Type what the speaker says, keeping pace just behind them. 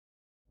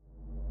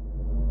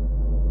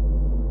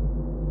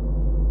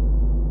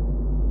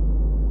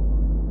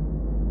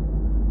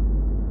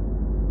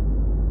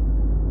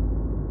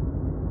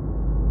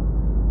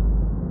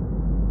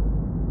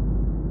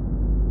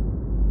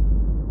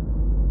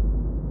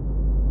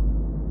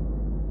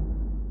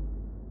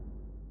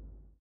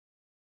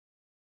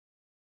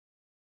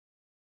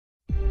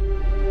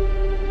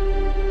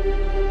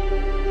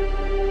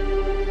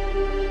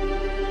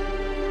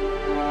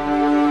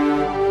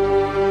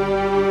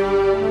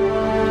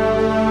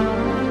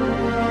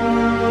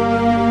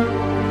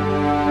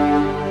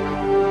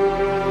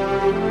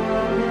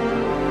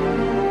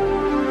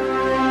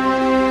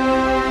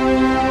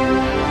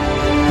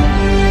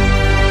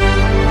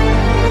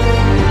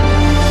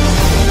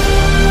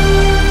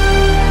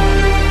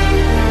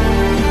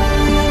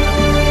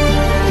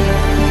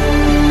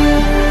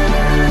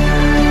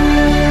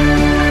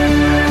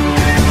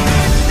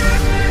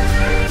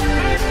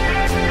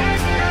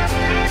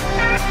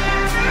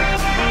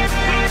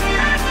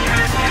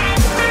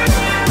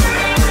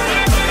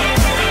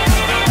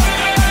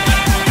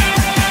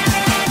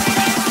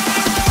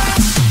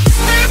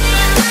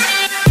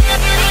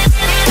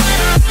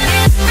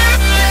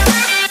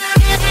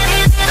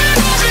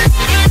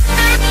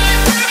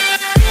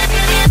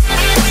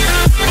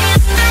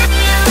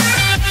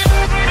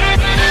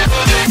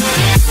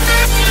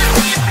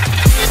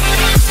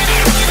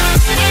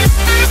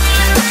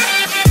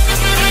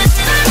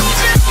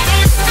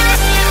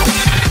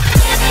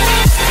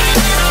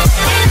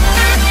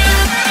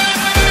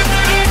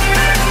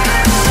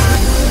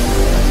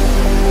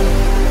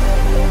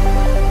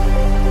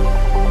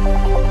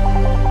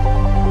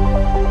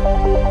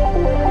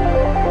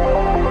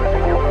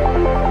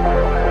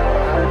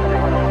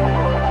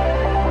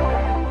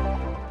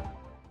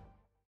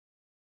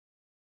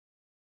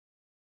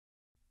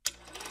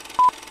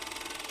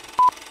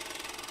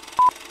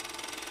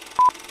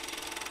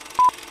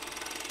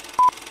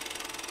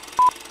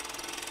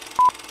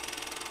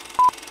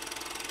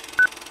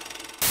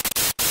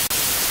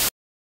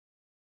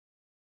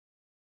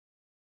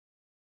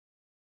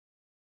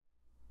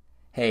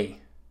Hey,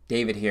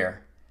 David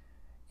here,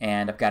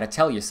 and I've got to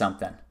tell you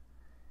something.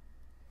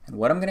 And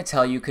what I'm going to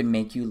tell you could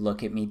make you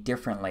look at me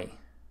differently.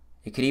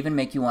 It could even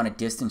make you want to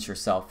distance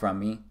yourself from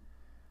me.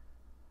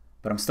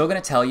 But I'm still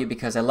going to tell you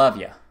because I love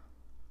you.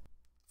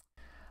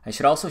 I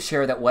should also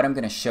share that what I'm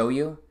going to show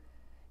you,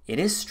 it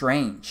is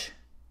strange.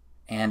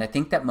 And I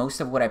think that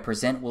most of what I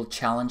present will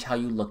challenge how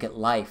you look at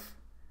life.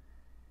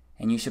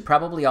 And you should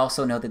probably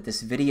also know that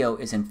this video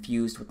is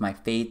infused with my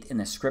faith in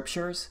the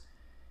scriptures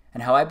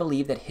and how I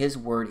believe that His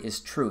word is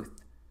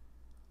truth.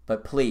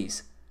 But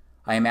please,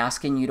 I am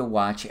asking you to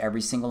watch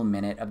every single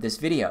minute of this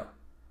video,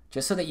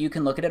 just so that you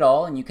can look at it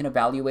all and you can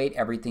evaluate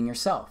everything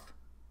yourself.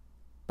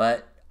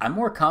 But I'm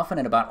more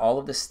confident about all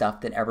of this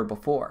stuff than ever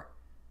before.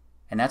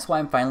 And that's why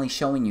I'm finally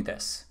showing you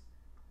this.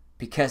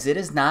 Because it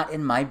is not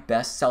in my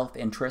best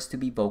self-interest to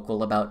be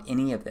vocal about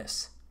any of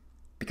this.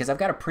 Because I've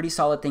got a pretty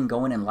solid thing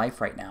going in life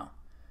right now.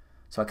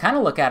 So I kind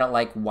of look at it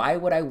like, why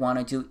would I want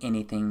to do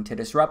anything to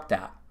disrupt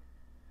that?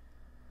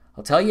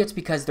 I'll tell you it's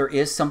because there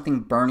is something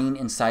burning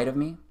inside of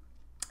me,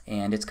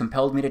 and it's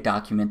compelled me to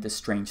document this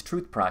strange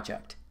truth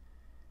project.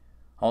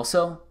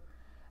 Also,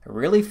 I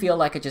really feel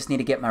like I just need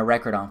to get my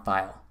record on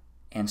file.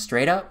 And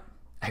straight up,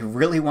 I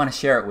really want to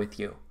share it with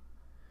you.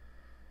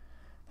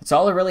 That's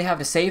all I really have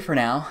to say for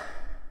now.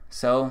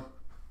 So,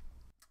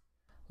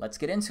 let's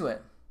get into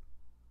it.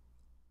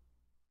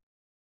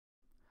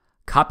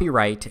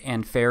 Copyright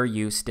and fair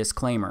use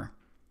disclaimer.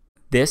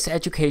 This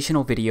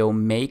educational video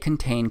may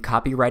contain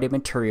copyrighted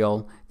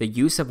material, the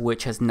use of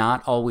which has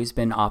not always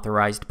been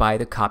authorized by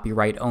the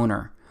copyright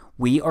owner.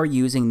 We are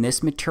using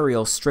this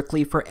material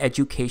strictly for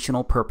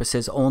educational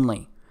purposes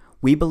only.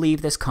 We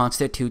believe this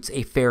constitutes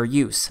a fair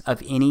use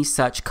of any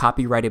such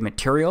copyrighted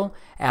material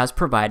as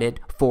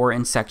provided for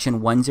in Section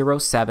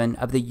 107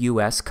 of the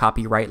U.S.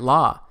 Copyright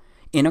Law.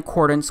 In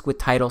accordance with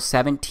Title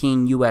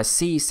 17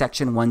 U.S.C.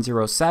 Section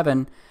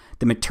 107,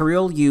 the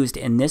material used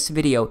in this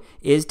video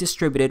is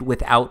distributed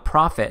without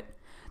profit.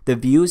 The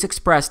views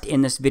expressed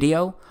in this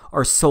video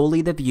are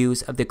solely the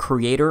views of the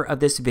creator of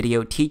this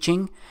video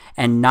teaching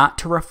and not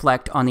to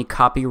reflect on the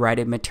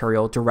copyrighted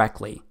material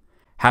directly.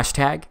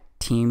 Hashtag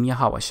Team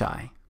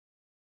Yahawashai.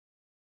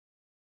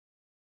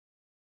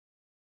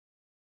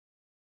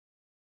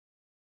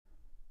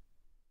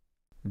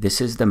 This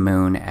is the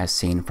moon as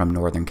seen from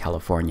Northern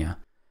California.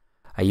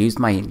 I used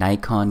my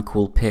Nikon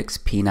Coolpix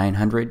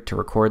P900 to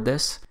record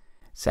this.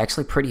 It's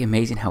actually pretty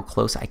amazing how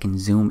close I can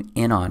zoom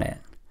in on it.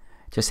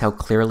 Just how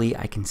clearly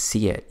I can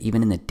see it,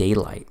 even in the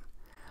daylight.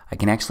 I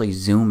can actually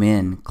zoom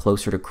in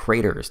closer to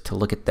craters to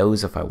look at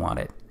those if I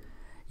wanted.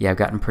 Yeah, I've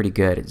gotten pretty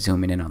good at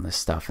zooming in on this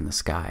stuff in the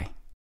sky.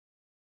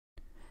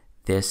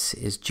 This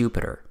is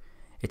Jupiter.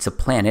 It's a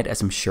planet,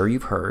 as I'm sure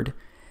you've heard.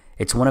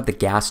 It's one of the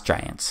gas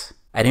giants.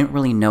 I didn't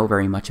really know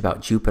very much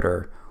about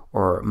Jupiter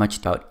or much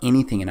about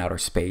anything in outer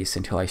space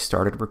until I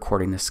started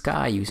recording the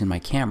sky using my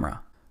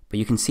camera. But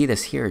you can see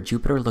this here.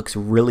 Jupiter looks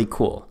really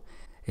cool.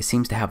 It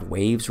seems to have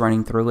waves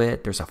running through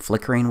it. There's a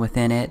flickering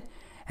within it,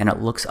 and it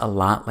looks a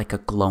lot like a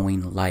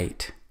glowing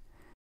light.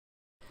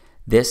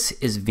 This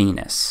is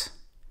Venus.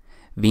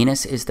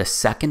 Venus is the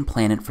second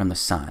planet from the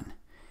Sun.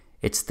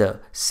 It's the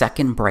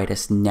second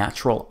brightest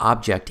natural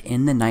object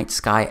in the night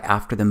sky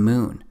after the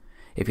Moon.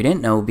 If you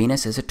didn't know,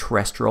 Venus is a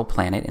terrestrial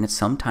planet, and it's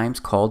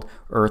sometimes called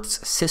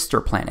Earth's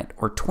sister planet,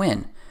 or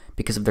twin,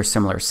 because of their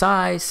similar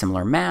size,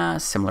 similar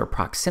mass, similar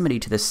proximity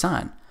to the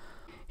Sun.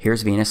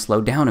 Here's Venus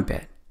slowed down a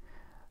bit.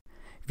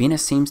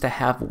 Venus seems to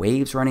have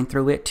waves running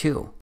through it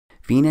too.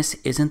 Venus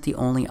isn't the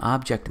only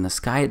object in the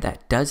sky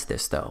that does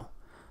this though.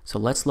 So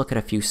let's look at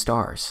a few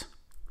stars.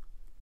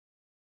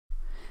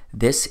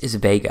 This is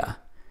Vega.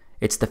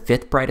 It's the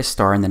fifth brightest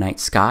star in the night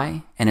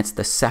sky, and it's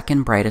the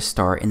second brightest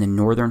star in the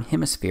northern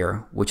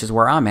hemisphere, which is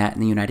where I'm at in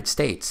the United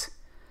States.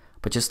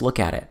 But just look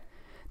at it.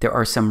 There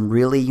are some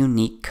really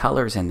unique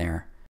colors in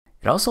there.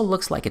 It also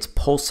looks like it's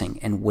pulsing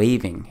and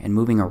waving and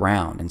moving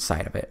around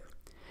inside of it.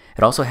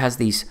 It also has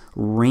these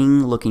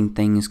ring-looking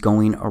things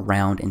going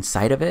around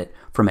inside of it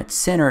from its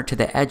center to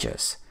the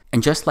edges.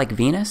 And just like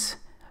Venus,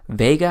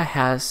 Vega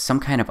has some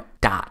kind of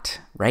dot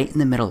right in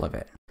the middle of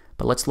it.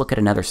 But let's look at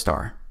another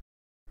star.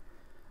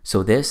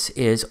 So this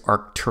is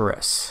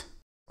Arcturus.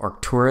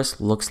 Arcturus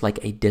looks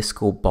like a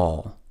disco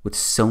ball with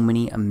so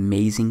many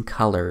amazing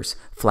colors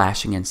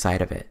flashing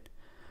inside of it.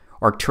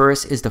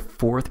 Arcturus is the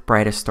fourth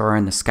brightest star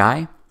in the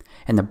sky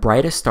and the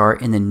brightest star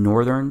in the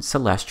northern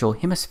celestial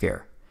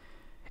hemisphere.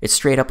 It's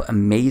straight up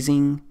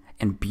amazing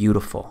and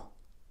beautiful.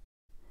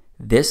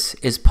 This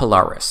is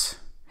Polaris.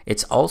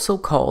 It's also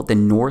called the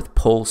North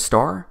Pole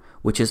Star,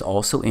 which is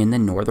also in the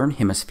northern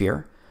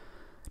hemisphere.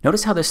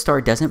 Notice how this star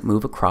doesn't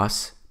move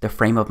across the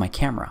frame of my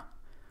camera.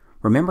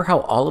 Remember how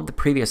all of the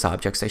previous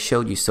objects I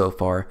showed you so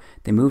far,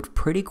 they moved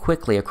pretty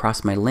quickly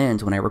across my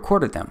lens when I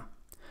recorded them.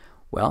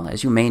 Well,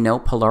 as you may know,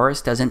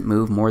 Polaris doesn't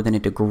move more than a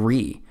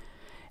degree,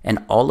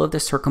 and all of the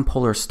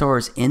circumpolar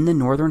stars in the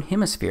northern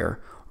hemisphere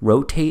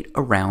rotate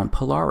around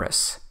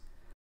Polaris.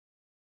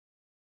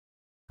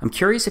 I'm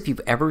curious if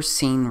you've ever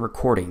seen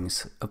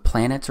recordings of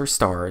planets or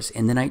stars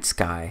in the night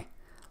sky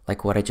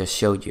like what I just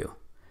showed you,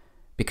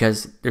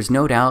 because there's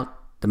no doubt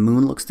The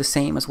moon looks the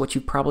same as what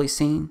you've probably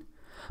seen.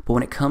 But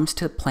when it comes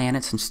to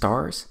planets and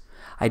stars,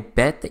 I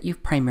bet that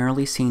you've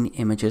primarily seen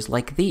images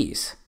like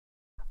these.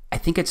 I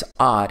think it's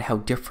odd how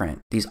different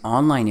these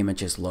online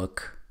images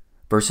look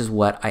versus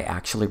what I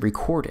actually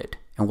recorded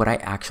and what I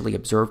actually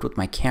observed with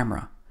my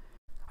camera.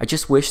 I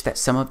just wish that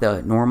some of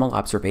the normal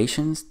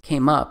observations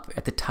came up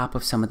at the top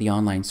of some of the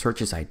online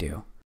searches I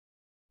do.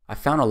 I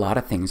found a lot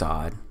of things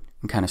odd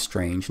and kind of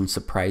strange and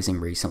surprising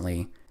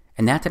recently,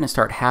 and that didn't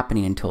start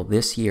happening until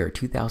this year,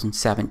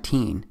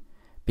 2017,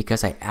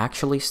 because I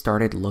actually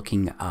started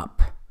looking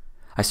up.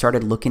 I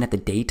started looking at the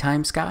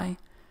daytime sky,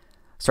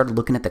 started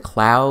looking at the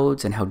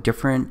clouds and how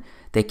different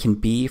they can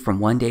be from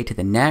one day to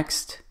the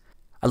next.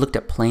 I looked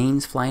at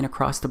planes flying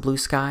across the blue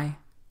sky.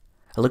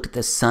 I looked at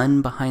the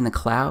sun behind the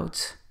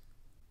clouds.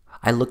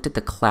 I looked at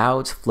the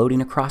clouds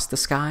floating across the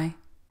sky,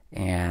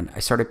 and I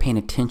started paying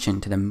attention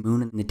to the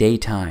moon in the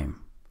daytime,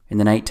 in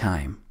the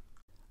nighttime.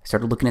 I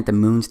started looking at the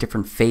moon's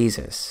different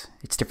phases,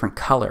 its different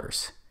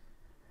colors.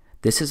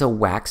 This is a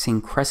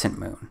waxing crescent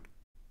moon.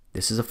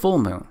 This is a full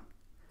moon.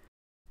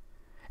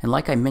 And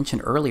like I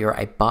mentioned earlier,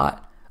 I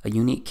bought a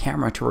unique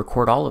camera to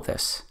record all of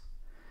this.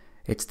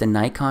 It's the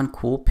Nikon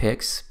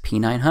Coolpix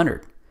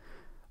P900.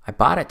 I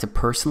bought it to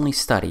personally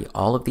study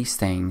all of these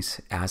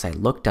things as I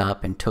looked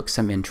up and took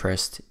some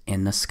interest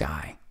in the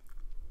sky.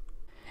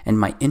 And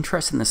my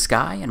interest in the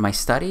sky and my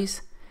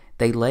studies,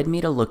 they led me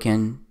to look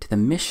into the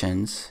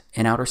missions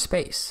in outer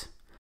space.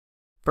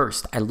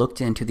 First, I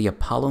looked into the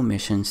Apollo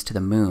missions to the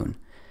moon.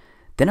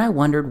 Then I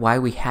wondered why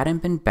we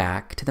hadn't been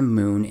back to the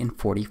moon in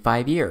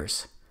 45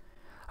 years.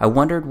 I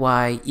wondered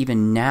why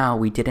even now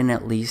we didn't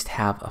at least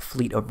have a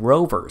fleet of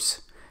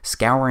rovers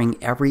scouring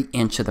every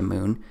inch of the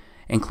moon,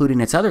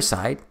 including its other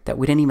side that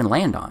we didn't even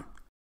land on.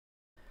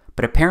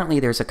 But apparently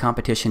there's a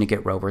competition to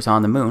get rovers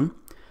on the moon.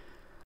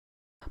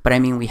 But I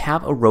mean, we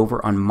have a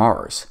rover on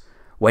Mars.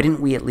 Why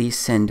didn't we at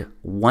least send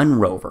one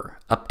rover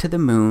up to the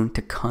moon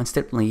to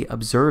constantly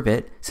observe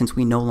it, since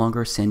we no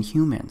longer send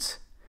humans?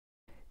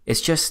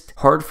 It's just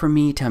hard for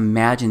me to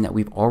imagine that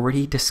we've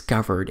already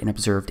discovered and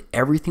observed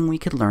everything we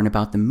could learn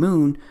about the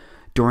moon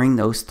during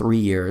those 3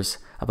 years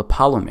of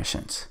Apollo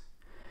missions.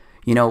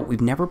 You know, we've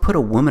never put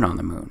a woman on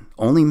the moon,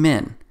 only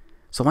men.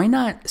 So why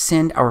not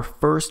send our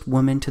first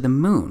woman to the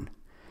moon?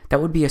 That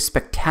would be a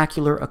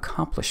spectacular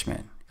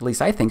accomplishment. At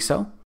least I think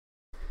so.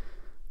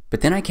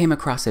 But then I came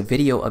across a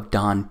video of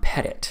Don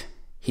Pettit.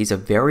 He's a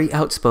very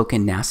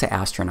outspoken NASA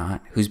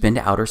astronaut who's been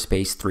to outer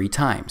space 3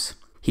 times.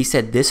 He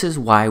said this is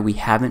why we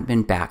haven't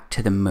been back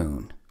to the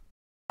moon.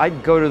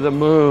 I'd go to the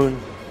moon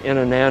in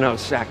a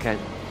nanosecond.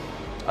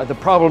 The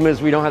problem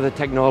is we don't have the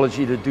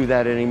technology to do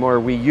that anymore.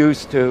 We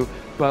used to,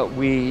 but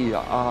we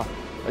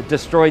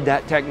destroyed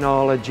that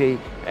technology,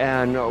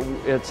 and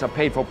it's a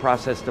painful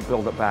process to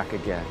build it back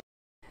again.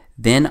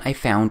 Then I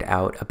found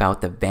out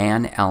about the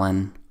Van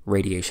Allen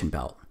radiation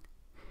belt.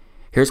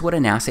 Here's what a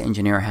NASA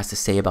engineer has to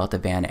say about the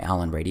Van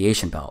Allen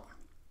radiation belt.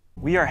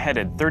 We are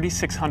headed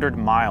 3,600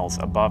 miles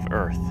above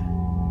Earth,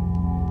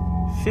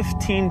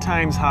 15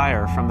 times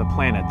higher from the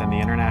planet than the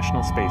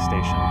International Space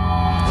Station.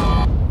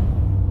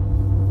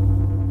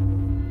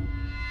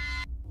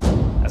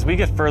 As we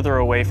get further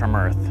away from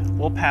Earth,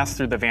 we'll pass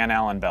through the Van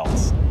Allen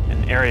belts,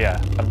 an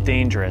area of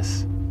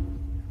dangerous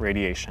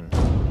radiation.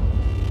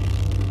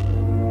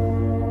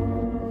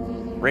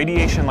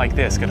 Radiation like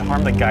this could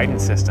harm the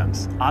guidance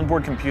systems,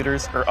 onboard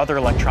computers, or other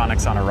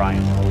electronics on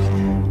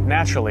Orion.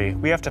 Naturally,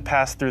 we have to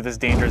pass through this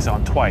danger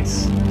zone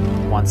twice,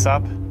 once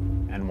up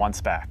and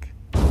once back.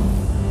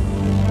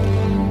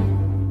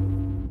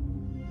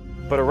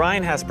 But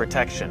Orion has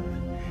protection.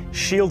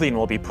 Shielding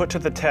will be put to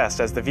the test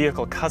as the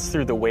vehicle cuts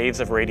through the waves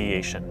of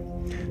radiation.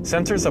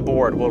 Sensors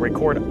aboard will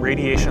record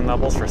radiation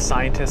levels for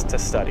scientists to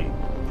study.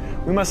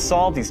 We must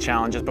solve these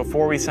challenges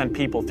before we send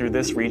people through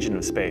this region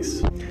of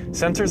space.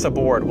 Sensors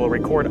aboard will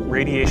record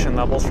radiation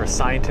levels for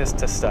scientists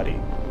to study.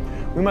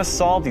 We must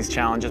solve these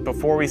challenges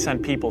before we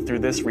send people through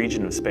this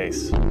region of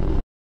space.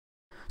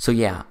 So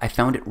yeah, I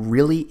found it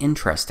really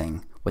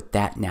interesting what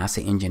that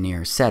NASA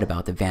engineer said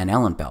about the Van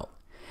Allen belt.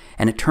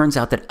 And it turns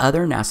out that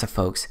other NASA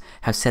folks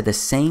have said the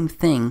same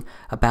thing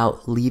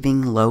about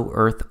leaving low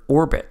Earth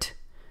orbit.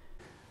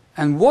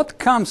 And what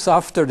comes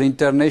after the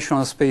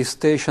International Space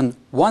Station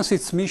once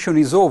its mission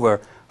is over?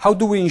 How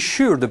do we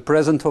ensure the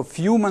presence of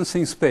humans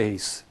in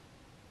space?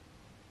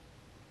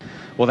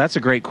 Well, that's a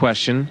great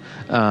question.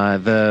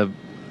 The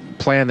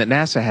plan that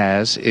NASA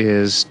has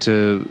is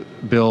to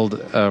build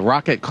a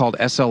rocket called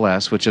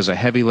SLS, which is a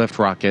heavy lift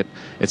rocket.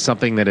 It's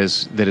something that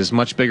is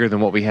much bigger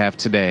than what we have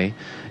today,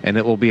 and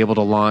it will be able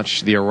to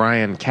launch the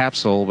Orion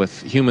capsule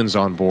with humans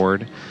on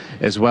board,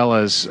 as well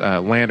as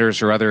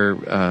landers or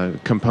other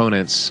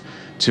components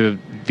to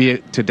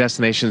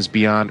destinations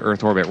beyond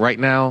Earth orbit. Right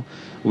now,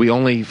 we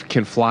only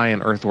can fly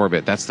in Earth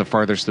orbit. That's the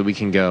farthest that we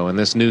can go. And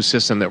this new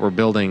system that we're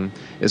building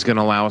is going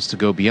to allow us to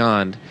go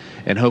beyond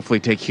and hopefully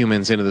take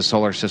humans into the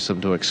solar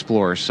system to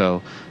explore.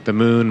 So the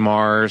moon,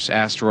 Mars,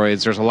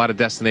 asteroids, there's a lot of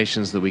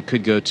destinations that we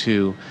could go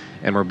to,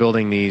 and we're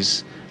building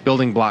these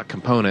building block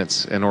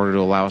components in order to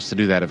allow us to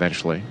do that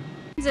eventually.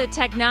 The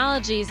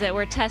technologies that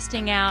we're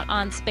testing out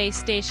on Space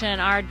Station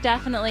are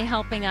definitely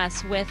helping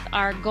us with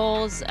our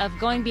goals of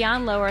going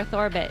beyond low Earth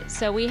orbit.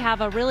 So we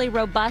have a really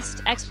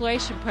robust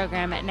exploration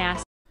program at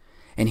NASA.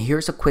 And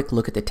here's a quick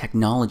look at the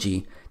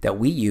technology that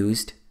we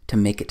used to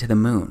make it to the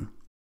moon.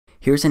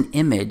 Here's an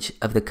image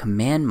of the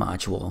command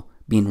module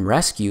being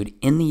rescued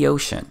in the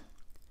ocean.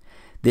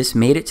 This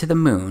made it to the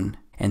moon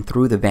and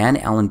through the Van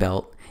Allen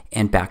belt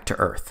and back to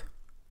Earth.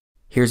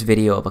 Here's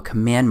video of a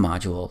command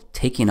module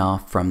taking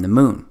off from the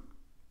moon.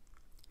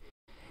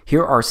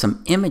 Here are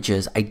some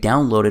images I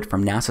downloaded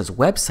from NASA's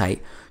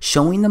website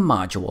showing the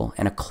module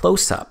and a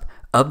close-up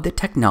of the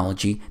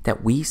technology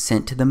that we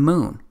sent to the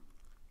moon.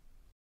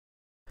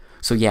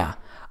 So yeah,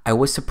 I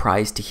was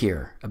surprised to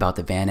hear about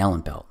the Van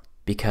Allen belt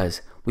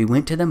because we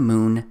went to the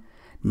moon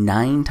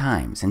 9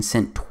 times and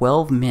sent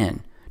 12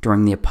 men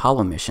during the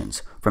Apollo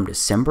missions from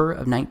December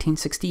of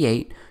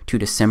 1968 to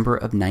December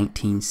of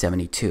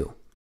 1972.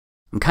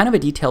 I'm kind of a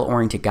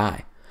detail-oriented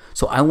guy,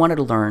 so I wanted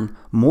to learn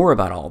more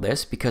about all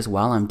this because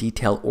while I'm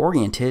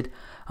detail-oriented,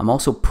 I'm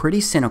also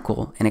pretty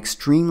cynical and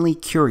extremely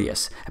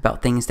curious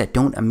about things that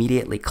don't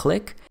immediately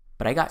click,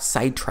 but I got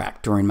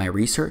sidetracked during my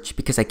research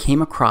because I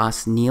came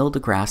across Neil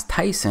deGrasse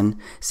Tyson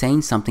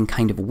saying something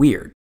kind of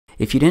weird.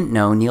 If you didn't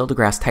know, Neil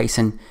deGrasse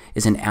Tyson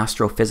is an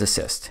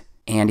astrophysicist,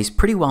 and he's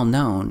pretty well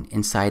known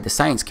inside the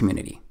science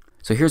community.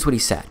 So here's what he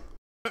said.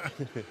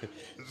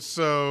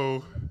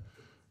 So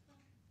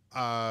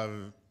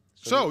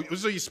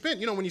you spin,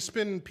 you know, when you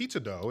spin pizza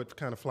dough, it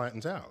kind of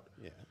flattens out.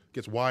 Yeah.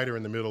 Gets wider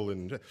in the middle.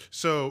 And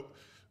so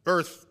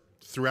Earth,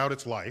 throughout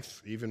its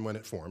life, even when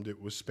it formed, it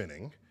was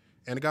spinning.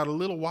 And it got a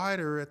little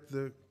wider at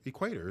the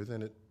equator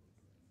than it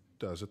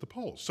does at the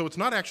poles. So it's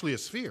not actually a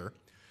sphere.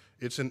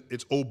 It's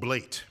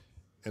oblate.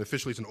 And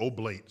officially it's an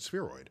oblate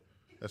spheroid.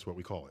 That's what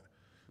we call it.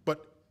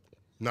 But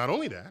not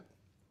only that,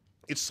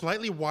 it's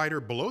slightly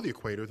wider below the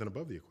equator than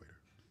above the equator.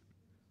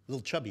 A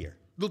little chubbier.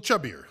 A little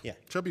chubbier. Yeah.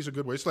 Chubby's a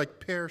good way. It's like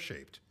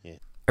pear-shaped. Yeah.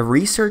 I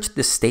researched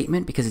this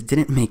statement because it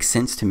didn't make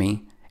sense to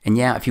me. And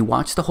yeah, if you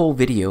watch the whole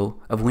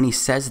video of when he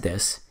says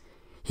this,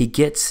 he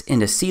gets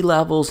into sea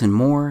levels and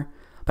more.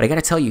 But I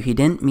gotta tell you, he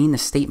didn't mean the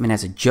statement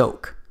as a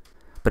joke.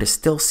 But it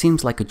still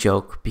seems like a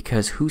joke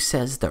because who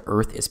says the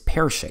Earth is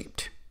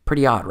pear-shaped?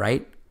 Pretty odd,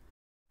 right?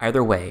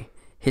 Either way,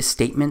 his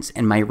statements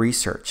and my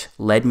research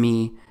led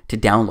me to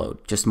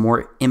download just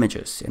more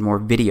images and more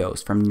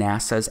videos from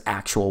NASA's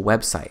actual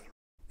website.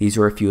 These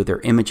are a few of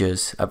their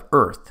images of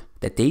Earth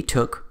that they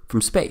took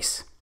from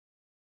space.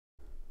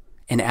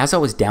 And as I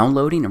was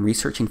downloading and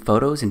researching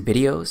photos and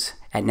videos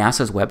at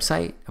NASA's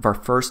website of our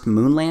first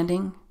moon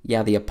landing,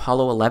 the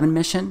Apollo 11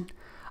 mission,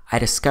 I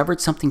discovered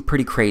something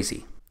pretty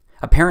crazy.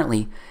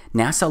 Apparently,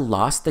 NASA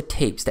lost the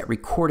tapes that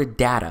recorded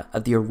data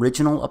of the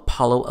original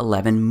Apollo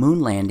 11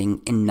 moon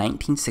landing in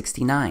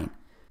 1969.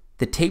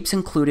 The tapes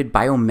included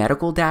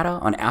biomedical data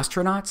on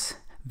astronauts,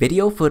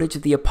 video footage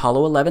of the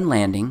Apollo 11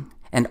 landing,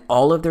 and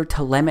all of their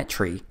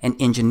telemetry and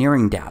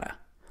engineering data.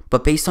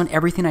 But based on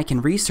everything I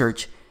can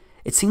research,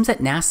 it seems that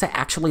NASA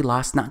actually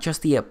lost not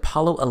just the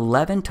Apollo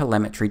 11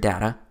 telemetry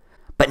data,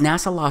 but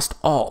NASA lost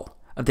all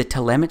of the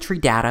telemetry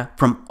data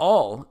from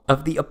all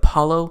of the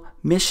Apollo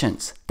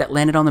missions that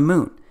landed on the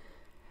moon.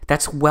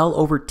 That's well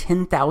over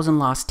 10,000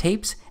 lost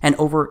tapes and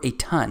over a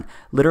ton,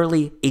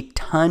 literally a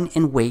ton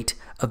in weight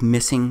of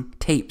missing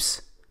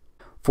tapes.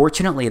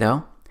 Fortunately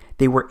though,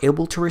 they were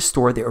able to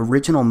restore the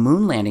original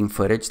moon landing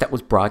footage that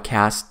was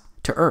broadcast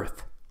to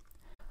Earth.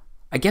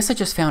 I guess I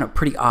just found it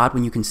pretty odd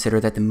when you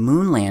consider that the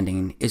moon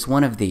landing is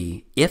one of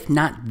the, if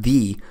not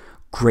the,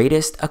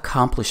 greatest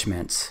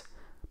accomplishments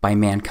by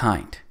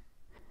mankind.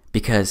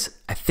 Because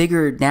I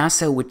figured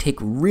NASA would take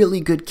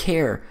really good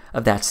care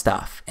of that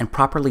stuff and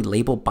properly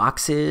label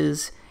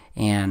boxes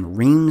and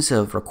reams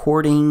of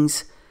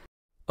recordings.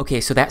 Okay,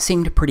 so that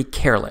seemed pretty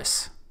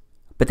careless.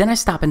 But then I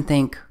stop and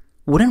think,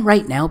 wouldn't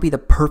right now be the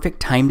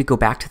perfect time to go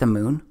back to the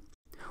moon?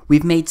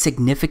 We've made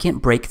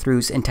significant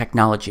breakthroughs in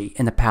technology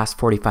in the past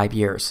 45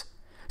 years.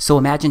 So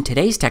imagine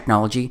today's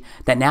technology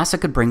that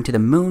NASA could bring to the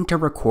moon to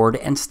record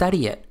and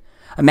study it.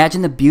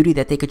 Imagine the beauty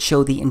that they could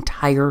show the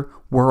entire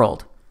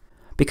world.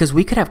 Because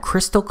we could have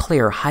crystal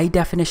clear,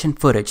 high-definition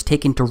footage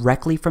taken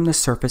directly from the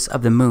surface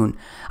of the moon.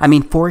 I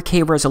mean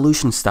 4K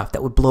resolution stuff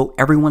that would blow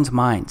everyone's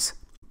minds.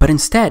 But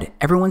instead,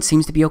 everyone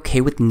seems to be okay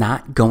with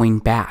not going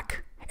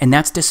back. And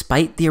that's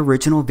despite the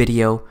original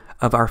video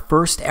of our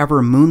first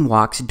ever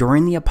moonwalks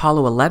during the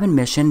Apollo 11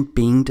 mission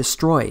being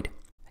destroyed.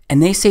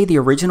 And they say the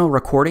original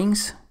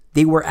recordings,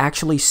 they were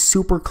actually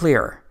super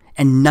clear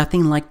and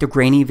nothing like the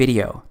grainy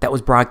video that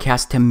was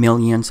broadcast to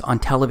millions on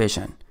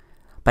television.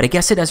 But I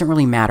guess it doesn't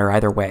really matter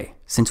either way,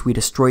 since we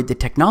destroyed the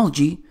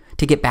technology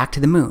to get back to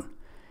the moon.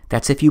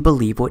 That's if you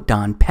believe what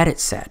Don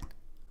Pettit said.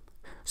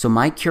 So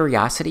my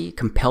curiosity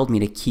compelled me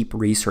to keep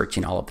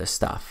researching all of this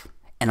stuff.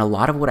 And a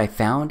lot of what I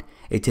found,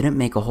 it didn't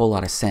make a whole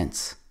lot of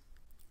sense.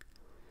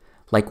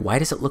 Like, why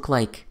does it look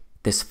like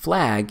this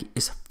flag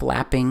is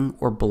flapping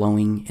or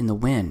blowing in the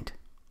wind?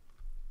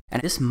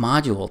 And this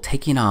module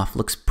taking off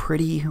looks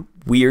pretty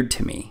weird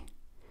to me.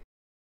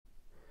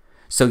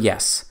 So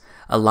yes,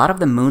 A lot of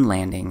the moon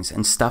landings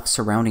and stuff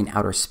surrounding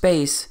outer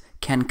space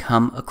can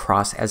come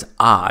across as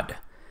odd.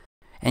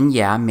 And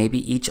yeah, maybe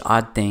each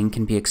odd thing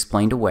can be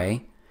explained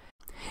away.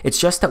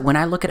 It's just that when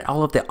I look at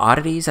all of the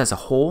oddities as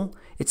a whole,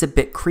 it's a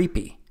bit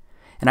creepy.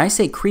 And I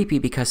say creepy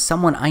because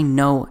someone I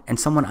know and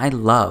someone I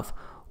love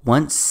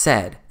once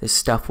said this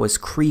stuff was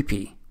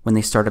creepy when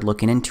they started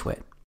looking into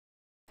it.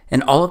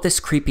 And all of this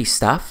creepy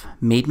stuff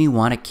made me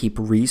want to keep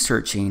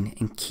researching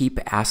and keep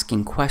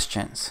asking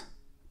questions.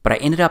 But I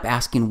ended up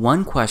asking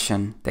one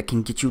question that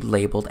can get you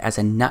labeled as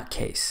a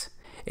nutcase.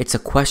 It's a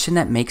question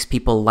that makes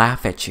people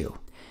laugh at you.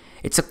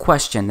 It's a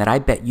question that I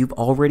bet you've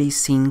already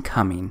seen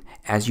coming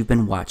as you've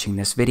been watching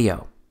this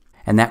video.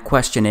 And that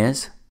question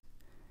is,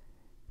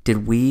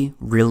 did we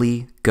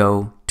really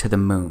go to the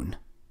moon?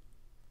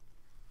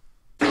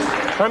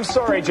 I'm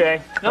sorry, Jay.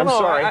 I'm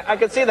sorry. I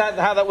could see that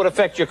how that would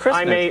affect your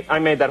Christmas. I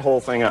made that whole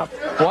thing up.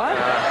 What?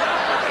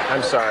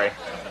 I'm sorry.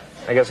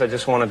 I guess I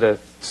just wanted to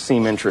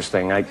seem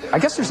interesting. I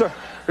guess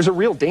there's a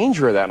real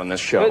danger of that on this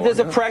show. There's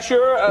a pressure.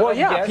 Well,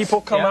 yeah, people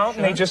come out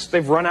and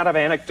they've run out of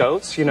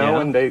anecdotes, you know,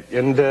 and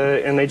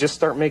they just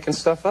start making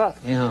stuff up.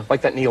 Yeah.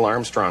 Like that Neil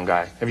Armstrong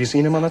guy. Have you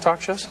seen him on the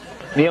talk shows?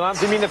 Neil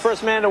Armstrong, you mean the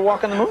first man to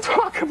walk on the moon?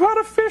 Talk about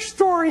a fish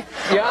story.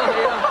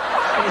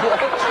 Yeah.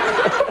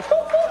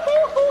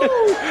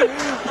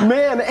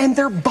 Man, and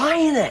they're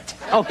buying it.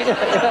 Oh,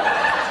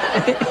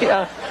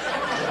 yeah.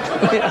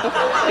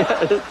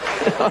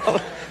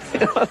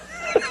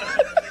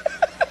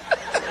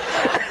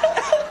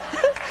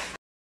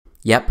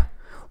 Yep,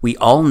 we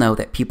all know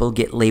that people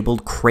get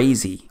labeled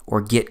crazy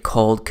or get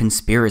called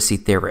conspiracy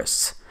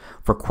theorists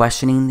for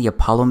questioning the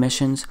Apollo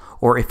missions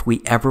or if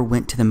we ever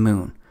went to the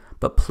moon.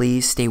 But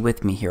please stay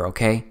with me here,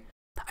 okay?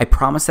 I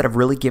promise that I've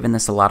really given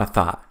this a lot of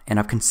thought, and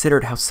I've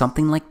considered how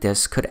something like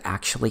this could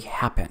actually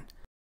happen.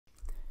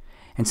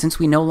 And since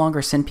we no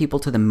longer send people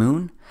to the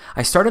moon,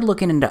 I started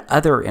looking into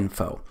other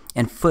info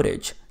and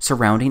footage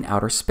surrounding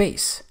outer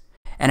space.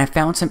 And I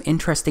found some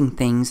interesting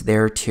things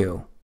there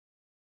too.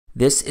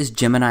 This is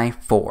Gemini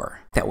 4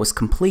 that was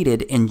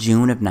completed in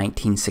June of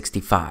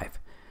 1965.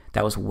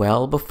 That was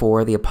well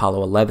before the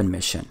Apollo 11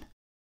 mission.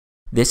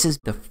 This is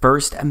the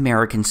first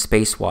American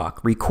spacewalk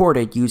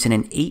recorded using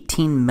an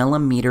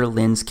 18mm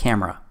lens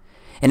camera,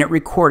 and it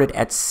recorded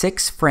at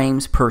 6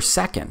 frames per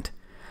second.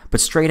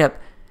 But straight up,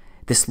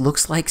 this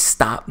looks like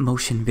stop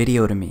motion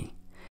video to me.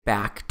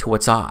 Back to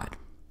what's odd.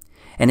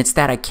 And it's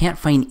that I can't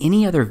find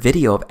any other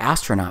video of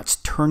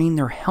astronauts turning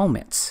their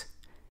helmets.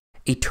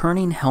 A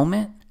turning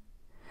helmet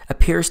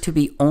appears to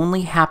be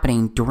only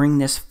happening during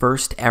this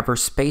first ever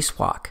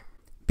spacewalk.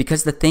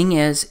 Because the thing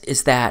is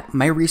that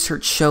my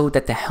research showed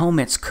that the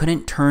helmets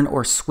couldn't turn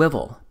or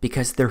swivel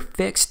because they're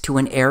fixed to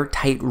an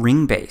airtight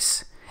ring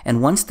base.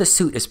 And once the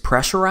suit is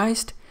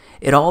pressurized,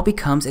 it all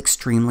becomes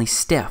extremely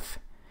stiff.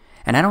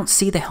 And I don't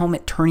see the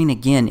helmet turning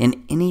again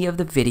in any of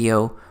the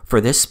video for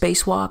this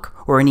spacewalk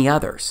or any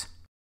others.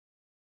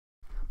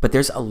 But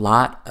there's a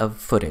lot of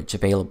footage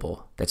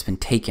available that's been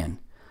taken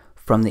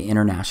from the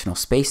International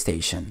Space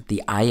Station,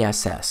 the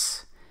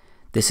ISS.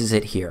 This is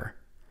it here.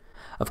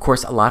 Of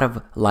course, a lot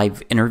of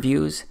live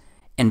interviews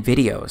and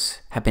videos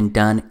have been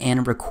done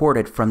and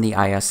recorded from the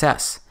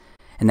ISS,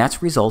 and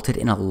that's resulted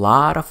in a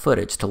lot of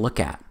footage to look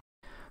at.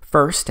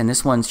 First, and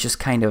this one's just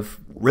kind of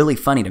really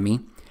funny to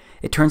me,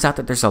 it turns out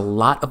that there's a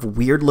lot of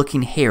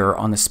weird-looking hair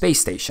on the space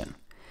station.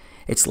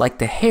 It's like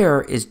the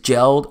hair is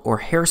gelled or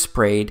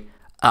hairsprayed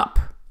up,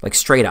 like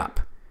straight up,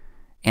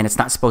 and it's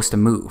not supposed to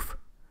move.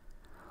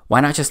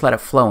 Why not just let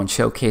it flow and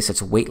showcase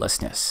its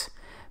weightlessness?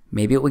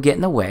 Maybe it would get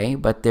in the way,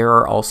 but there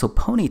are also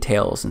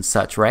ponytails and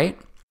such, right?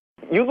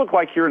 You look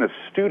like you're in a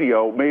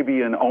studio,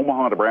 maybe in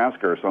Omaha,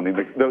 Nebraska or something.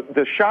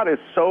 The shot is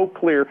so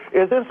clear.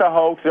 Is this a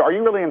hoax? Are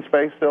you really in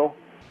space still?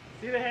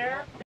 See the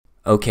hair?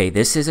 Okay,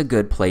 this is a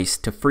good place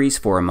to freeze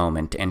for a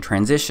moment and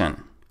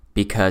transition,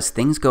 because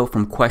things go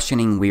from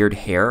questioning weird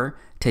hair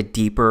to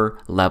deeper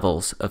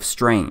levels of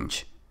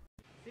strange.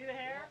 See the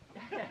hair?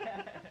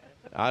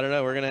 I don't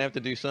know. We're going to have to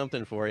do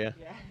something for you.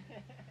 Yeah.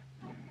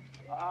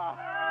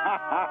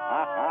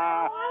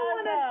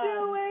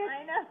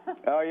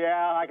 Oh,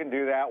 yeah, I can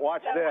do that.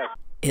 Watch this.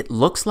 It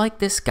looks like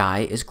this guy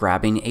is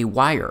grabbing a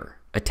wire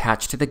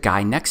attached to the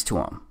guy next to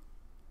him.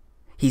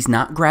 He's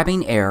not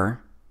grabbing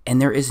air,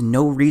 and there is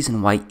no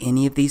reason why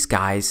any of these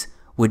guys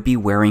would be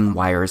wearing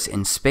wires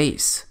in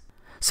space.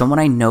 Someone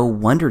I know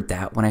wondered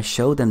that when I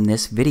showed them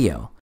this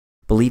video.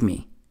 Believe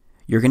me,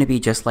 you're going to be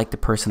just like the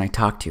person I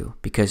talked to,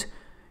 because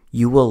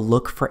you will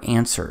look for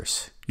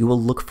answers. You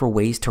will look for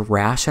ways to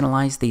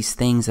rationalize these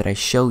things that I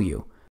show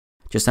you.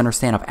 Just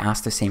understand I've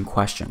asked the same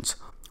questions.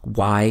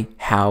 Why,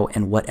 how,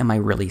 and what am I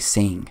really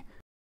seeing?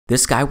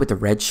 This guy with the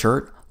red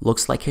shirt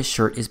looks like his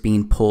shirt is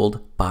being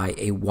pulled by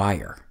a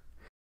wire.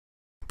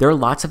 There are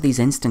lots of these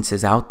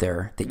instances out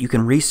there that you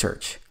can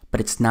research, but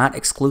it's not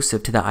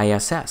exclusive to the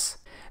ISS.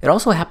 It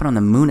also happened on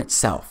the moon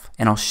itself,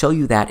 and I'll show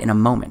you that in a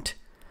moment.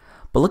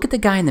 But look at the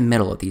guy in the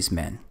middle of these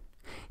men.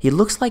 He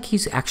looks like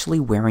he's actually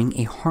wearing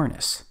a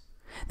harness.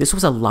 This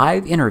was a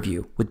live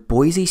interview with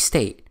Boise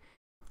State,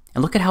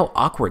 and look at how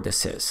awkward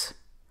this is.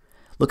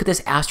 Look at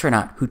this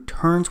astronaut who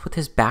turns with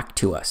his back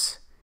to us.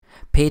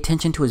 Pay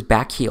attention to his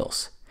back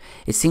heels.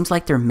 It seems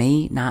like there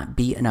may not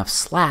be enough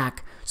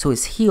slack, so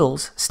his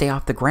heels stay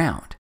off the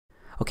ground.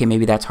 Okay,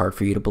 maybe that's hard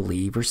for you to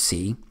believe or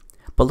see,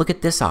 but look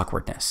at this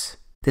awkwardness.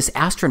 This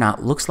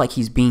astronaut looks like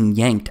he's being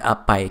yanked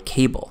up by a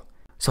cable.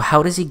 So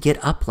how does he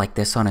get up like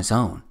this on his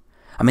own?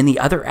 I mean, the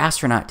other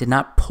astronaut did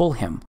not pull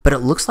him, but it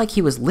looks like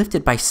he was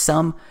lifted by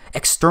some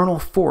external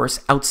force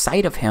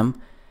outside of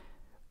him,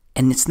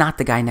 and it's not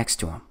the guy next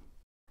to him.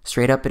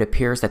 Straight up, it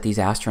appears that these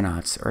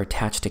astronauts are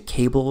attached to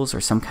cables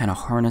or some kind of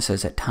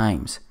harnesses at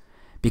times,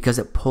 because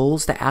it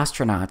pulls the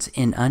astronauts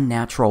in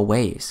unnatural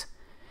ways.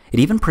 It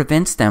even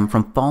prevents them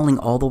from falling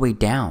all the way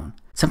down.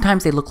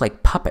 Sometimes they look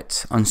like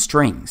puppets on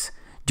strings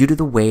due to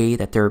the way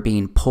that they're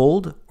being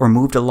pulled or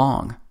moved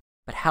along.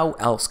 But how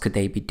else could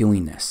they be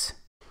doing this?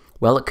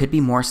 Well, it could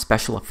be more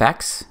special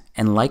effects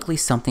and likely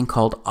something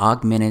called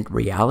augmented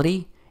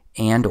reality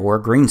and or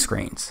green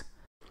screens.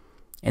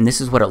 And this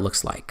is what it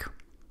looks like.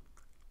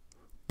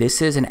 This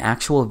is an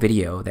actual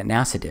video that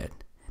NASA did.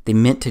 They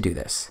meant to do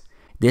this.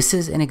 This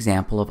is an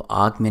example of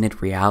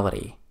augmented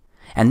reality.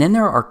 And then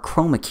there are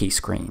chroma key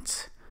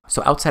screens.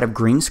 So outside of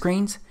green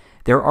screens,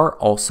 there are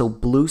also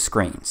blue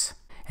screens.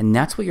 And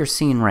that's what you're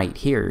seeing right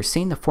here. You're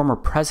seeing the former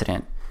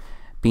president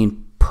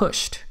being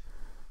pushed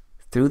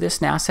through this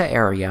NASA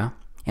area,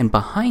 and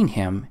behind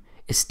him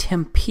is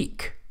Tim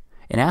Peake,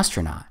 an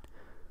astronaut,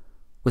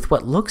 with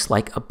what looks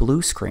like a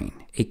blue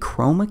screen, a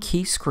chroma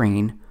key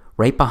screen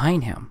right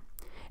behind him.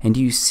 And do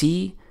you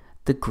see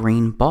the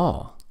green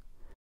ball?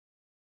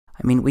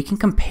 I mean, we can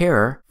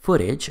compare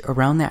footage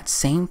around that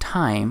same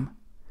time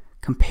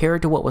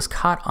compared to what was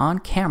caught on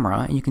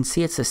camera, and you can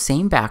see it's the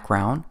same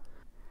background.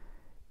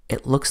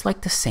 It looks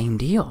like the same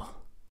deal.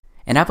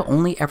 And I've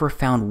only ever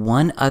found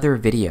one other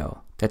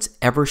video that's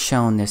ever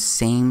shown this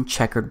same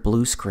checkered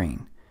blue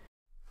screen.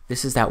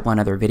 This is that one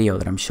other video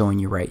that I'm showing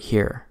you right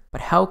here. But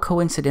how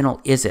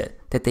coincidental is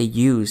it that they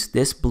use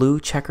this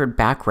blue checkered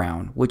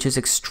background, which is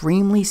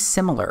extremely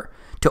similar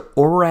to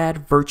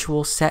ORAD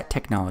virtual set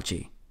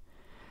technology?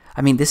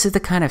 I mean, this is the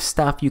kind of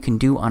stuff you can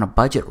do on a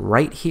budget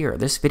right here,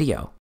 this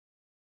video.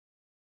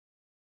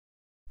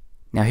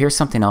 Now here's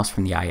something else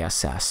from the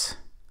ISS.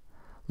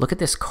 Look at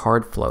this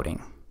card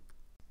floating.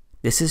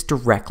 This is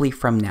directly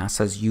from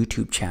NASA's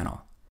YouTube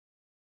channel.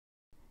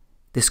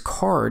 This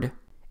card,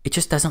 it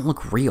just doesn't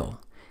look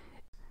real.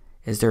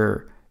 Is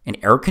there an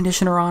air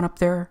conditioner on up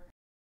there?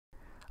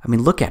 I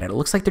mean, look at it. It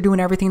looks like they're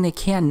doing everything they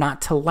can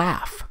not to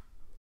laugh.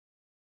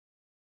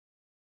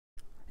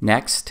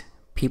 Next,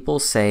 people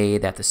say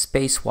that the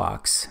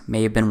spacewalks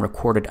may have been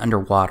recorded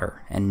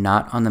underwater and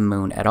not on the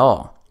moon at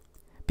all.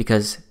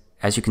 Because,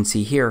 as you can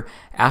see here,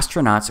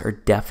 astronauts are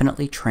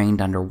definitely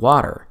trained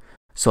underwater.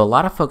 So a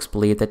lot of folks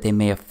believe that they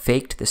may have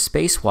faked the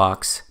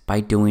spacewalks by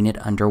doing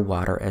it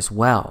underwater as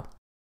well.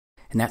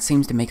 And that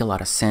seems to make a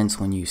lot of sense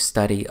when you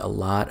study a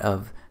lot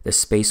of the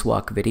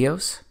spacewalk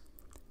videos,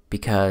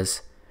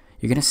 because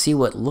you're going to see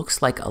what looks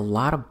like a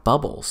lot of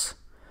bubbles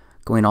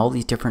going all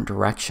these different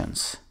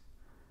directions.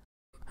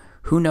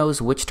 Who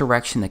knows which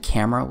direction the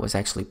camera was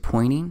actually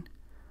pointing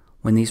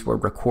when these were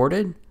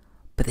recorded,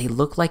 but they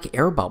look like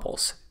air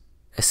bubbles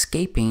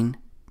escaping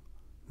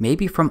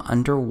maybe from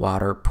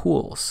underwater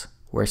pools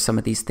where some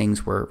of these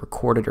things were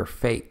recorded or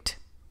faked.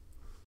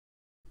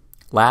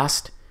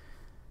 Last,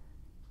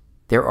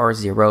 there are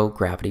zero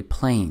gravity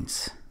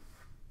planes.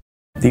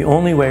 The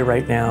only way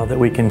right now that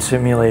we can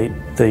simulate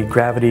the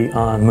gravity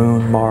on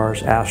Moon,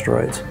 Mars,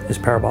 asteroids is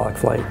parabolic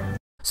flight.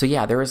 So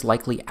yeah, there is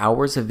likely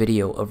hours of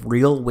video of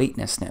real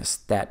weightlessness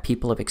that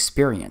people have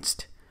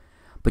experienced,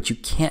 but you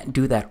can't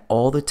do that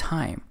all the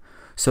time,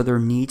 so there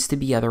needs to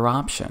be other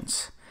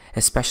options,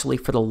 especially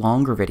for the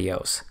longer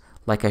videos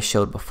like I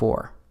showed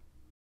before.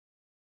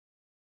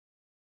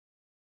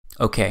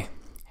 Okay,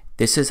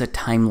 this is a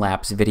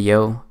time-lapse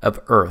video of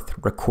Earth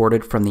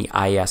recorded from the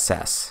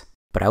ISS,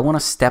 but I want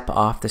to step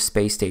off the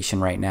space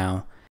station right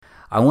now.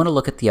 I want to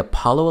look at the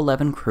Apollo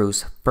 11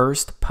 crew's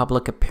first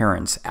public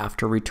appearance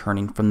after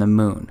returning from the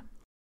moon.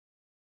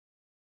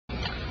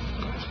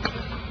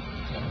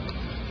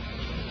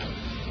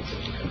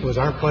 It was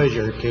our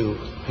pleasure to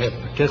have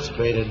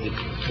participated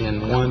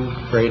in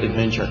one great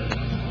adventure.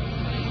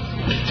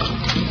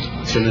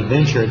 It's an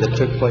adventure that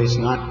took place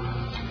not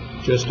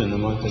just in the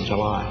month of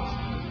July,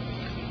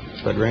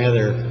 but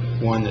rather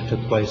one that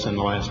took place in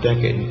the last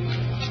decade.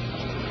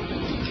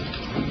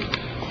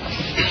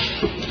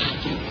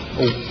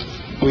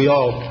 We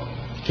all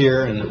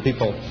here and the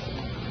people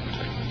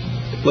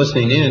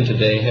listening in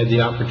today had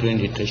the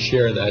opportunity to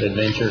share that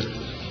adventure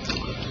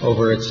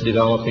over its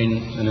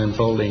developing and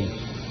unfolding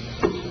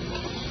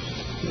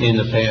in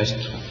the past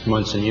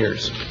months and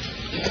years.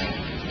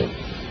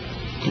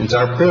 It's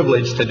our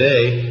privilege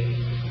today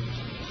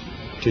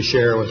to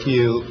share with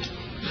you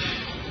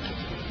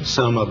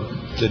some of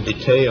the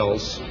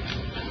details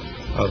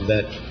of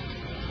that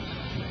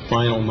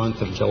final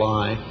month of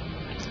July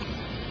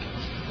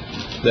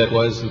that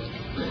was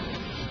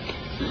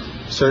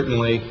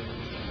certainly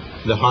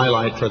the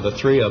highlight for the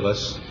three of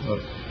us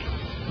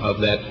of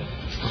that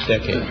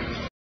decade.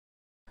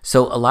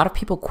 So a lot of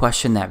people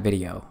question that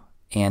video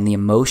and the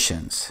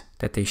emotions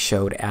that they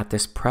showed at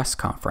this press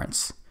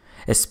conference,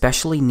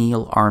 especially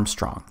Neil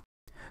Armstrong,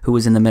 who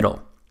was in the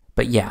middle.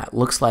 But yeah, it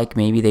looks like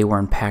maybe they were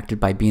impacted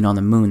by being on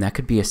the moon. That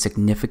could be a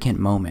significant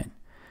moment.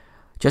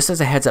 Just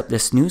as a heads up,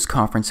 this news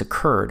conference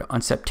occurred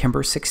on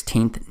September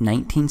 16th,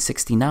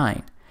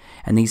 1969,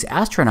 and these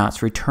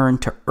astronauts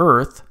returned to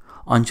Earth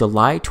on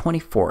July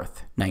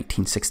 24th,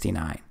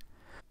 1969.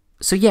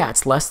 So yeah,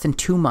 it's less than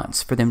 2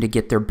 months for them to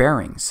get their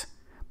bearings,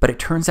 but it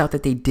turns out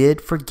that they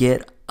did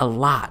forget a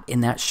lot in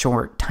that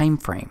short time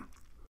frame.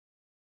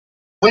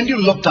 When you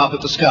looked up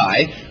at the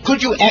sky,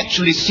 could you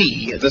actually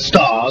see the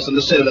stars and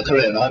the solar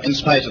corona in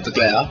spite of the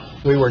glare?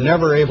 We were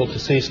never able to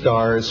see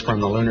stars from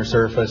the lunar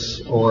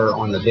surface or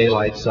on the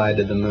daylight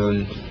side of the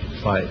moon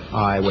by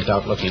eye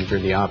without looking through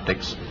the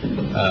optics.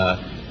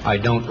 I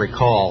don't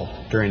recall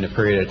during the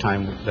period of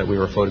time that we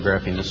were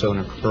photographing the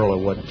solar corona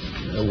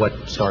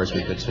what stars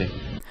we could see.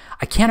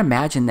 I can't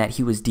imagine that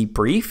he was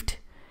debriefed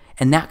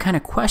and that kind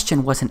of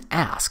question wasn't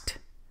asked.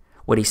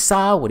 What he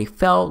saw, what he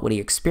felt, what he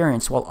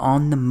experienced while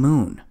on the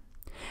moon.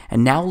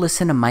 And now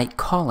listen to Mike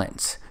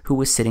Collins, who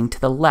was sitting to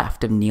the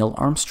left of Neil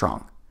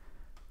Armstrong.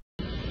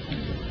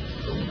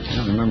 I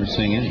don't remember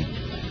seeing any.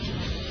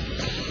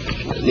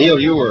 Neil,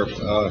 you were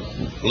a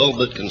little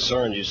bit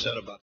concerned, you said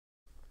about...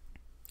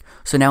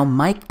 So now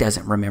Mike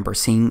doesn't remember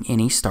seeing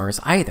any stars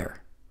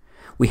either.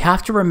 We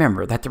have to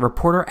remember that the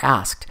reporter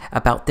asked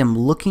about them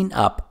looking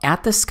up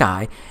at the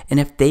sky and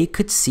if they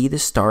could see the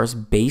stars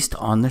based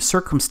on the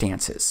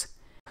circumstances.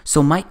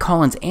 So Mike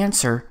Collins'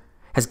 answer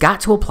has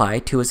got to apply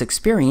to his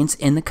experience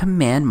in the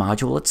command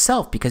module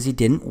itself because he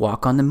didn't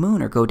walk on the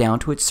moon or go down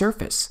to its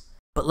surface.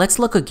 But let's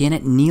look again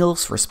at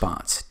Neil's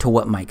response to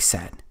what Mike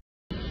said.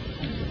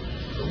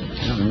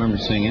 I don't remember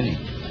seeing any.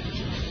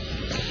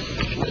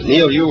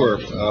 Neil, you were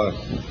a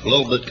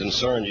little bit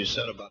concerned, you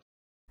said about...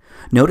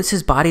 Notice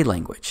his body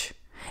language,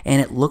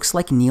 and it looks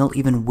like Neil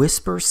even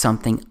whispers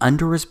something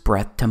under his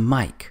breath to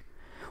Mike.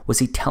 Was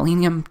he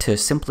telling him to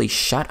simply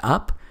shut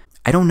up?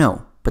 I don't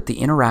know, but the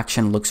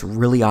interaction looks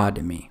really odd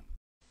to me.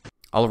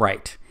 All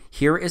right,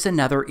 here is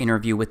another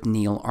interview with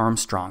Neil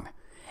Armstrong.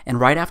 And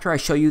right after I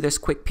show you this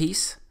quick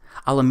piece,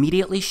 I'll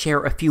immediately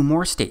share a few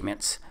more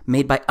statements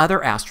made by other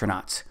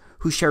astronauts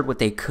who shared what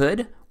they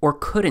could or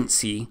couldn't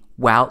see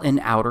while in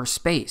outer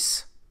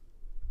space.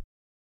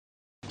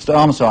 Mr.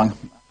 Armstrong,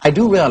 I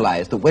do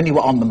realize that when you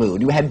were on the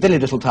moon, you had very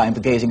little time for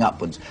gazing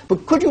upwards.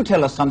 But could you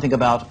tell us something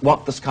about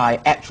what the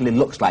sky actually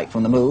looks like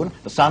from the moon,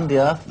 the sun, the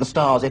earth, the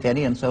stars, if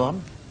any, and so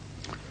on?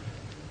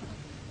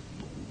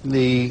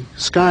 The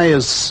sky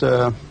is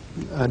a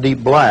deep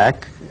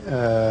black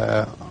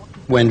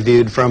when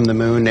viewed from the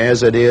moon,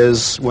 as it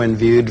is when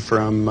viewed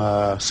from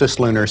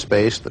cislunar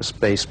space, the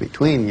space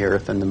between the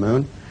Earth and the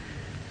moon.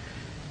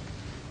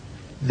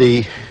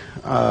 The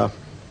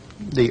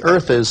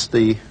Earth is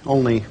the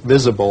only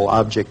visible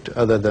object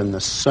other than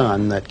the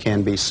sun that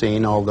can be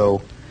seen,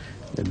 although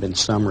there have been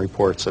some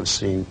reports of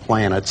seeing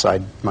planets. I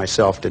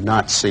myself did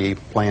not see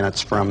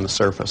planets from the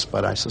surface,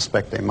 but I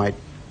suspect they might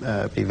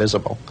be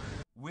visible.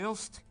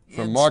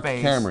 From Mark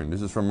Cameron.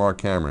 This is from Mark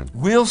Cameron.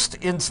 Whilst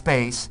in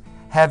space,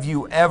 have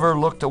you ever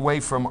looked away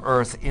from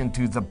Earth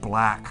into the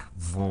black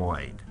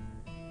void?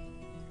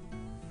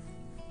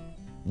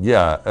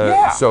 Yeah.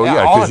 All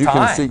because the you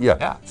time. can see.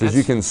 Because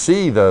you can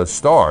see the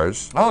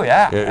stars. Oh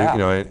yeah. You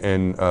know,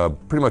 and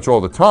pretty much all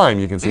the time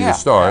you can see the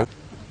stars.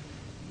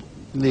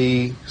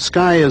 The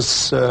sky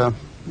is a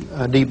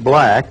deep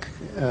black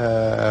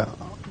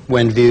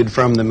when viewed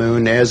from the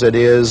moon, as it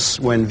is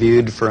when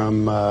viewed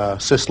from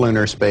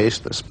cislunar space,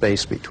 the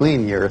space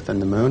between the Earth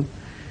and the moon.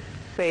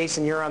 Space,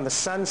 and you're on the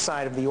sun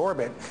side of the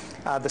orbit.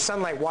 The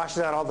sunlight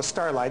washes out all the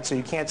starlight, so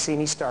you can't see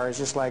any stars,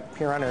 just like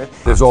here on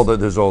Earth. There's all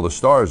the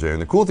stars there,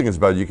 and the cool thing is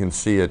about it, you can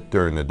see it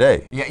during the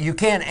day. Yeah, you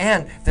can,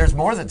 and there's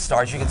more than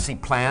stars. You can see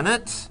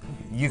planets.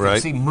 You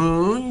can see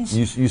moons.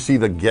 You see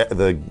the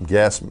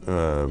gas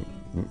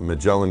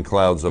Magellan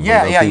clouds of the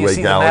Milky you Way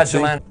see galaxy.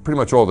 The Magellan. Pretty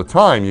much all the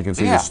time you can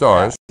see the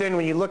stars. Then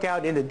when you look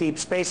out into deep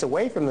space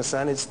away from the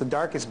sun, it's the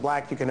darkest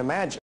black you can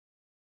imagine.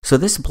 So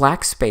this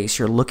black space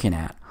you're looking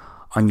at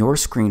on your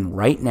screen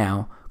right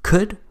now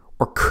could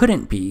or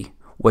couldn't be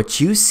what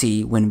you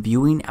see when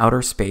viewing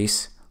outer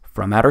space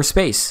from outer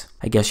space.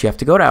 I guess you have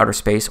to go to outer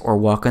space or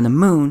walk on the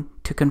moon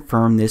to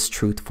confirm this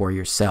truth for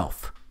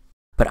yourself.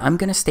 But I'm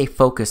going to stay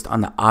focused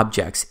on the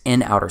objects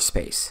in outer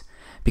space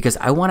because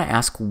I want to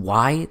ask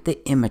why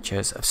the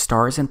images of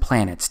stars and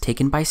planets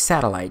taken by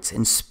satellites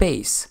in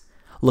space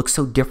look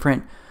so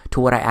different to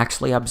what I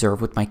actually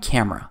observe with my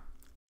camera.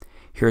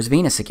 Here's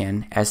Venus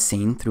again, as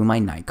seen through my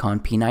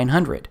Nikon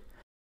P900.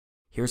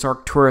 Here's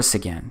Arcturus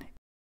again.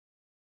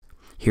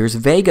 Here's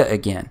Vega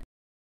again.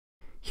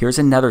 Here's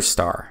another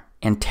star,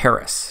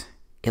 Antares.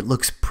 It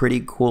looks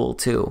pretty cool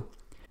too.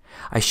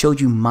 I showed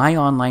you my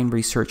online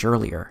research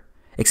earlier,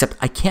 except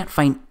I can't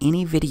find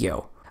any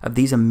video of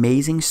these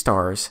amazing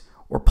stars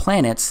or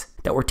planets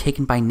that were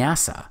taken by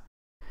NASA.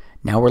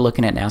 Now we're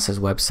looking at NASA's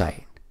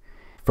website.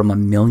 From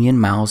 1 million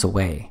miles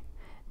away,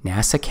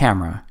 NASA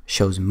camera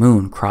shows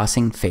moon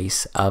crossing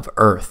face of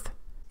Earth.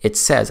 It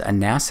says a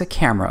NASA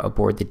camera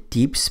aboard the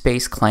Deep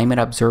Space Climate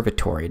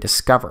Observatory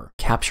Discover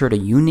captured a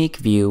unique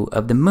view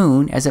of the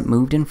moon as it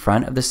moved in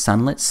front of the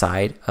sunlit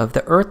side of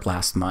the Earth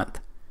last month.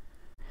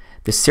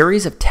 The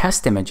series of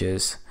test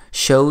images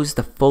shows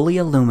the fully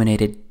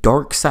illuminated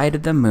dark side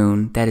of the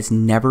moon that is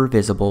never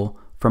visible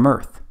from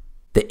Earth.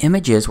 The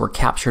images were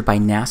captured by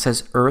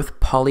NASA's Earth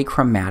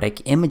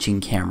Polychromatic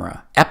Imaging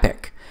Camera,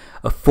 EPIC,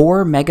 a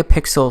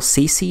 4-megapixel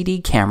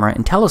CCD camera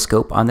and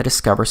telescope on the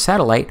Discover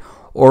satellite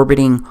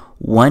orbiting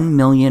 1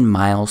 million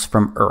miles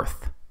from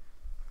Earth.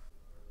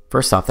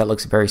 First off, that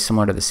looks very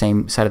similar to the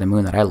same side of the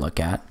moon that I look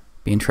at.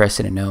 Be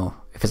interested to know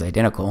if it's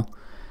identical.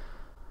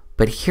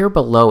 But here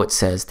below it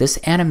says this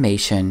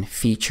animation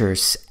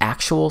features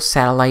actual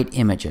satellite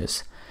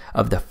images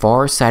of the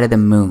far side of the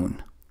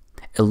moon,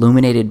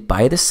 illuminated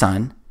by the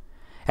sun,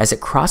 as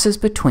it crosses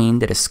between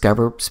the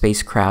Discover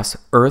spacecraft's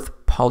Earth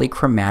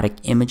Polychromatic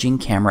Imaging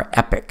Camera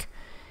EPIC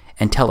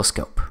and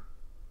telescope.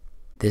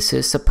 This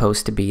is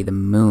supposed to be the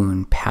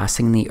moon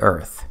passing the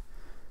Earth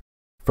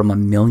from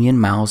 1 million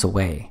miles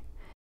away.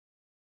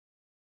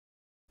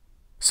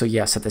 So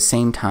yes, at the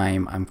same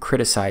time, I'm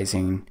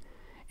criticizing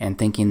and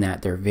thinking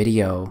that their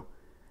video,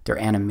 their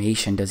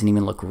animation doesn't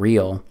even look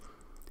real,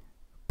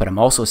 but I'm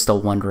also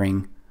still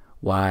wondering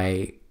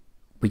why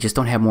we just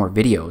don't have more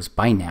videos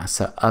by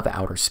NASA of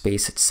outer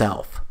space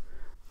itself.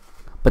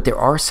 But there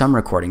are some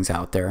recordings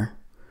out there.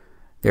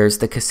 There's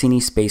the Cassini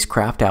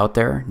spacecraft out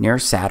there near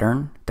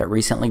Saturn that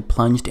recently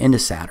plunged into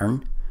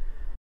Saturn.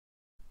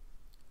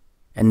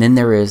 And then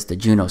there is the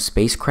Juno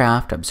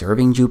spacecraft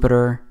observing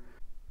Jupiter.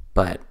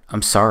 But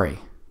I'm sorry,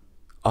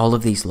 all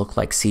of these look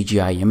like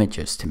CGI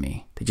images to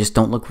me. They just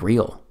don't look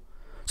real.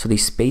 So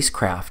these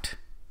spacecraft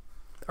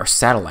are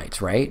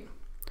satellites, right?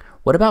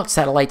 What about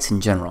satellites in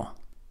general?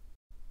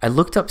 I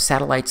looked up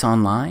satellites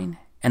online,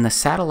 and the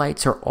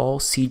satellites are all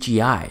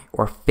CGI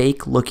or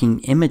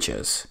fake-looking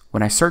images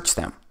when I search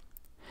them.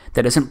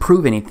 That doesn't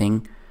prove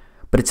anything,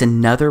 but it's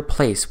another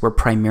place where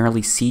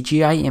primarily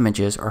CGI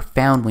images are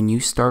found when you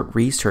start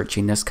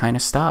researching this kind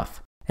of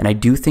stuff. And I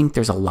do think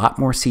there's a lot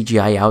more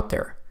CGI out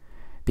there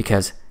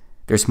because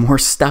there's more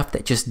stuff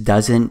that just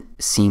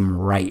doesn't seem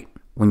right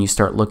when you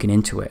start looking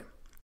into it.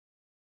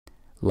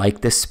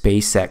 Like the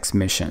SpaceX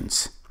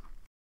missions.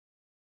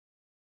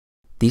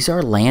 These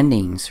are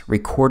landings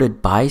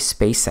recorded by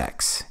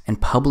SpaceX and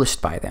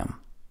published by them.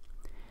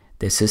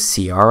 This is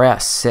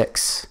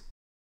CRS-6.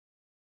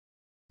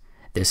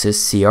 This is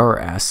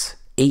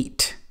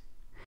CRS-8.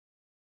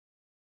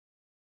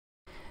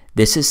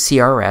 This is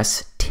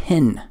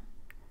CRS-10.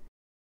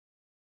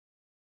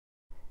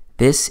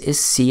 This is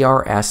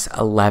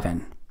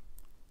CRS-11.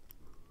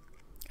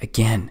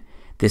 Again,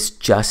 this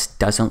just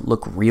doesn't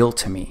look real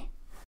to me.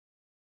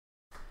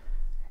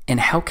 And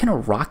how can a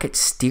rocket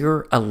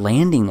steer a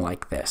landing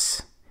like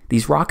this?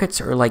 These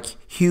rockets are like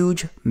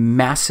huge,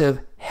 massive,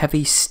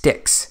 heavy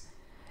sticks.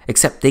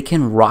 Except they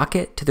can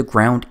rocket to the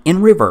ground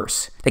in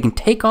reverse. They can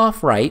take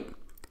off right,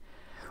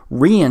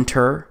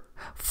 re-enter,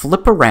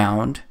 flip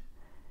around,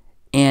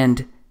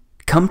 and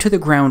come to the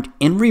ground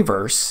in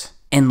reverse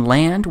and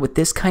land with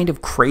this kind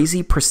of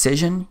crazy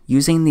precision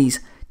using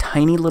these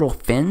tiny little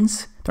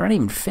fins. They're not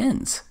even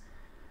fins.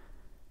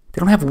 They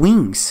don't have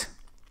wings.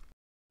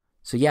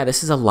 So yeah,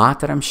 this is a lot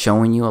that I'm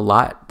showing you, a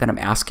lot that I'm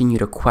asking you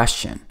to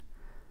question.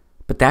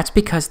 But that's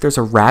because there's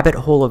a rabbit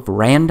hole of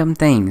random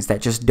things that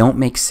just don't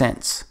make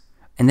sense.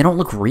 And they don't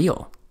look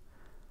real.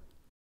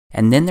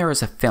 And then there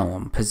is a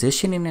film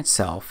positioning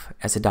itself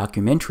as a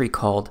documentary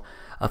called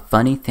A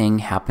Funny Thing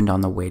Happened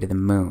on the Way to the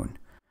Moon.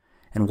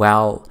 And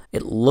while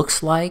it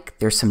looks like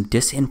there's some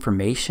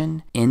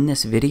disinformation in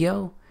this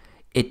video,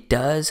 it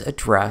does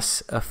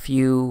address a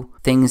few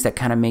things that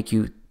kind of make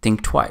you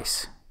think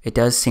twice. It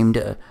does seem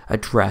to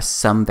address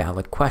some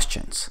valid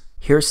questions.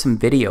 Here's some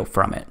video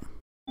from it.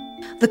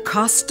 The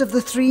cost of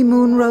the 3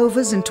 moon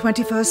rovers in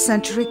 21st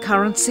century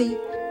currency?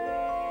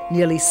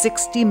 Nearly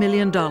 $60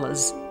 million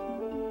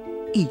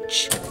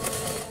each,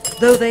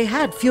 though they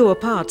had fewer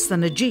parts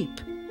than a Jeep.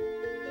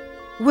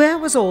 Where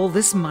was all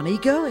this money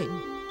going?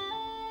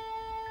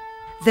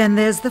 Then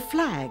there's the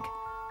flag,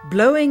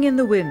 blowing in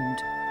the wind,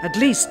 at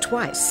least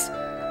twice,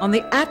 on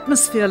the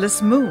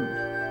atmosphereless moon.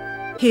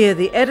 Here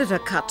the editor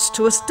cuts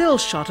to a still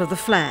shot of the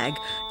flag,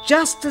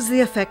 just as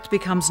the effect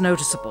becomes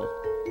noticeable.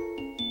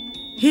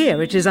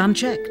 Here it is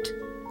unchecked.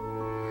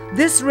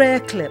 This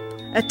rare clip,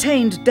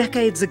 attained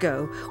decades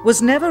ago,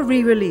 was never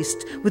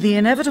re-released with the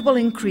inevitable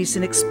increase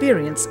in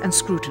experience and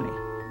scrutiny.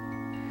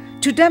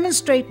 To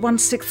demonstrate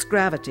 1/6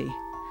 gravity,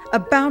 a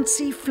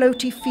bouncy,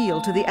 floaty feel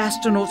to the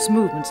astronauts'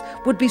 movements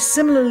would be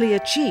similarly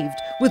achieved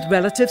with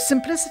relative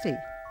simplicity.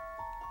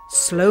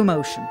 Slow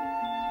motion.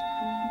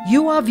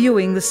 You are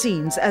viewing the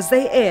scenes as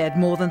they aired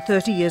more than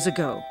 30 years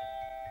ago.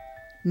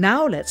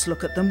 Now let's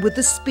look at them with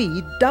the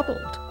speed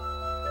doubled.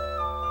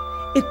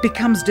 It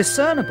becomes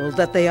discernible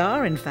that they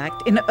are, in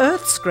fact, in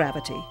Earth's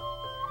gravity,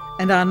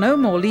 and are no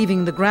more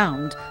leaving the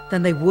ground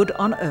than they would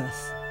on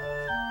Earth.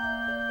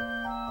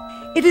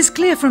 It is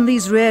clear from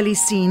these rarely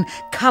seen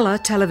colour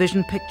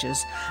television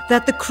pictures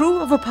that the crew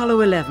of Apollo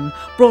 11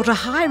 brought a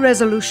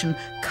high-resolution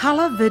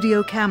colour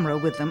video camera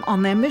with them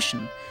on their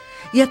mission.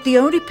 Yet the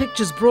only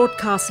pictures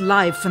broadcast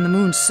live from the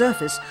moon's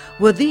surface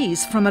were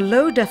these from a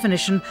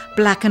low-definition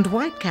black and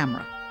white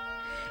camera.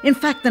 In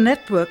fact, the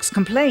networks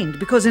complained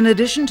because in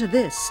addition to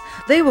this,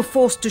 they were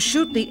forced to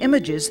shoot the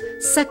images,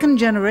 second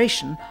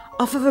generation,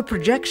 off of a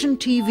projection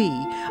TV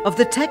of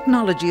the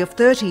technology of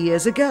 30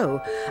 years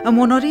ago, and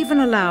were not even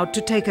allowed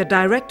to take a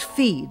direct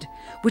feed,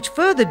 which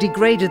further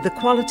degraded the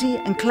quality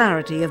and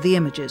clarity of the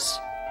images.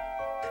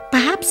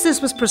 Perhaps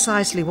this was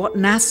precisely what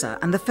NASA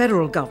and the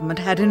federal government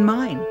had in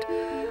mind.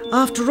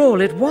 After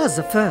all, it was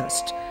a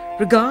first,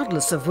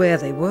 regardless of where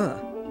they were.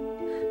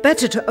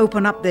 Better to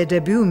open up their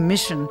debut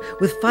mission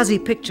with fuzzy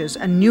pictures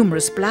and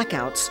numerous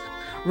blackouts,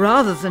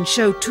 rather than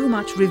show too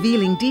much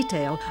revealing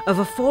detail of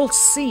a false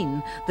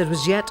scene that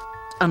was yet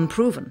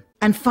unproven.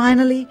 And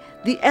finally,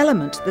 the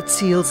element that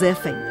seals their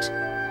fate.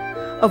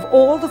 Of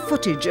all the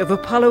footage of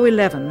Apollo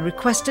 11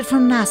 requested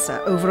from NASA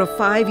over a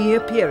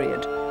 5-year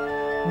period,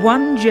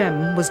 one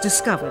gem was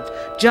discovered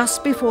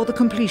just before the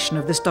completion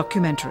of this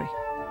documentary.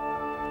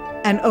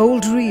 An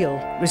old reel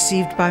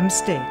received by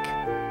mistake.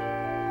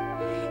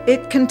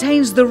 It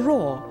contains the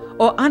raw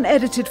or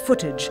unedited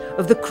footage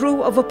of the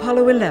crew of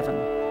Apollo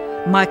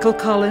 11, Michael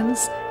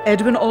Collins,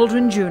 Edwin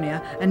Aldrin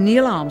Jr. and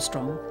Neil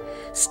Armstrong,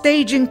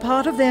 staging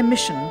part of their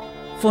mission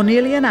for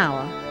nearly an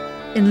hour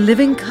in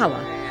living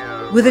color,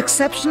 with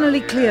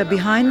exceptionally clear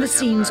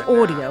behind-the-scenes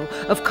audio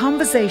of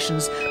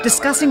conversations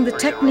discussing the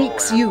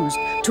techniques used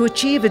to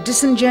achieve a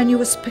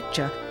disingenuous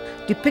picture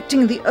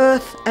depicting the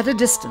Earth at a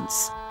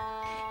distance,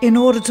 in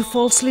order to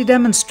falsely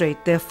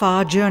demonstrate their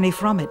far journey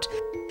from it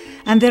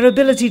and their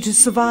ability to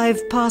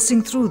survive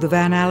passing through the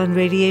Van Allen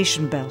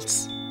radiation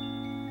belts.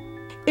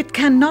 It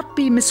cannot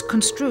be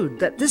misconstrued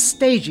that this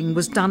staging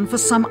was done for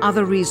some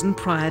other reason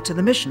prior to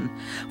the mission,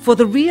 for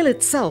the reel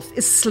itself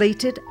is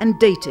slated and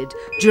dated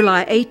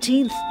July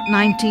 18th,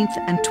 19th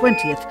and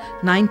 20th,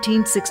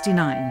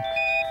 1969,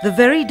 the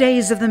very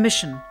days of the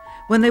mission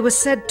when they were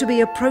said to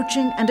be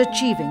approaching and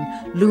achieving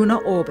lunar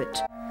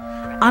orbit.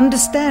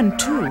 Understand,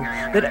 too,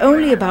 that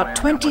only about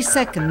 20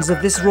 seconds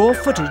of this raw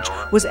footage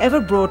was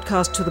ever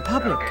broadcast to the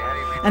public,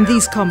 and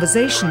these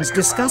conversations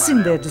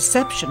discussing their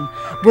deception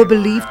were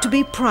believed to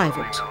be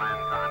private,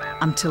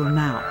 until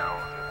now.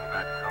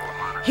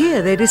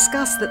 Here they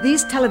discuss that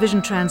these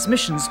television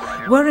transmissions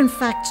were in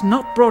fact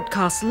not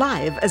broadcast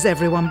live as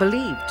everyone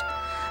believed.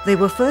 They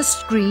were first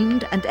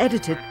screened and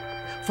edited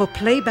for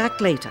playback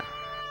later.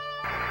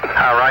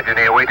 Roger,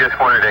 Neil. We just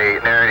wanted a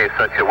narrative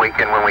such that we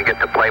can, when we get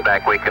to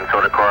playback, we can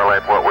sort of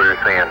correlate what we were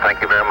seeing.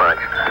 Thank you very much.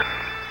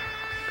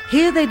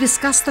 Here they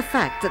discuss the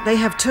fact that they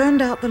have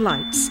turned out the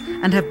lights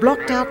and have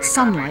blocked out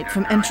sunlight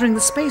from entering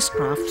the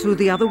spacecraft through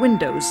the other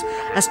windows,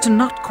 as to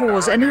not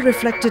cause any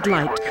reflected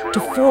light to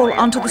fall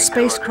onto the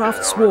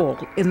spacecraft's wall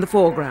in the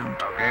foreground.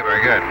 Okay,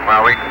 very good.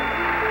 Well, we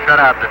shut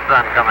out the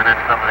sun coming in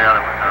some of the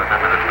other windows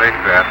into the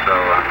spacecraft, so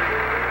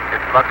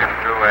it's looking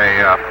through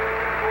the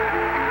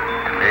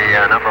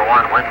number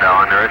 1 window,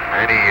 and there isn't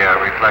any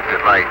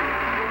reflected light.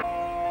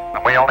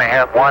 We only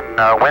have one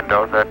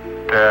window that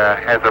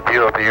has a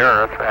view of the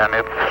Earth, and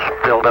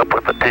it's filled up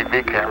with the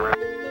TV camera.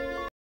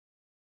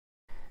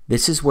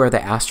 This is where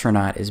the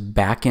astronaut is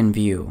back in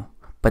view,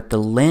 but the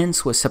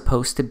lens was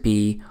supposed to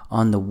be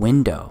on the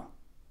window.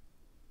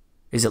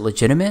 Is it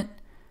legitimate?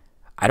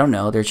 I don't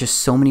know. There's just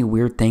so many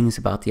weird things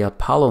about the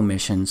Apollo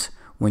missions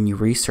when you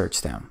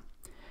research them.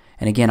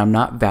 And again, I'm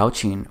not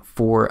vouching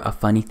for a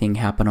funny thing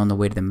happen on the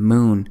way to the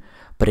moon,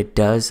 but it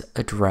does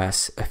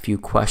address a few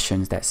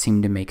questions that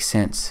seem to make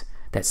sense,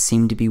 that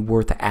seem to be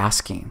worth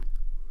asking.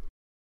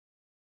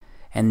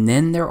 And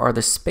then there are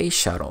the space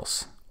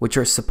shuttles, which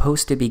are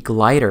supposed to be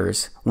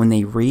gliders when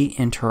they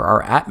re-enter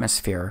our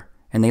atmosphere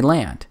and they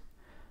land.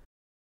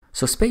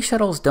 So space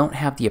shuttles don't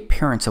have the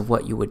appearance of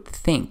what you would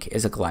think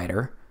is a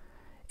glider,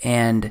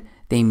 and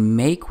they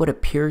make what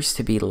appears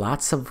to be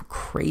lots of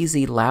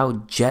crazy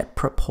loud jet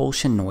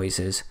propulsion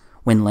noises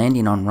when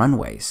landing on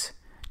runways,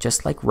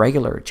 just like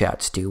regular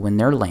jets do when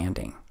they're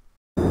landing.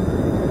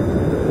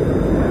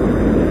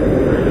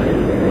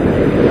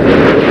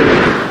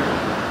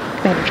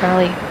 Commander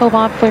Charlie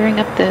Hobart flaring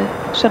up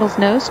the shuttle's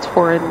nose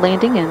for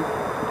landing, and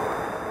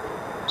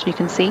so you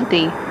can see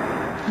the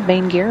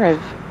main gear of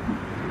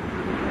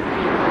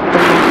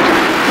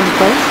in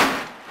place.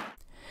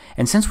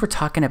 And since we're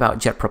talking about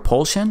jet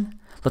propulsion,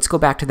 let's go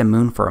back to the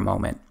moon for a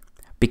moment,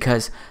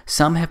 because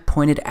some have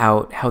pointed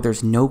out how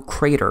there's no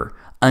crater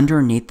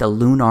underneath the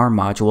lunar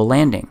module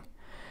landing.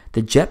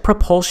 The jet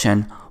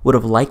propulsion would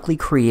have likely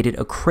created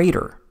a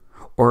crater,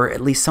 or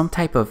at least some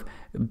type of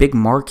big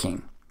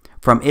marking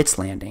from its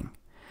landing.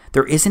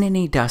 There isn't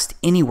any dust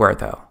anywhere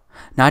though,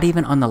 not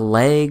even on the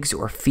legs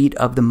or feet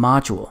of the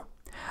module.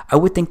 I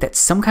would think that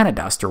some kind of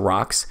dust or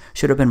rocks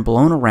should have been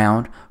blown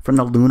around from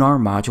the lunar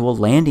module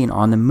landing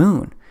on the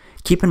moon.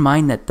 Keep in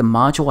mind that the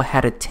module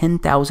had a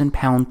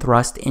 10,000-pound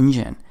thrust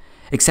engine,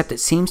 except it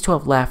seems to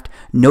have left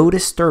no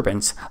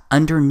disturbance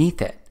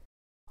underneath it.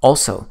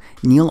 Also,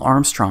 Neil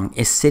Armstrong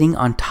is sitting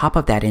on top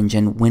of that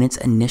engine when it's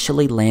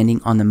initially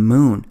landing on the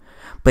moon,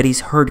 but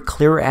he's heard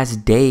clear as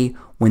day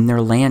when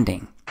they're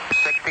landing.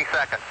 60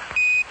 seconds.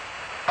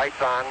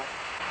 Lights on.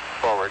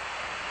 Forward.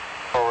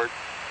 Forward.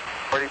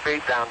 40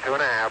 feet down,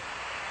 2.5.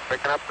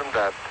 Picking up some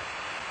dust.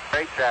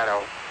 Great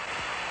shadow.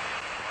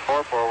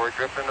 4 forward,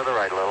 drift into the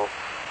right a little.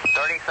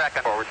 30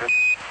 seconds. Forward.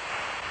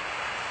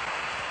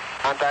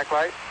 Contact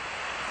light.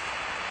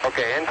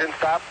 Okay, engine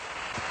stop.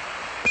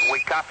 We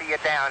copy you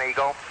down,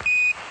 Eagle.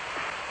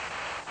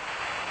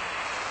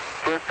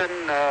 Listen,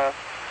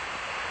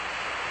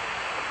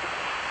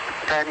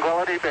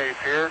 Tranquility Base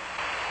here.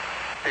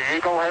 The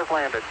Eagle has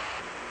landed.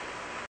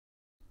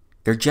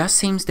 There just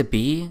seems to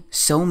be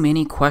so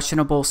many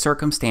questionable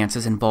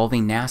circumstances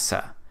involving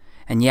NASA.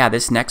 And yeah,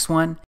 this next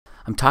one,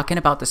 I'm talking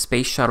about the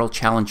Space Shuttle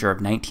Challenger of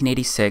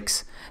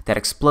 1986 that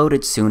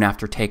exploded soon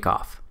after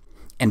takeoff.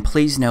 And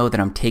please know that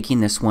I'm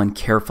taking this one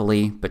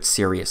carefully but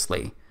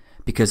seriously,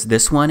 because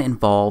this one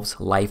involves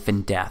life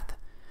and death.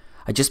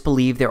 I just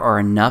believe there are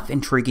enough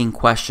intriguing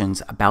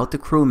questions about the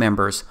crew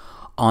members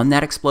on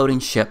that exploding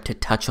ship to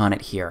touch on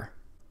it here.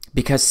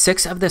 Because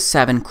 6 of the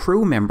 7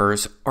 crew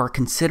members are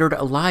considered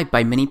alive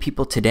by many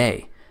people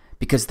today,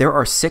 because there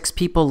are 6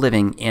 people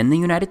living in the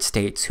United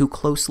States who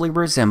closely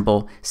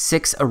resemble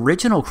 6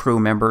 original crew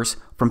members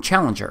from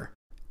Challenger.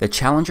 The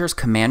Challenger's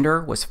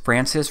commander was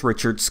Francis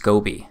Richard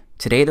Scobie.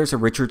 Today there's a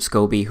Richard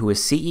Scobie who is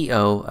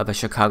CEO of a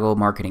Chicago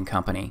marketing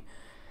company.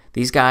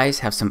 These guys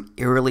have some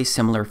eerily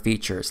similar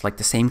features, like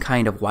the same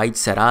kind of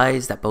wide-set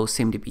eyes that both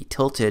seem to be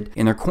tilted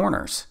in their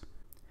corners.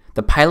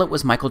 The pilot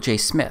was Michael J.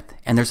 Smith,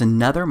 and there's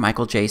another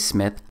Michael J.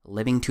 Smith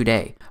living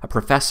today, a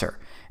professor,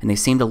 and they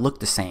seem to look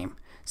the same.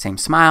 Same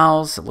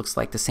smiles, it looks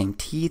like the same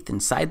teeth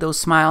inside those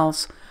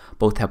smiles,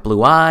 both have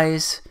blue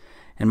eyes,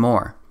 and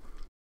more.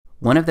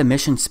 One of the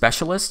mission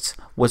specialists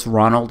was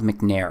Ronald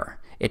McNair.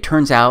 It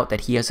turns out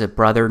that he has a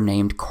brother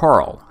named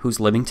Carl, who's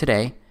living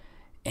today,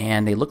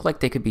 and they look like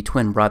they could be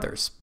twin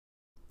brothers.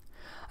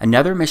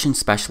 Another mission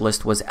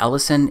specialist was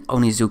Ellison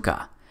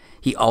Onizuka.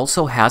 He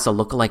also has a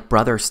look-alike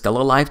brother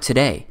still alive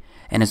today,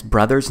 and his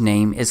brother's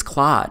name is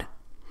Claude.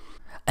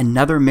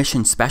 Another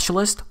mission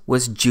specialist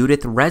was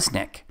Judith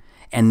Resnick,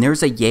 and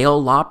there's a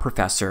Yale law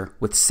professor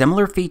with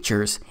similar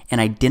features and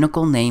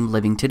identical name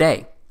living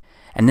today.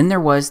 And then there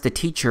was the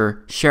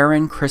teacher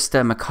Sharon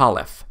Christa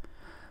McAuliffe.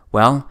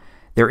 Well,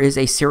 there is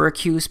a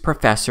Syracuse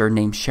professor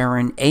named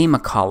Sharon A.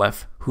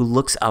 McAuliffe who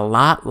looks a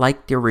lot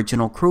like the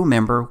original crew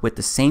member with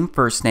the same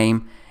first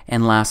name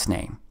and last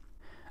name.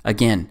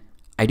 Again,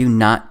 I do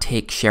not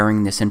take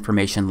sharing this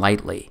information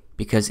lightly,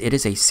 because it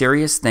is a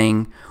serious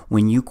thing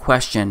when you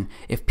question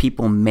if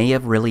people may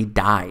have really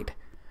died.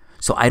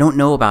 So I don't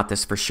know about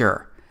this for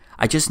sure.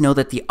 I just know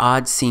that the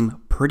odds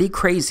seem pretty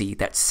crazy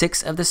that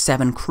 6 of the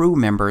 7 crew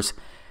members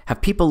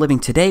have people living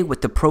today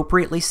with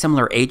appropriately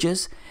similar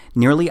ages,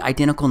 nearly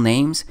identical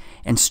names,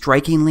 and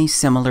strikingly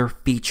similar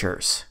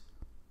features.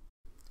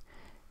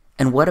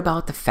 And what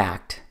about the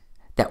fact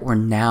that we're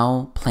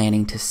now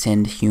planning to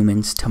send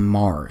humans to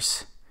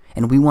Mars,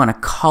 and we want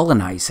to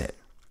colonize it?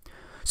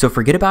 So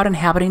forget about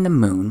inhabiting the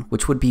moon,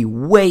 which would be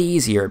way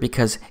easier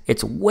because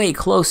it's way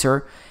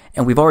closer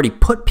and we've already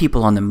put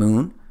people on the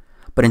moon,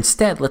 but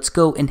instead let's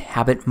go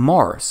inhabit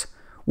Mars,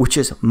 which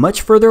is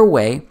much further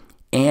away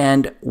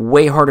and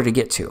way harder to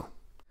get to.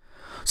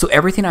 So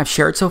everything I've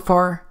shared so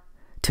far,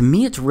 to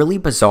me it's really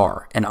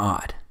bizarre and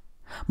odd.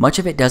 Much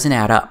of it doesn't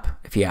add up,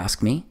 if you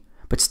ask me,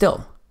 but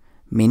still,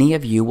 many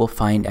of you will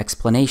find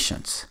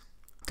explanations.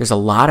 There's a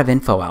lot of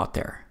info out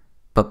there,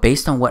 but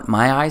based on what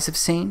my eyes have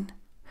seen,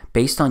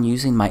 based on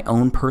using my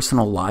own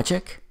personal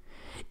logic,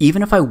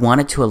 even if I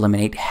wanted to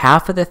eliminate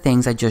half of the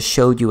things I just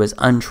showed you as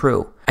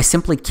untrue, I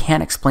simply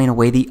can't explain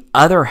away the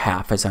other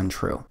half as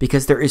untrue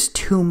because there is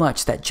too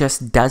much that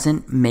just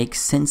doesn't make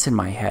sense in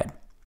my head.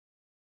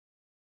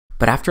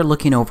 But after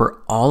looking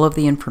over all of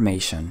the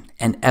information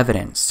and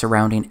evidence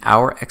surrounding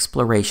our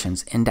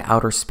explorations into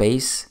outer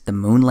space, the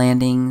moon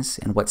landings,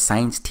 and what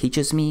science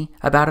teaches me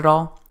about it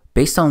all,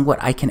 based on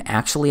what I can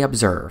actually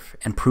observe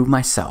and prove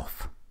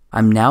myself,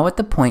 I'm now at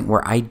the point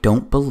where I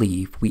don't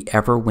believe we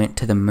ever went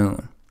to the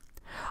moon.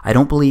 I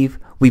don't believe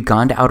we've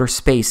gone to outer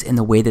space in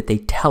the way that they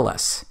tell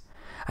us.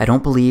 I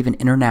don't believe an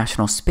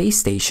International Space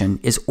Station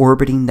is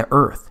orbiting the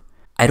Earth.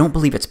 I don't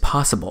believe it's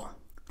possible.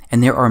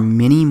 And there are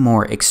many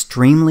more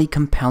extremely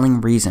compelling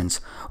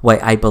reasons why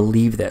I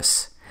believe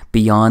this,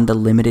 beyond the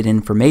limited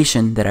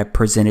information that I've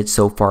presented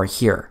so far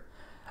here.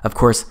 Of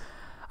course,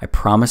 I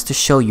promise to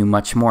show you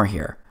much more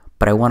here,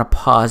 but I want to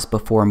pause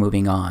before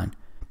moving on,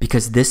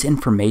 because this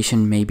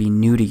information may be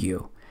new to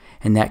you,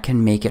 and that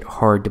can make it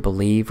hard to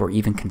believe or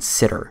even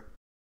consider.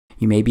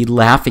 You may be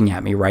laughing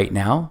at me right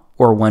now,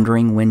 or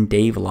wondering when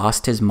Dave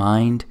lost his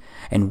mind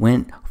and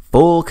went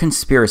full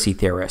conspiracy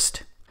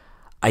theorist.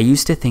 I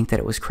used to think that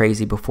it was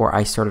crazy before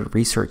I started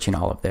researching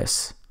all of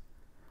this.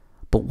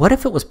 But what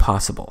if it was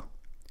possible?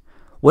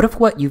 What if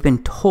what you've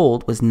been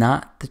told was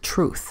not the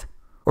truth?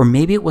 Or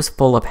maybe it was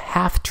full of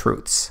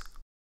half-truths?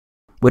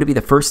 Would it be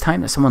the first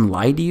time that someone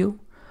lied to you?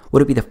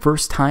 Would it be the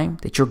first time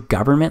that your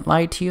government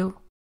lied to you?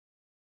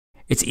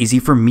 It's easy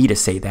for me to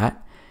say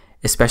that,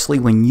 especially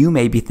when you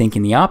may be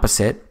thinking the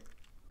opposite.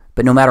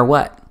 But no matter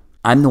what,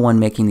 I'm the one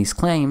making these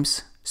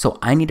claims, so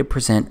I need to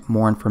present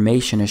more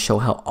information to show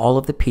how all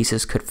of the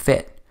pieces could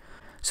fit.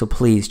 So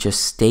please just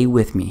stay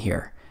with me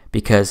here,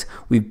 because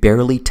we've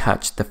barely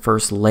touched the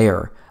first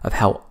layer of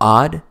how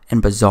odd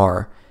and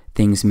bizarre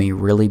things may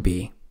really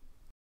be.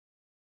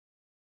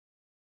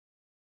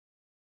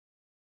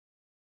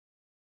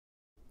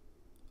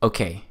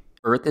 Okay,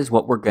 Earth is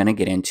what we're going to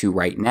get into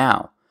right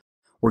now.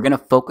 We're going to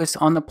focus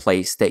on the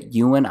place that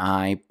you and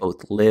I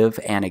both live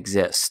and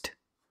exist.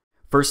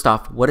 First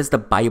off, what does the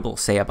Bible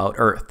say about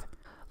Earth?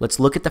 Let's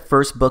look at the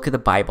first book of the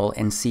Bible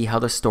and see how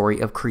the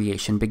story of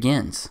creation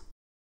begins.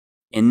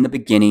 In the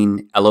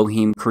beginning,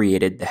 Elohim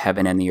created the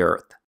heaven and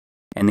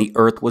the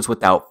earth was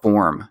without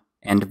form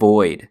and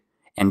void,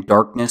 and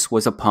darkness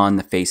was upon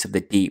the face of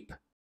the deep,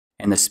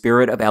 and the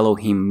Spirit of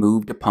Elohim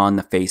moved upon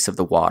the face of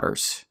the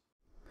waters.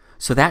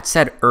 So that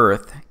said,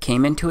 Earth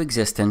came into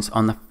existence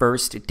on the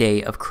first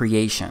day of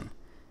creation,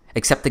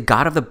 except the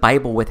God of the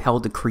Bible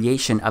withheld the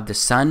creation of the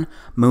sun,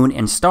 moon,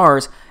 and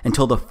stars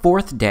until the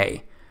fourth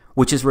day,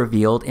 which is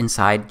revealed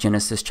inside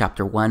Genesis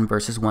chapter 1,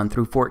 verses 1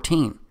 through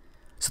 14.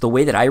 So the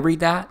way that I read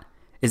that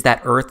is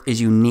that Earth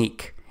is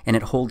unique, and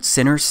it holds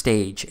center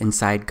stage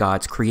inside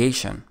God's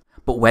creation.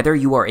 But whether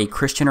you are a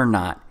Christian or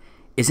not,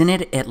 isn't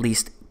it at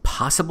least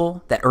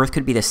possible that Earth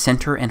could be the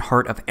center and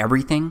heart of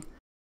everything?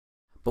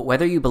 But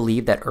whether you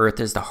believe that Earth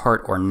is the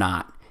heart or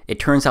not, it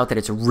turns out that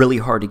it's really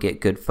hard to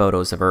get good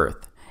photos of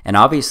Earth. And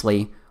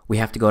obviously, we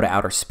have to go to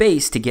outer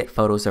space to get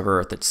photos of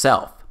Earth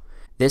itself.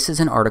 This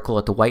is an article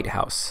at the White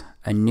House,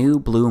 A New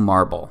Blue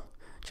Marble,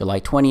 July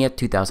 20th,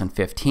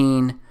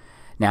 2015.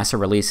 NASA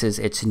releases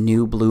its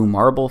new blue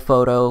marble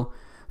photo,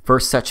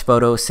 first such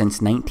photo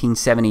since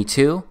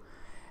 1972.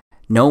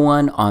 No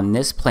one on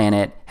this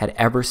planet had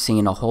ever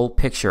seen a whole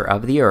picture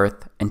of the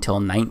Earth until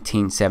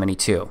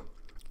 1972.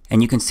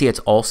 And you can see it's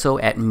also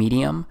at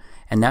medium,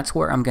 and that's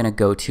where I'm going to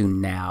go to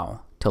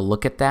now to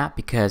look at that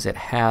because it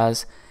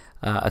has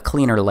a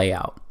cleaner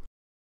layout.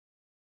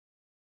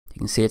 You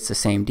can see it's the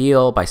same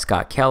deal by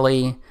Scott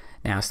Kelly,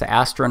 NASA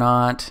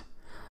astronaut.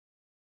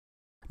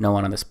 No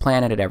one on this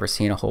planet had ever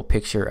seen a whole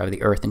picture of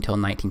the Earth until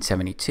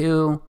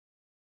 1972.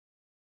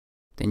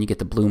 Then you get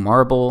the blue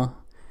marble.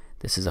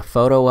 This is a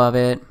photo of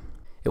it.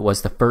 It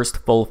was the first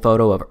full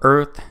photo of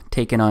Earth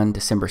taken on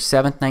December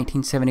 7th,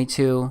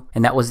 1972,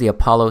 and that was the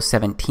Apollo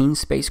 17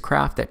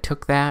 spacecraft that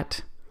took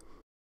that.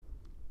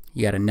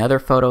 You got another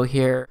photo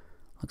here.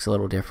 Looks a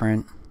little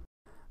different.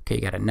 Okay,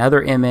 you got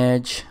another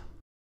image.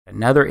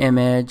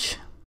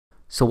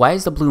 So why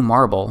is the blue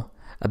marble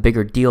a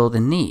bigger deal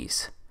than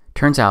these?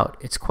 Turns out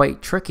it's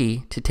quite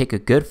tricky to take a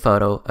good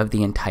photo of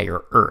the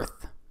entire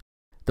Earth.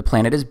 The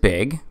planet is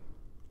big,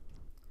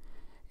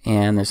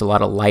 and there's a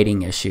lot of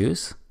lighting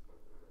issues.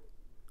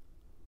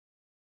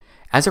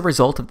 As a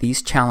result of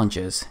these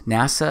challenges,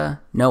 NASA,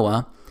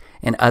 NOAA,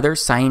 and other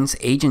science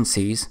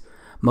agencies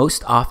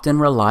most often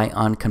rely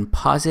on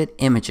composite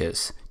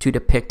images to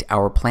depict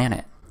our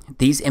planet.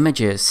 These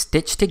images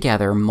stitch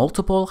together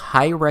multiple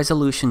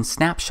high-resolution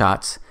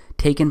snapshots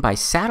taken by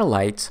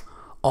satellites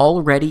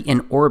already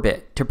in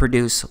orbit to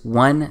produce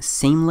one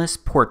seamless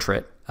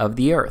portrait of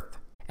the Earth.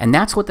 And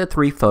that's what the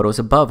three photos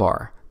above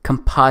are,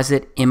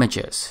 composite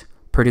images,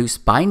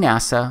 produced by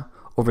NASA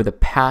over the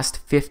past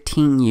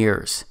 15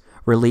 years,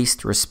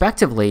 released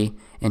respectively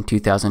in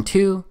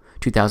 2002,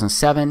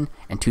 2007,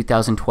 and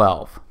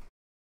 2012.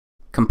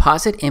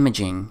 Composite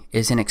imaging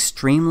is an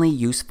extremely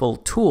useful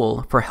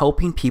tool for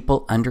helping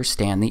people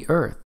understand the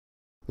Earth,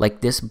 like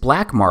this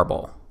black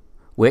marble,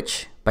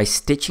 which, by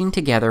stitching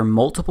together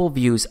multiple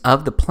views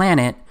of the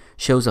planet,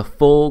 shows a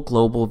full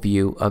global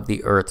view of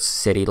the Earth's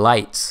city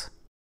lights.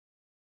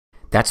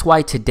 That's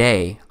why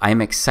today I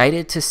am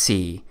excited to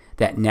see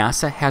that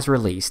NASA has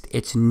released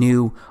its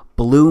new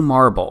blue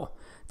marble,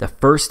 the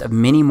first of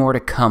many more to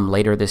come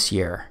later this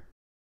year.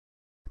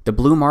 The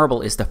blue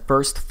marble is the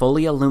first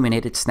fully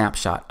illuminated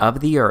snapshot of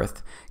the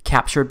Earth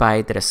captured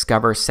by the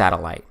Discover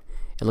satellite.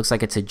 It looks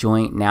like it's a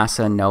joint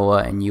NASA,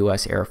 NOAA, and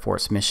U.S. Air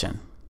Force mission.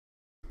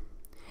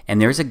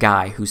 And there's a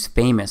guy who's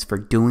famous for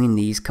doing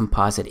these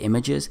composite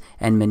images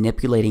and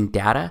manipulating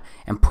data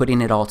and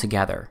putting it all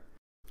together.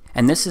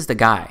 And this is the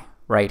guy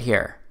right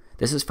here.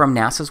 This is from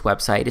NASA's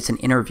website. It's an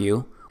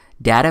interview.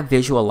 Data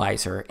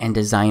visualizer and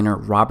designer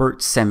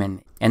Robert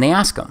Simon. And they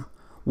ask him,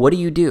 what do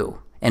you do?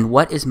 And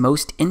what is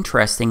most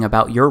interesting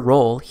about your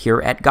role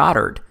here at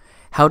Goddard?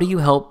 How do you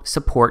help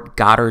support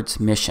Goddard's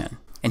mission?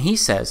 And he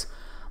says,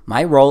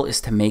 my role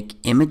is to make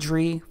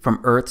imagery from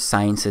Earth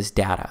sciences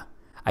data.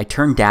 I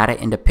turn data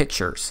into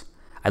pictures.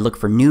 I look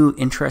for new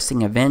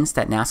interesting events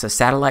that NASA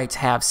satellites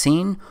have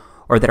seen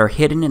or that are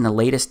hidden in the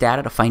latest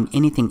data to find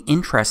anything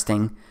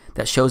interesting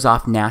that shows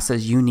off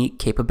NASA's unique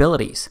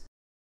capabilities.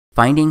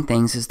 Finding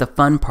things is the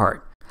fun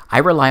part. I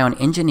rely on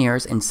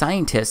engineers and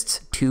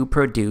scientists to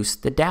produce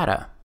the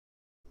data.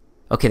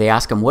 Okay, they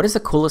ask him, what is the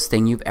coolest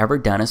thing you've ever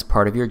done as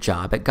part of your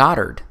job at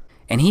Goddard?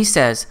 And he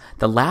says,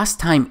 the last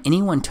time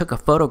anyone took a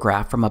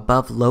photograph from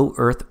above low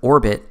Earth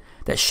orbit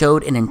that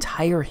showed an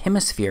entire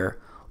hemisphere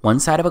one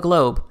side of a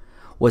globe,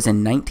 was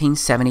in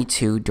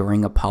 1972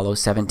 during Apollo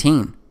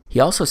 17. He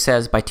also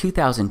says by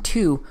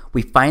 2002,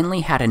 we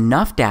finally had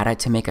enough data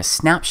to make a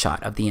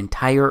snapshot of the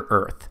entire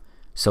Earth.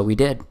 So we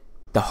did.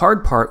 The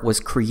hard part was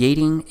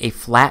creating a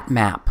flat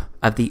map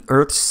of the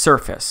Earth's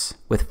surface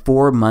with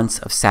 4 months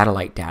of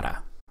satellite data.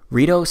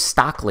 Rito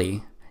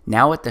Stockley,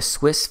 now at the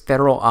Swiss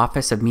Federal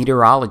Office of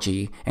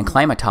Meteorology and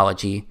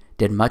Climatology,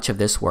 did much of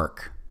this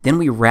work. Then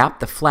we wrapped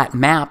the flat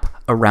map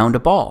around a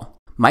ball.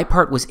 My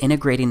part was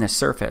integrating the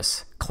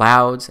surface,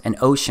 clouds, and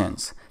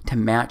oceans to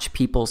match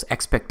people's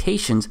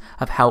expectations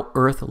of how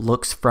Earth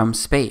looks from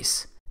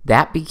space.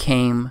 That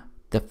became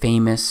the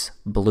famous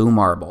blue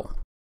marble.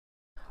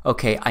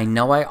 Okay, I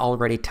know I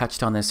already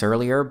touched on this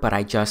earlier, but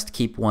I just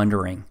keep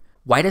wondering.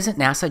 Why doesn't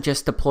NASA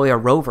just deploy a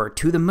rover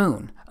to the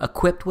moon,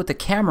 equipped with a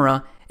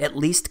camera at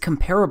least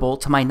comparable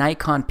to my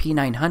Nikon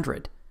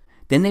P900?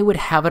 Then they would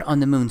have it on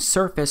the moon's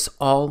surface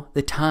all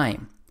the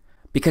time,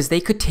 because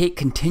they could take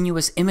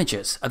continuous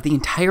images of the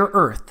entire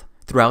Earth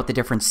throughout the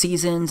different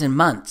seasons and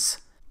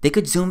months. They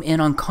could zoom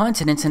in on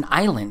continents and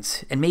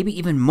islands, and maybe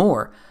even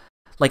more,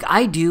 like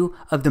I do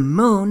of the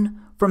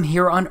moon from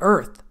here on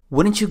Earth.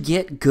 Wouldn't you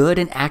get good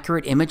and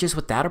accurate images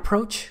with that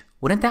approach?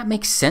 Wouldn't that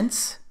make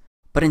sense?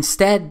 But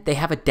instead, they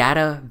have a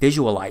data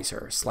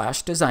visualizer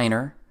 /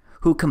 designer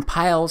who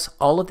compiles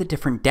all of the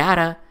different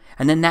data,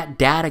 and then that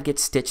data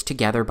gets stitched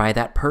together by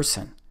that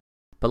person.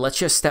 But let's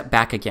just step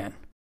back again.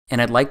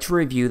 And I'd like to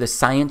review the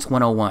Science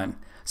 101,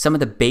 some of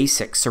the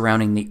basics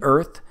surrounding the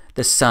Earth,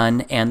 the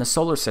Sun, and the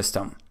solar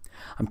system.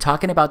 I'm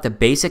talking about the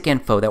basic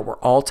info that we're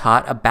all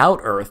taught about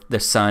Earth, the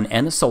Sun,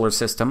 and the solar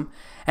system,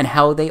 and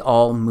how they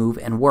all move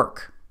and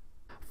work.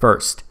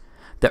 First,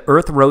 the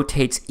Earth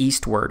rotates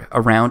eastward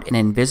around an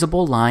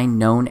invisible line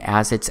known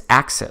as its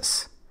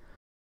axis.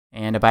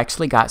 And I've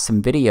actually got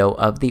some video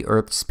of the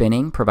Earth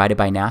spinning provided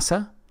by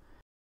NASA.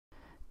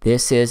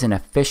 This is an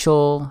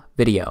official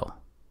video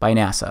by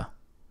NASA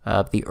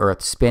of the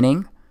Earth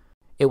spinning.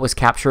 It was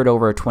captured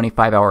over a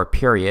 25-hour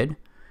period.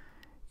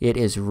 It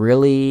is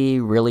really,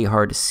 really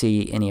hard to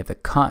see any of the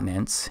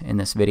continents in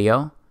this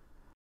video.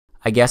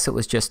 I guess it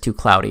was just too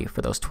cloudy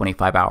for those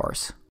 25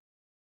 hours.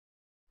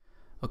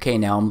 Okay,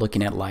 now I'm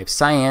looking at live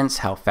science.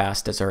 How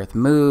fast does Earth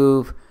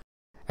move?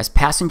 As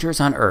passengers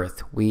on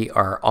Earth, we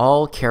are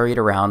all carried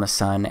around the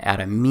sun at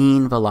a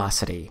mean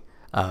velocity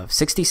of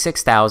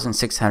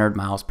 66,600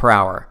 miles per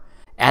hour.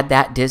 Add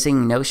that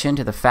dizzying notion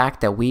to the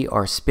fact that we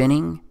are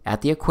spinning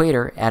at the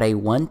equator at a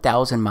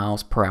 1,000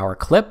 miles per hour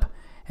clip,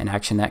 an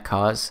action that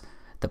causes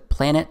the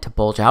planet to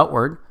bulge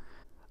outward.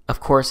 Of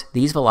course,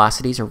 these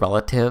velocities are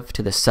relative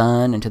to the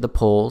sun and to the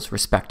poles,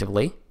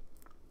 respectively.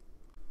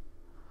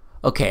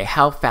 Okay,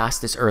 how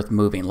fast is Earth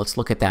moving? Let's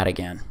look at that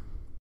again.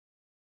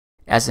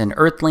 As an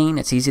Earthling,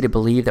 it's easy to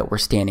believe that we're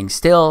standing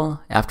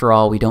still. After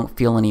all, we don't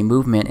feel any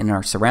movement in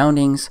our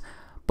surroundings.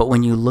 But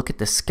when you look at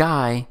the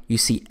sky, you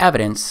see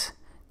evidence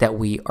that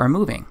we are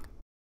moving.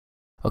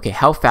 Okay,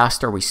 how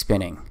fast are we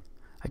spinning?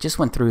 I just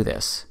went through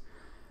this,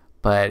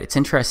 but it's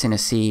interesting to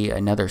see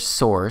another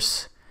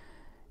source,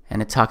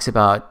 and it talks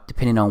about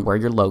depending on where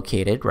you're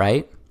located,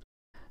 right?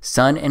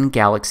 Sun and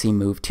galaxy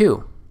move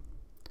too.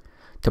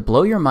 To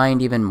blow your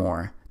mind even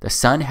more, the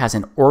sun has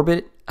an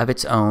orbit of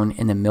its own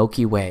in the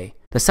Milky Way.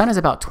 The sun is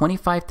about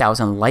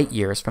 25,000 light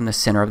years from the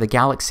center of the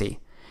galaxy,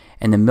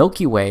 and the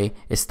Milky Way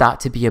is thought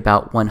to be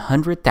about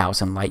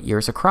 100,000 light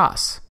years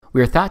across.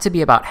 We are thought to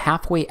be about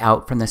halfway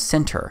out from the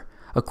center,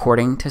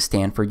 according to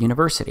Stanford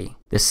University.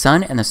 The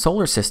sun and the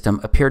solar system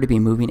appear to be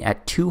moving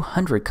at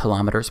 200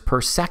 kilometers per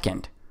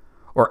second,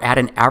 or at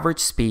an average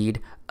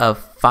speed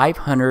of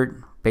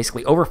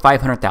basically over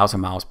 500,000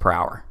 miles per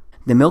hour.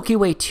 The Milky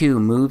Way too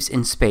moves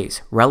in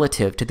space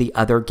relative to the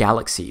other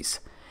galaxies.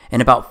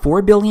 In about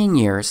 4 billion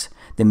years,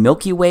 the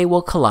Milky Way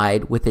will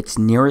collide with its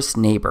nearest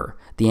neighbor,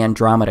 the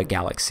Andromeda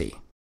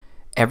Galaxy.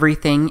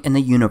 Everything in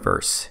the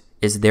universe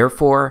is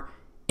therefore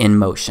in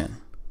motion.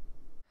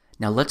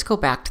 Now let's go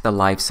back to the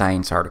Live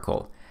Science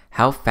article.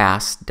 How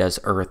fast does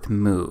Earth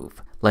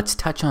move? Let's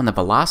touch on the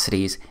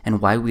velocities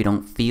and why we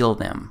don't feel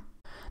them.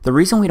 The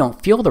reason we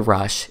don't feel the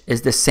rush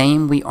is the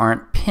same we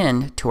aren't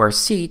pinned to our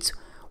seats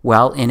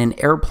while in an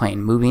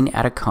airplane moving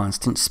at a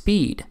constant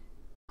speed.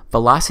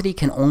 Velocity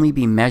can only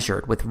be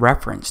measured with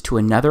reference to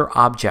another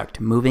object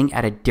moving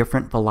at a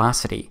different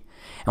velocity,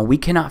 and we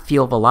cannot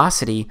feel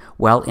velocity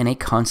while in a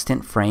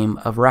constant frame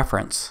of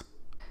reference.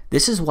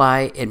 This is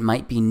why it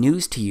might be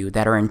news to you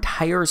that our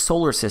entire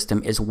solar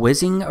system is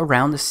whizzing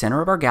around the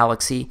center of our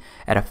galaxy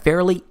at a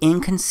fairly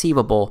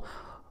inconceivable,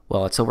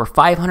 it's over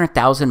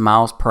 500,000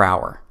 miles per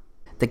hour.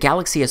 The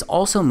galaxy is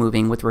also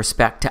moving with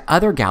respect to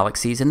other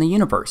galaxies in the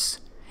universe.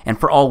 And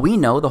for all we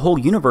know, the whole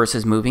universe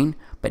is moving,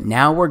 but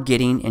now we're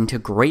getting into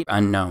great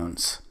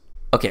unknowns.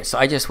 Okay, so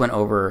I just went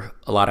over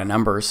a lot of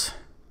numbers,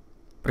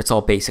 but it's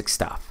all basic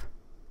stuff.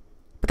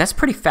 But that's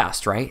pretty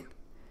fast, right?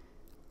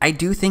 I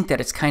do think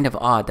that it's kind of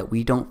odd that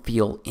we don't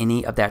feel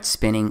any of that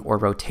spinning or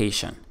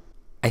rotation.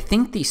 I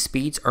think these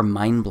speeds are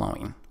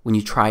mind-blowing when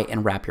you try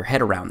and wrap your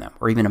head around them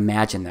or even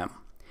imagine them.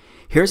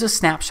 Here's a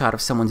snapshot of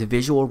someone's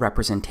visual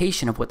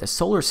representation of what the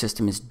solar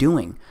system is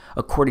doing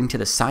according to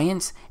the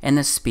science and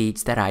the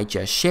speeds that I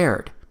just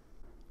shared.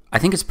 I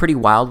think it's pretty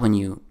wild when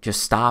you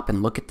just stop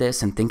and look at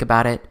this and think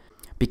about it,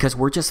 because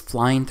we're just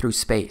flying through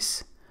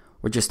space.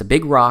 We're just a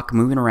big rock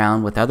moving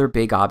around with other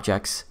big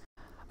objects.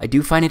 I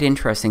do find it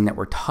interesting that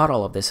we're taught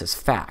all of this as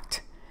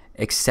fact,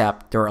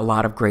 except there are a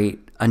lot of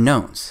great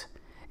unknowns.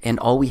 And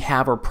all we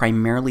have are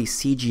primarily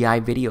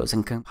CGI videos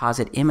and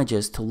composite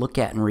images to look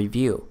at and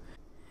review.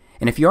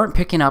 And if you aren't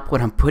picking up what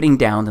I'm putting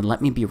down, then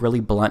let me be really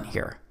blunt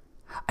here.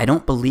 I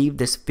don't believe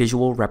this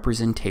visual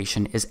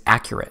representation is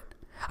accurate.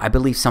 I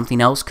believe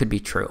something else could be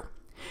true.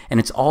 And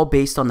it's all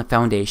based on the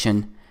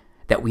foundation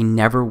that we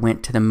never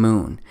went to the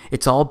moon.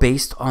 It's all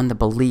based on the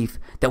belief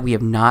that we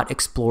have not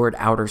explored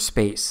outer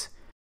space.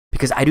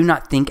 Because I do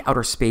not think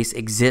outer space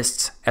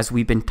exists as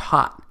we've been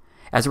taught.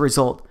 As a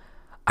result,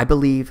 I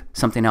believe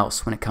something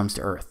else when it comes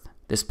to Earth,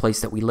 this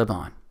place that we live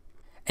on.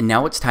 And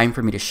now it's time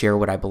for me to share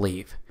what I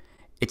believe.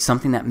 It's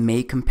something that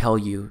may compel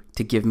you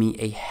to give me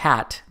a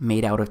hat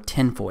made out of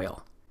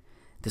tinfoil.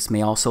 This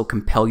may also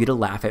compel you to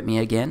laugh at me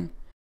again,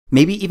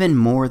 maybe even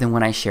more than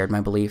when I shared my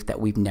belief that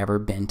we've never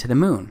been to the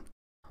moon.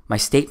 My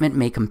statement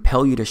may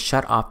compel you to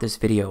shut off this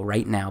video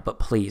right now, but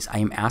please, I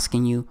am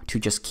asking you to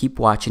just keep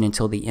watching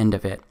until the end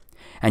of it.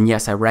 And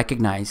yes, I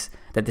recognize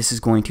that this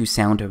is going to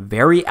sound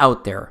very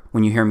out there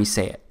when you hear me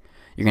say it.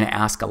 You're going to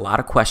ask a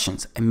lot of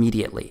questions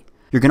immediately.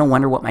 You're going to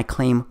wonder what my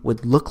claim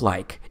would look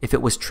like if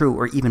it was true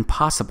or even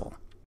possible.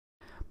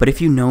 But if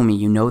you know me,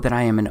 you know that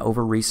I am an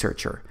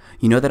over-researcher.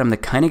 You know that I'm the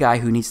kind of guy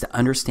who needs to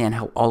understand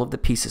how all of the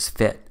pieces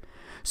fit.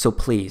 So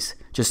please,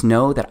 just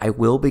know that I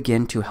will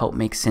begin to help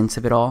make sense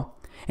of it all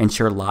and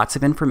share lots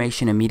of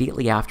information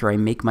immediately after I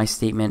make my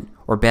statement,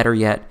 or better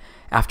yet,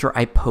 after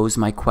I pose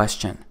my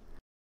question.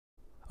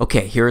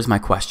 Okay, here is my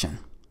question.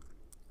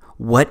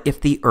 What if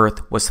the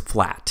Earth was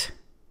flat?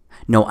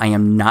 No, I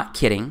am not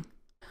kidding.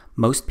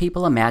 Most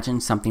people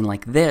imagine something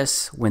like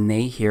this when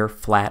they hear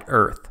flat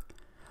Earth.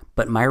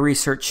 But my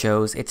research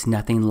shows it's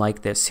nothing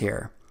like this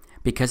here,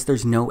 because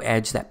there's no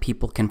edge that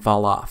people can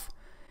fall off.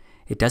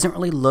 It doesn't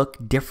really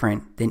look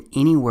different than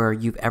anywhere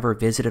you've ever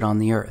visited on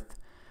the Earth.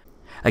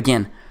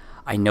 Again,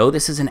 I know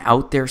this is an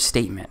out there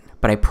statement,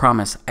 but I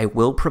promise I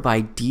will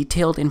provide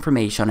detailed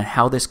information on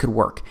how this could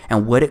work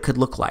and what it could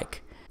look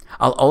like.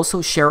 I'll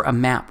also share a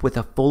map with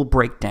a full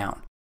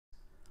breakdown.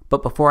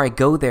 But before I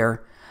go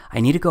there, I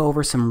need to go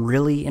over some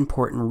really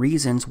important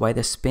reasons why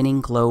the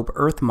spinning globe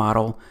Earth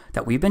model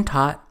that we've been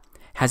taught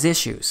has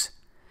issues.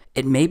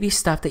 It may be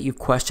stuff that you've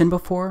questioned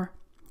before,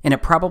 and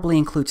it probably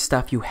includes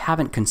stuff you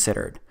haven't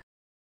considered.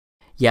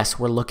 Yes,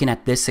 we're looking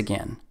at this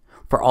again.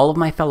 For all of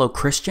my fellow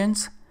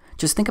Christians,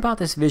 just think about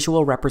this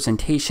visual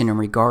representation in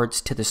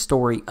regards to the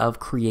story of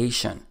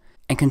creation,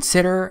 and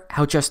consider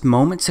how just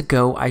moments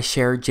ago I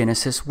shared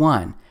Genesis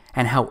 1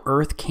 and how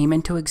Earth came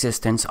into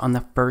existence on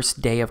the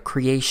first day of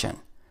creation.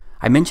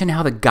 I mentioned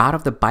how the God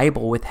of the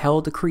Bible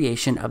withheld the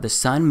creation of the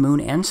sun, moon,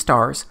 and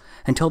stars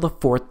until the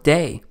fourth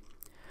day.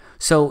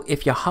 So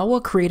if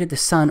Yahweh created the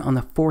sun on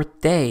the fourth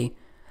day,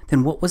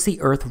 then what was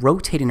the Earth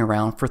rotating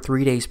around for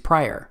 3 days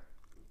prior?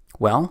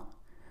 Well,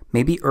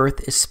 maybe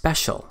Earth is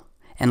special,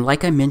 and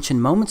like I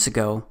mentioned moments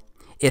ago,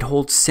 it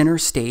holds center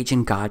stage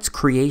in God's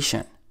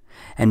creation.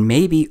 And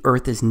maybe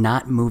Earth is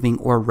not moving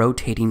or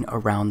rotating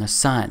around the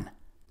sun.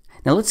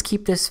 Now let's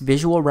keep this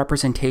visual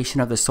representation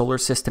of the solar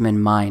system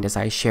in mind as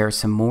I share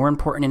some more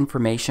important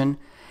information,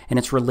 and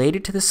it's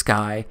related to the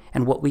sky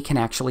and what we can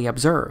actually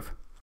observe.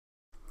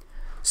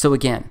 So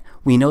again,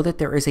 we know that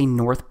there is a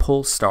North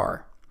Pole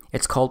star.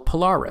 It's called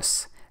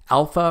Polaris,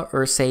 Alpha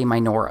Ursae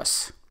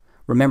Minoris.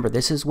 Remember,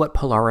 this is what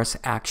Polaris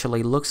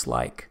actually looks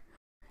like.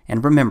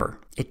 And remember,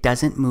 it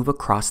doesn't move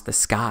across the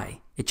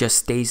sky. It just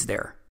stays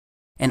there.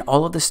 And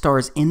all of the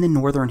stars in the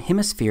northern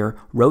hemisphere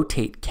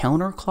rotate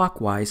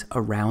counterclockwise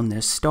around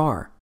this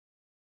star.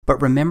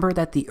 But remember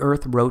that the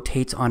Earth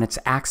rotates on its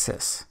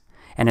axis.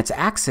 And its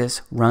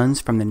axis runs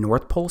from the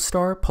North Pole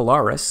star,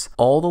 Polaris,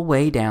 all the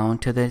way down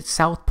to the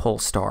South Pole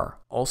star,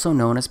 also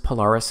known as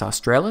Polaris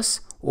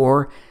Australis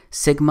or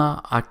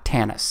Sigma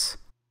Octantis.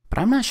 But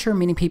I'm not sure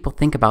many people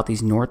think about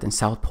these North and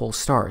South Pole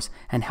stars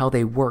and how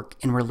they work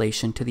in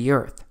relation to the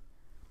Earth.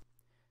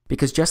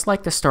 Because just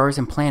like the stars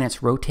and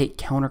planets rotate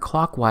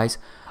counterclockwise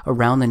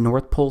around the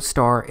North Pole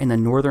star in the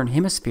northern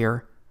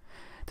hemisphere,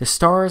 the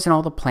stars and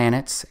all the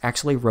planets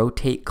actually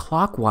rotate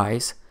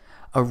clockwise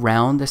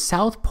around the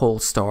South Pole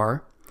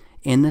star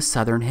in the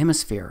southern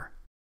hemisphere.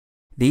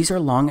 These are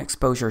long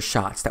exposure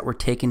shots that were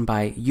taken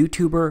by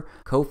YouTuber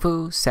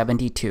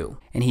Kofu72,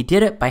 and he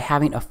did it by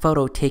having a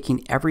photo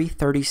taken every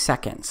 30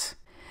 seconds.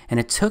 And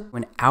it took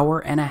an hour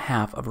and a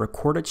half of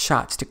recorded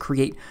shots to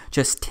create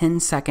just 10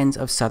 seconds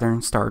of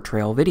Southern Star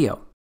Trail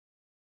video.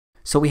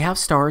 So we have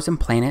stars and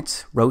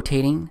planets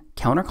rotating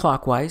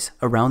counterclockwise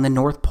around the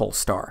North Pole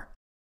star.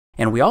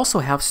 And we also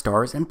have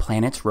stars and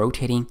planets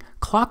rotating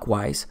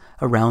clockwise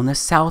around the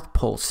South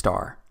Pole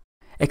star.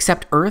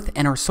 Except Earth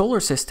and our solar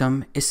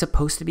system is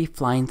supposed to be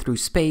flying through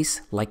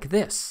space like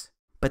this.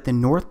 But the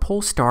North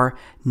Pole star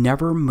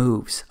never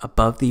moves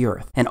above the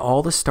Earth, and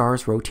all the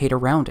stars rotate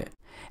around it.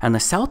 And the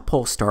South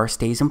Pole star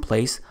stays in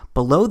place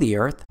below the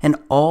Earth, and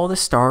all the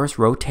stars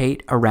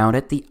rotate around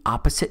it the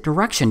opposite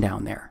direction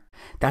down there.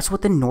 That's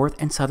what the North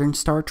and Southern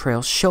star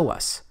trails show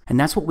us, and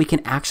that's what we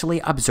can actually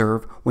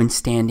observe when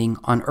standing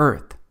on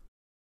Earth.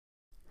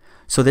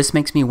 So this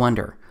makes me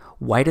wonder,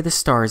 why do the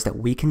stars that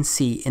we can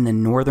see in the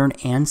northern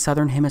and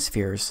southern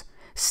hemispheres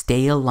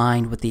stay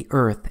aligned with the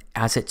Earth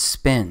as it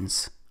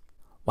spins?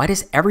 Why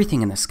does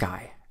everything in the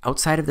sky,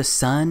 outside of the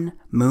sun,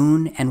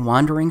 moon, and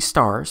wandering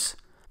stars,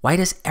 why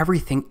does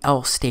everything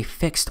else stay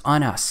fixed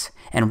on us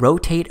and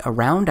rotate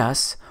around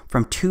us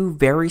from two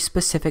very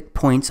specific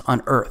points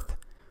on Earth?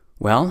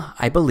 Well,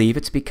 I believe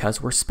it's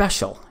because we're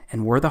special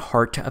and we're the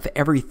heart of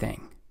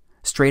everything.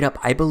 Straight up,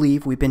 I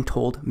believe we've been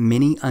told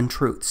many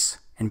untruths,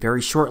 and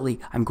very shortly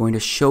I'm going to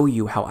show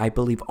you how I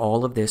believe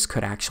all of this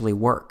could actually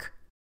work.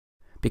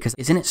 Because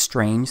isn't it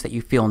strange that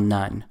you feel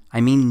none,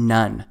 I mean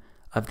none,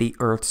 of the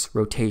Earth's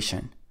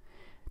rotation?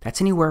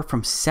 That's anywhere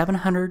from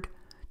 700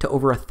 to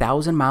over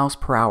 1,000 miles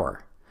per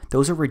hour.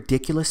 Those are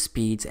ridiculous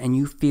speeds and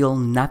you feel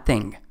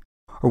nothing.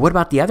 Or what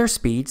about the other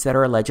speeds that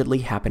are allegedly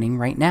happening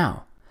right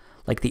now?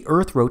 Like the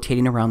Earth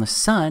rotating around the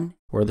sun,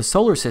 or the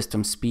solar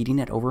system speeding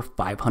at over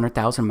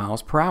 500,000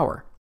 miles per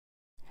hour.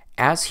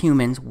 As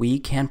humans, we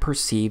can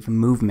perceive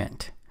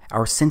movement.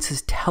 Our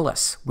senses tell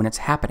us when it's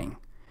happening.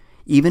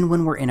 Even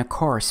when we're in a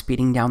car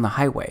speeding down the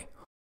highway,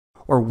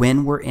 or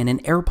when we're in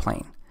an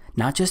airplane,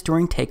 not just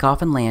during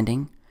takeoff and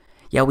landing.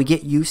 Yeah, we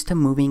get used to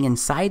moving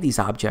inside these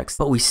objects,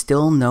 but we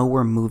still know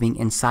we're moving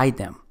inside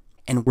them.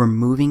 And we're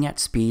moving at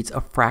speeds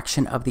a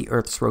fraction of the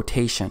Earth's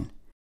rotation.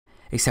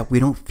 Except we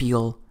don't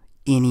feel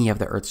any of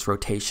the Earth's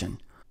rotation.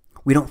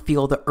 We don't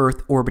feel the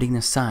Earth orbiting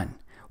the sun.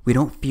 We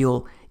don't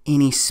feel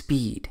any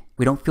speed.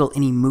 We don't feel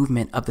any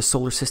movement of the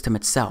solar system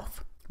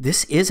itself.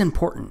 This is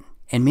important,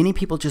 and many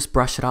people just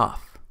brush it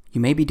off. You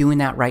may be doing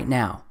that right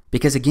now.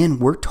 Because again,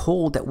 we're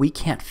told that we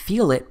can't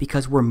feel it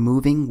because we're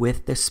moving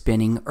with the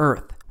spinning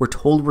Earth. We're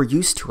told we're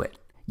used to it.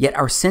 Yet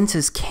our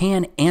senses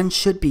can and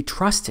should be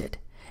trusted.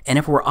 And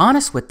if we're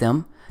honest with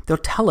them, they'll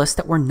tell us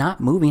that we're not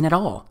moving at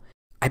all.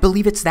 I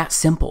believe it's that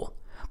simple,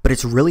 but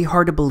it's really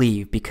hard to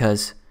believe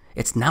because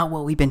it's not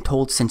what we've been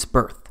told since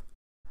birth.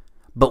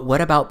 But what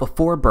about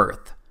before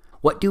birth?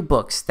 What do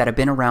books that have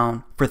been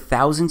around for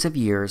thousands of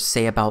years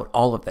say about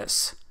all of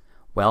this?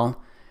 Well,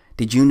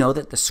 did you know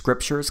that the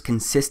scriptures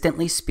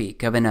consistently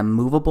speak of an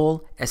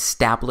immovable,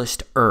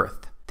 established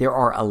earth? There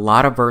are a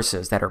lot of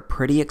verses that are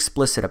pretty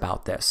explicit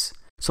about this.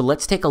 So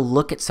let's take a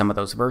look at some of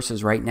those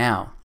verses right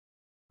now.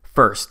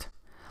 First,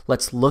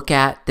 let's look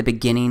at the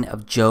beginning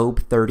of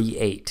Job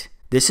 38.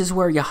 This is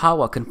where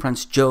Yahweh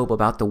confronts Job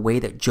about the way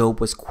that Job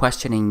was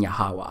questioning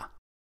Yahweh.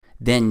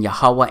 Then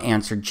Yahweh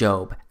answered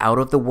Job out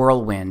of the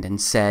whirlwind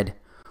and said,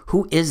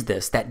 "Who is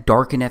this that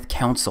darkeneth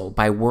counsel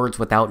by words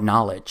without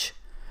knowledge?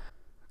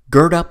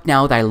 Gird up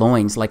now thy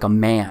loins like a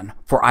man,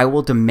 for I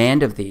will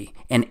demand of thee,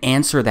 and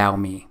answer thou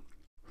me.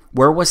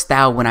 Where wast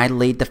thou when I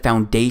laid the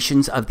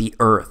foundations of the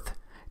earth?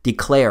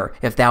 Declare,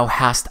 if thou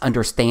hast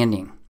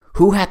understanding.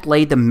 Who hath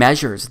laid the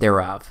measures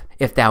thereof,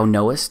 if thou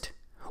knowest?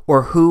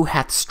 Or who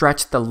hath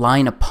stretched the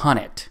line upon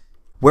it?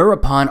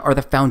 Whereupon are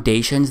the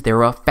foundations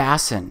thereof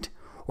fastened?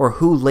 Or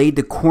who laid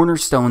the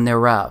cornerstone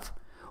thereof?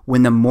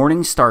 When the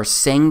morning stars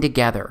sang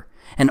together,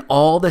 and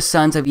all the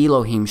sons of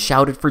Elohim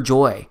shouted for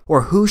joy?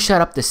 Or who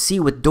shut up the sea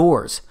with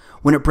doors,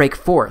 when it brake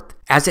forth,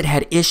 as it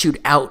had issued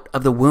out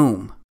of the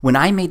womb? When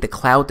I made the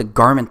cloud the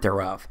garment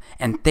thereof,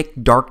 and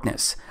thick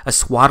darkness a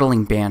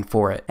swaddling band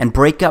for it, and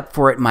brake up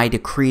for it my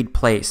decreed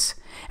place,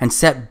 and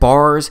set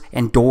bars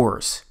and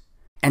doors,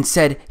 and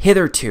said,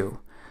 Hitherto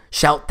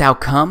shalt thou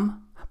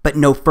come, but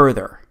no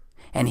further,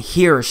 and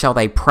here shall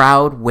thy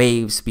proud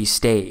waves be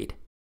stayed.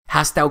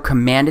 Hast thou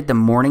commanded the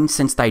morning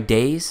since thy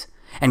days,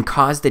 and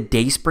caused the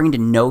dayspring to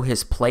know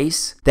his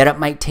place, that it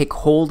might take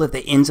hold of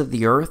the ends of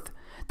the earth,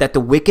 that the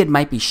wicked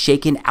might be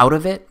shaken out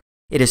of it?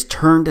 It is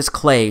turned as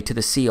clay to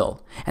the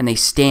seal, and they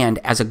stand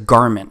as a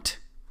garment."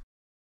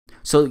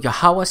 So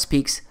Yahweh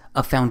speaks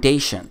of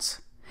foundations,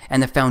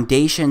 and the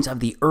foundations of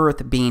the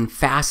earth being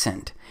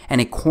fastened, and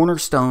a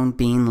cornerstone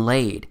being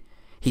laid.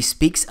 He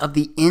speaks of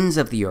the ends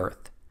of the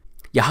earth.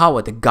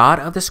 Yahweh, the God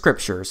of the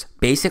scriptures,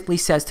 basically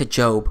says to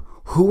Job,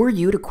 "Who are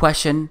you to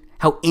question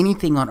how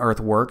anything on earth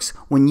works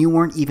when you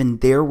weren't even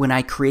there when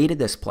I created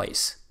this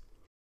place?"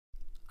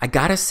 I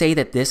gotta say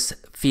that this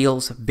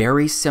feels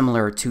very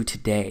similar to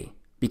today,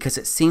 because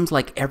it seems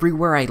like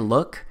everywhere I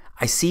look,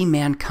 I see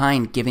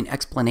mankind giving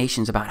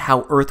explanations about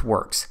how Earth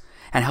works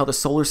and how the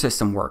solar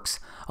system works,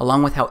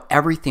 along with how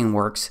everything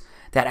works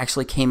that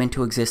actually came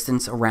into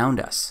existence around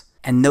us.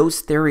 And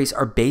those theories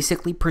are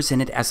basically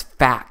presented as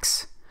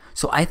facts.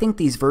 So I think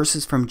these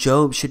verses from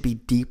Job should be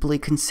deeply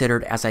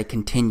considered as I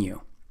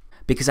continue,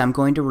 because I'm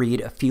going to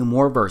read a few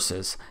more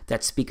verses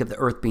that speak of the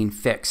earth being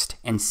fixed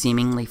and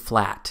seemingly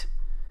flat.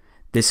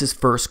 This is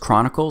 1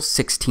 Chronicles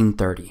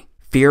 16:30.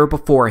 "Fear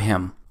before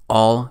him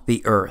all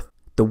the earth.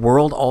 The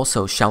world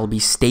also shall be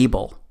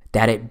stable,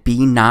 that it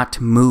be not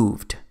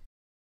moved."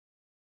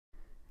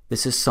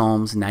 This is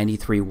Psalms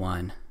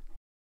 93:1.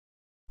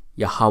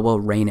 Yahweh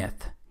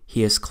reigneth,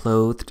 he is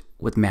clothed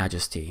with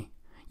majesty.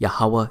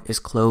 Yahweh is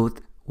clothed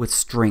with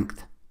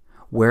strength.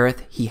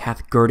 Wherewith he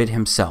hath girded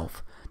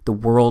himself, the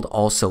world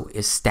also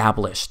is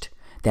established,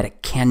 that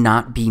it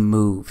cannot be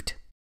moved.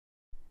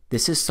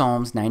 This is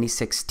Psalms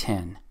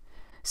 96:10.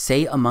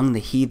 Say among the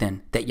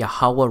heathen that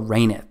Yahweh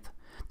reigneth.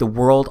 The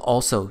world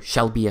also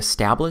shall be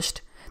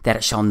established, that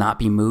it shall not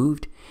be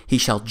moved. He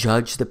shall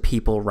judge the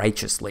people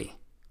righteously.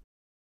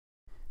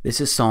 This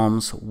is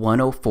Psalms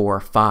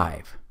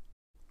 104:5.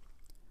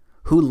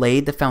 Who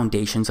laid the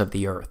foundations of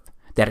the earth,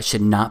 that it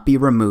should not be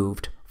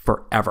removed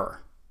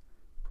forever?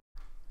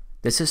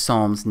 This is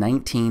Psalms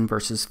 19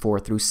 verses 4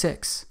 through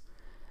 6.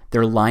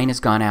 Their line has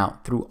gone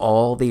out through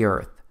all the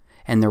earth,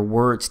 and their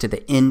words to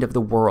the end of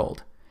the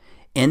world.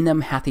 In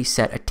them hath he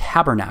set a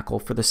tabernacle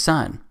for the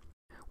sun,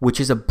 which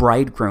is a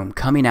bridegroom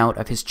coming out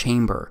of his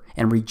chamber,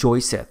 and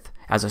rejoiceth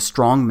as a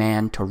strong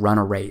man to run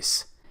a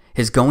race.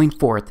 His going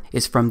forth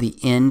is from the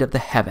end of the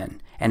heaven,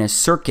 and his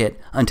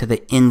circuit unto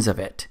the ends of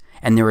it,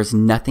 and there is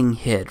nothing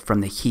hid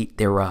from the heat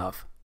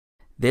thereof.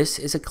 This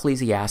is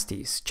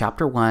Ecclesiastes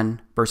chapter 1,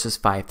 verses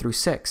 5 through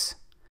 6.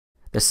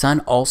 The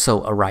sun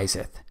also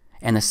ariseth,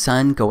 and the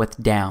sun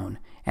goeth down,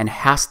 and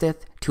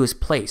hasteth to his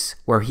place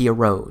where he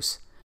arose.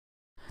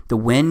 The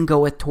wind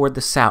goeth toward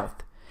the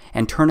south,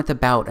 and turneth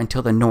about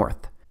until the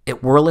north.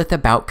 It whirleth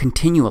about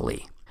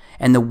continually,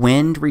 and the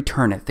wind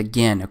returneth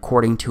again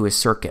according to his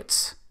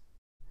circuits.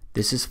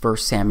 This is 1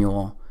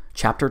 Samuel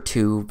chapter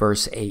 2,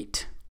 verse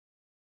 8.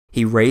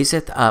 He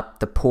raiseth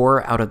up the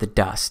poor out of the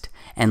dust,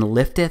 and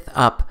lifteth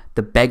up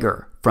the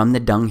beggar from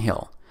the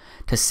dunghill,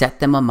 to set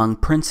them among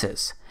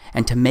princes,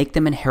 and to make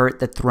them inherit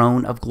the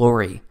throne of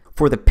glory.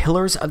 For the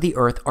pillars of the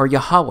earth are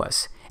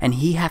Yahweh's, and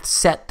he hath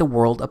set the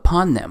world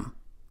upon them.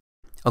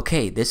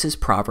 Okay, this is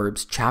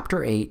Proverbs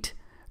chapter 8,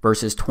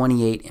 verses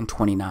 28 and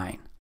 29.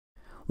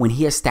 When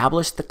he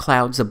established the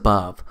clouds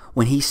above,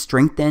 when he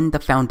strengthened the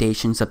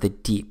foundations of the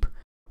deep,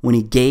 when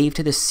he gave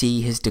to the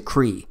sea his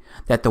decree,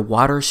 that the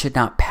waters should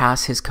not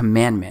pass his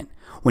commandment,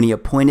 when he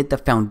appointed the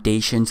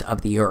foundations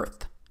of the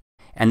earth.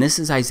 And this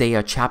is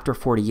Isaiah chapter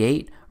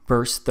 48,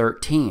 verse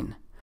 13.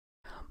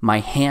 My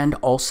hand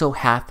also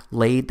hath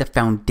laid the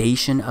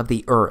foundation of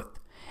the earth,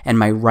 and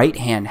my right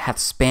hand hath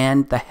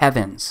spanned the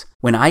heavens.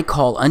 When I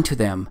call unto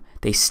them,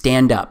 they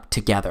stand up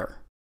together.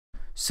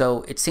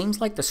 So it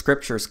seems like the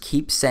scriptures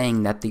keep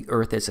saying that the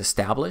earth is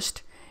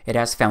established, it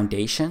has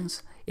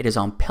foundations, it is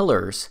on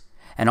pillars,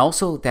 and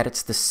also that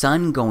it's the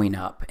sun going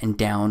up and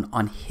down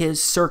on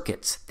his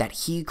circuits that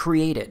he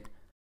created.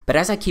 But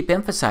as I keep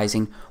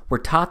emphasizing, we're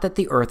taught that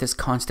the earth is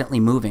constantly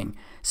moving,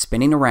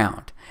 spinning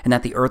around, and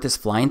that the earth is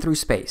flying through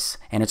space,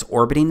 and it's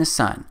orbiting the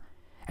sun,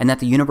 and that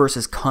the universe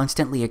is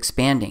constantly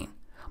expanding.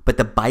 But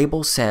the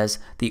Bible says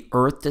the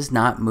earth does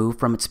not move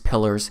from its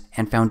pillars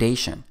and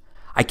foundation.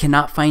 I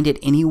cannot find it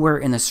anywhere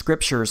in the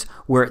scriptures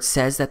where it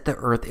says that the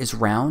earth is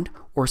round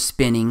or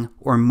spinning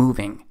or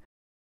moving.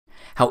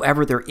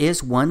 However, there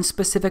is one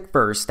specific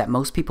verse that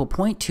most people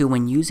point to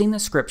when using the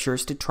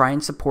scriptures to try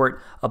and support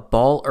a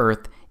ball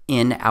earth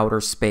in outer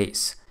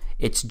space.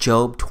 It's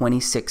Job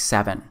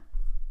 26:7.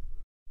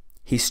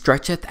 He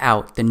stretcheth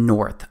out the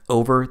north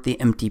over the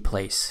empty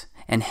place,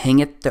 and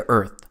hangeth the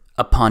earth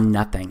upon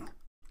nothing.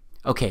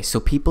 Okay, so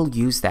people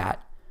use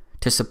that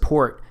to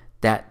support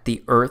that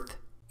the earth,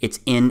 it's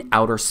in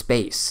outer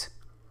space.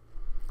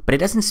 But it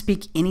doesn't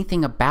speak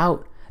anything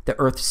about the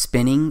earth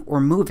spinning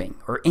or moving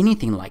or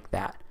anything like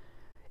that.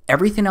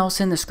 Everything else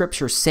in the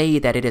scriptures say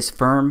that it is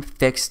firm,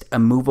 fixed,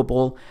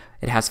 immovable,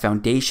 it has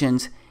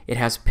foundations, it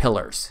has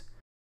pillars.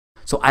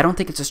 So I don't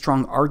think it's a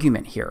strong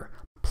argument here.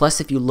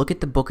 Plus, if you look at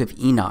the book of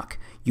Enoch,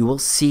 you will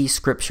see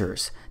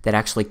scriptures that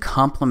actually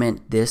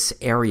complement this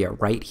area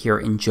right here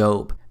in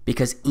Job.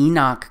 Because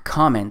Enoch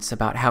comments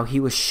about how he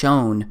was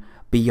shown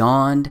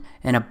beyond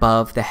and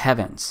above the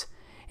heavens.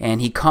 And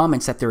he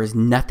comments that there is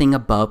nothing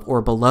above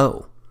or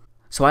below.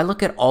 So I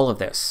look at all of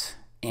this,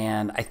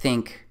 and I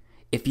think,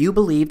 if you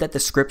believe that the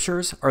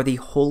scriptures are the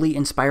holy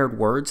inspired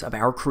words of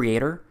our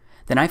Creator,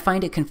 then I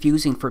find it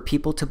confusing for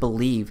people to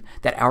believe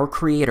that our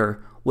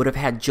Creator would have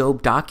had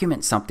Job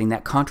document something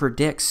that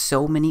contradicts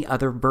so many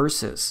other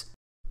verses.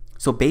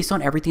 So based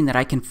on everything that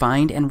I can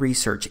find and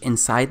research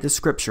inside the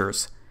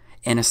scriptures,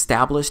 an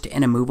established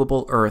and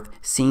immovable earth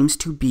seems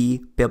to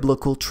be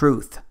biblical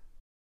truth.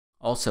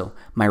 Also,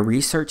 my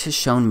research has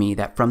shown me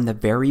that from the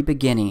very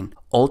beginning,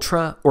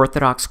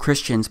 ultra-Orthodox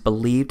Christians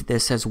believed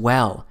this as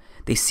well.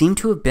 They seem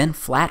to have been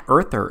flat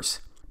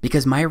earthers,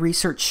 because my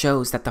research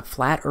shows that the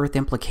flat earth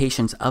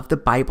implications of the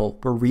Bible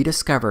were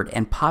rediscovered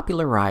and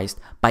popularized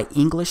by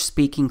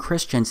English-speaking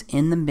Christians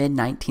in the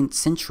mid-19th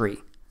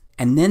century.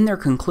 And then their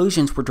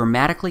conclusions were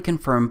dramatically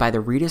confirmed by the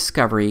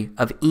rediscovery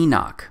of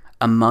Enoch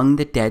among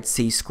the Dead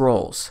Sea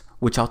Scrolls,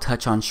 which I'll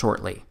touch on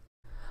shortly.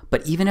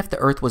 But even if the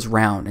earth was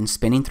round and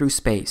spinning through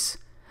space,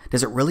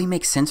 does it really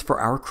make sense for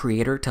our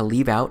Creator to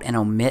leave out and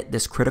omit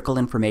this critical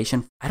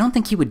information? I don't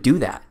think he would do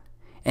that.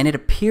 And it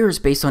appears,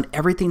 based on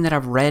everything that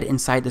I've read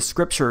inside the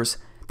scriptures,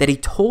 that he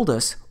told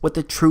us what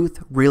the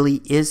truth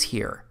really is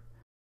here.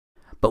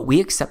 But we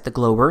accept the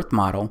globe Earth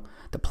model,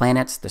 the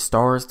planets, the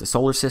stars, the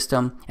solar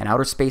system, and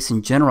outer space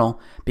in general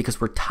because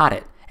we're taught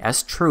it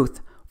as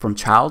truth from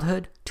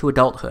childhood to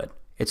adulthood.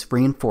 It's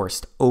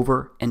reinforced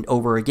over and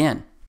over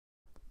again.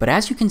 But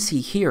as you can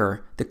see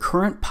here, the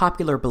current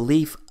popular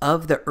belief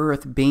of the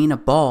Earth being a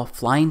ball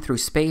flying through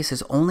space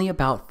is only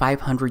about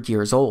 500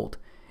 years old.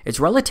 It's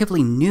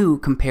relatively new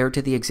compared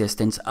to the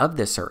existence of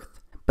this Earth.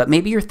 But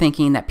maybe you're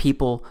thinking that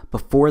people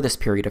before this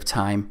period of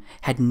time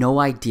had no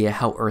idea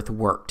how Earth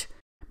worked.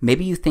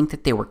 Maybe you think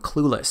that they were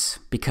clueless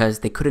because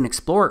they couldn't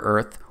explore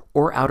Earth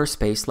or outer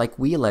space like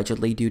we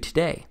allegedly do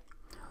today.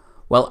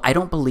 Well, I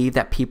don't believe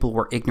that people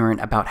were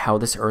ignorant about how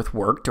this Earth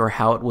worked or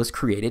how it was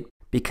created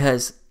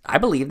because I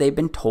believe they've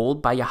been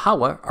told by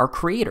Yahweh, our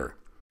Creator.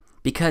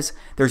 Because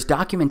there's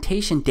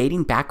documentation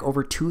dating back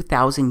over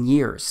 2,000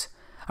 years.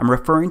 I'm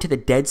referring to the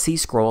Dead Sea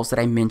Scrolls that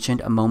I mentioned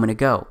a moment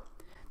ago.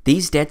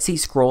 These Dead Sea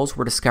Scrolls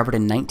were discovered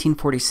in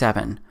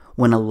 1947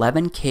 when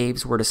 11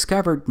 caves were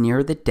discovered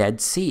near the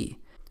Dead Sea.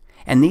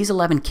 And these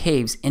 11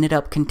 caves ended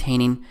up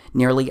containing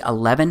nearly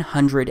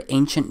 1,100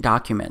 ancient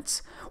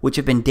documents, which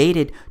have been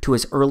dated to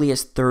as early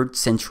as 3rd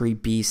century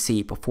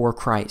BC, before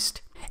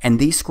Christ. And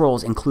these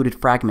scrolls included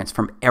fragments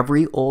from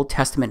every Old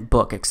Testament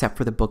book except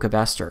for the Book of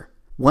Esther.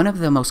 One of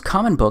the most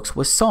common books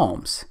was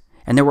Psalms,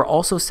 and there were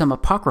also some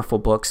apocryphal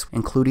books,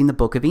 including the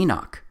Book of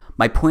Enoch.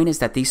 My point is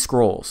that these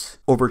scrolls,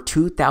 over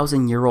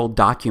 2,000-year-old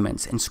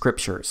documents and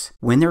scriptures,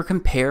 when they're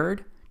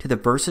compared to the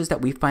verses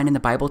that we find in the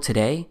Bible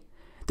today,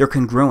 they're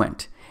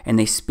congruent, and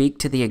they speak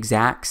to the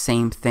exact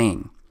same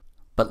thing.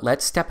 But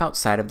let's step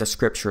outside of the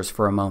scriptures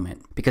for a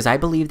moment, because I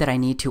believe that I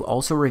need to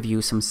also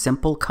review some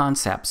simple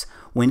concepts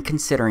when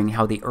considering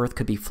how the Earth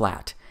could be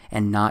flat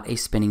and not a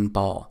spinning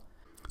ball.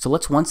 So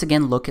let's once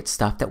again look at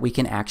stuff that we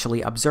can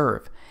actually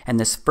observe, and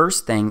this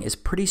first thing is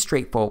pretty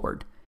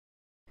straightforward.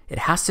 It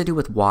has to do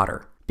with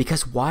water,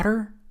 because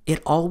water,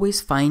 it always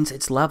finds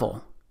its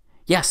level.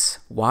 Yes,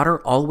 water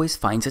always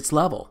finds its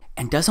level.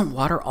 And doesn't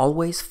water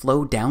always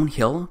flow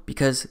downhill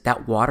because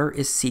that water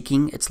is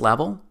seeking its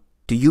level?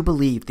 Do you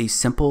believe these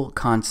simple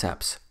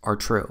concepts are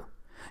true?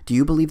 Do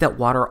you believe that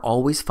water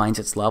always finds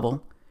its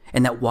level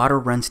and that water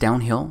runs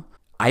downhill?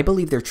 I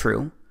believe they're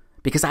true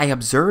because I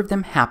observe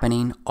them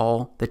happening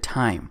all the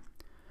time.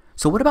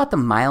 So what about the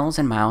miles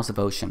and miles of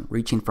ocean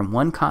reaching from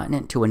one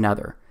continent to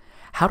another?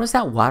 How does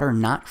that water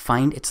not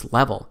find its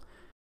level?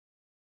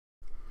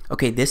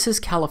 Okay, this is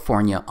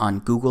California on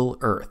Google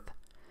Earth.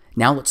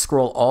 Now let's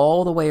scroll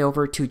all the way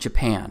over to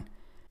Japan.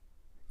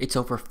 It's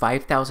over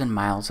 5,000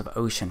 miles of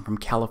ocean from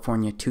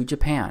California to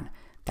Japan.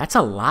 That's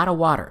a lot of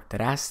water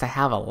that has to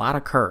have a lot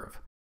of curve.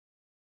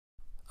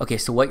 Okay,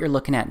 so what you're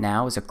looking at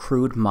now is a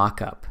crude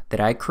mock-up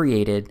that I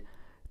created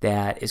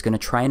that is going to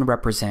try and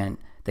represent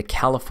the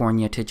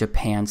California to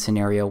Japan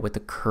scenario with the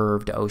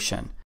curved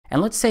ocean.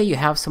 And let's say you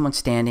have someone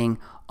standing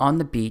on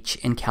the beach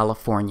in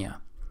California.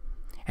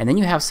 And then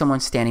you have someone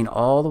standing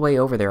all the way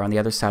over there on the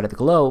other side of the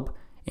globe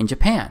in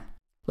Japan.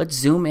 Let's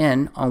zoom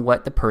in on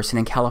what the person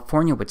in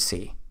California would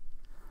see.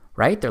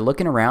 Right? They're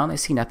looking around, they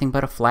see nothing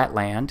but a flat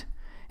land.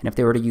 And if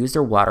they were to use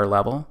their water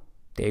level,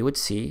 they would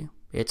see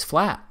it's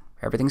flat.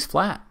 Everything's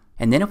flat.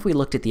 And then if we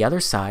looked at the other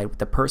side with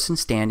the person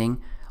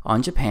standing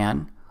on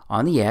Japan,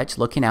 on the edge,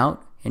 looking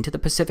out into the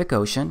Pacific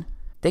Ocean,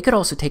 they could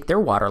also take their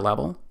water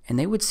level and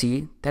they would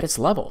see that it's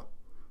level.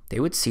 They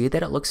would see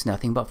that it looks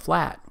nothing but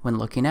flat when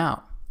looking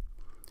out.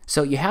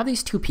 So you have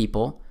these two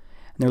people,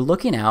 and they're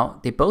looking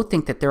out. They both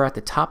think that they're at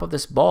the top of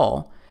this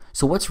ball.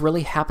 So what's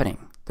really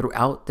happening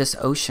throughout this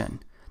ocean,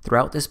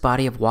 throughout this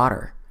body of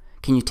water?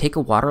 Can you take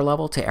a water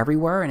level to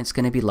everywhere and it's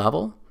going to be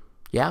level?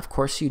 Yeah, of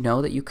course you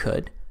know that you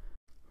could.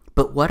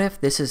 But what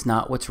if this is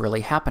not what's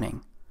really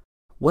happening?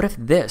 What if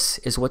this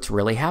is what's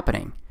really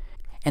happening?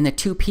 And the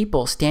two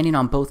people standing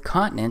on both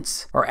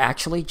continents are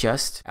actually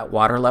just at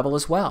water level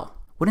as well.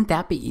 Wouldn't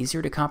that be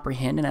easier to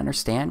comprehend and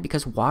understand?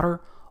 Because water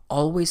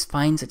always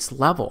finds its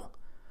level.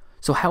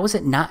 So how is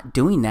it not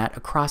doing that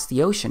across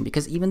the ocean?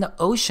 Because even the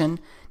ocean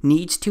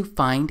needs to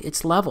find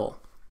its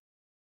level.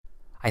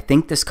 I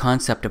think this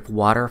concept of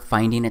water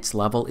finding its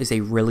level is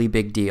a really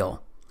big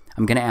deal.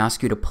 I'm going to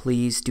ask you to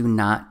please do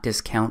not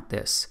discount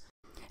this.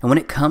 And when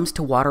it comes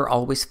to water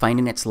always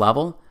finding its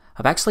level,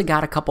 I've actually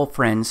got a couple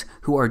friends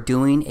who are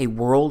doing a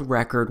world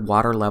record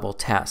water level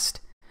test.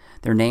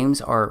 Their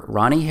names are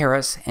Ronnie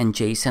Harris and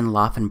Jason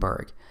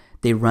Laufenberg.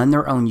 They run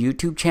their own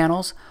YouTube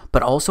channels,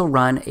 but also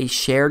run a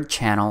shared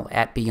channel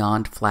at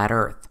Beyond Flat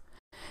Earth.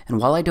 And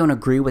while I don't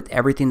agree with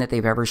everything that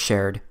they've ever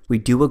shared, we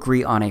do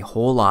agree on a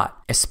whole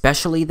lot,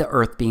 especially the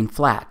Earth being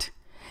flat.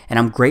 And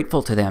I'm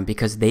grateful to them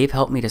because they've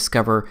helped me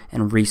discover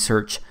and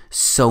research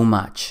so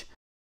much.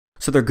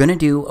 So they're going to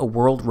do a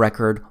world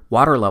record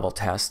water level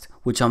test,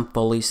 which I'm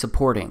fully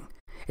supporting.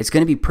 It's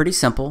going to be pretty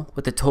simple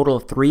with a total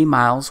of 3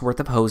 miles worth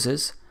of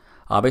hoses.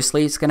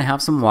 Obviously, it's going to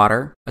have some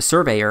water, a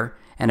surveyor,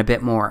 and a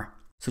bit more.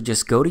 So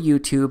just go to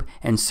YouTube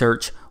and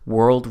search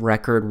World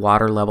Record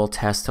Water Level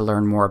Test to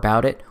learn more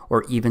about it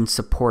or even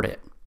support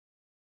it.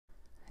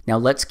 Now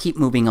let's keep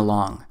moving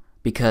along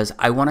because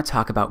I want to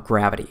talk about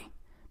gravity.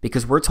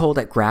 Because we're told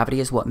that gravity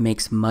is what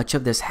makes much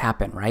of this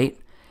happen, right?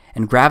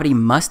 and gravity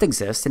must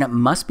exist, and it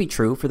must be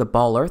true for the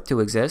ball Earth to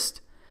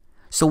exist.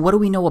 So what do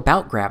we know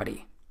about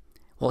gravity?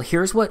 Well,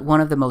 here's what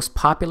one of the most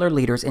popular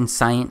leaders in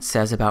science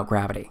says about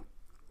gravity.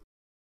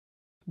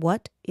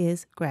 What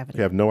is gravity?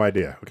 I have no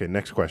idea. Okay,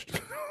 next question.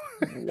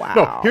 Wow.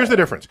 No, here's the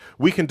difference.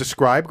 We can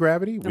describe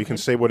gravity. We can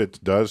say what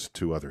it does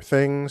to other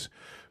things.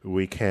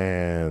 We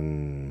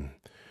can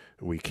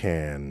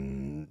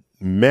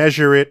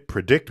measure it,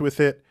 predict with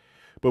it.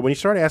 But when you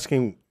start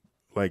asking,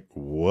 like,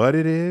 what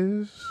it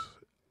is,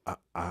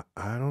 I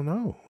don't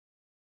know.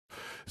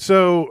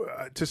 So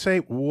to say,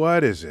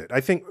 what is it?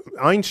 I think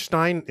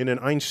Einstein, in an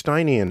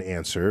Einsteinian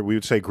answer, we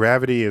would say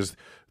gravity is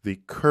the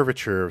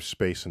curvature of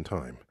space and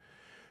time.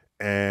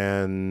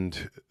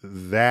 And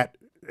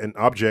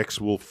objects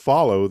will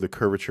follow the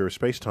curvature of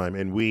space-time,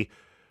 and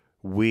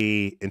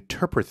we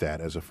interpret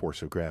that as a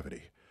force of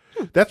gravity.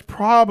 That's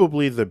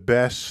probably the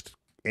best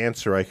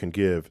answer I can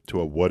give to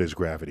a what is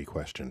gravity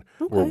question,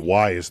 or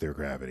why is there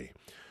gravity.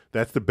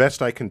 That's the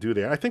best I can do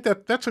there. I think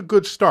that's a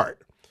good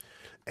start.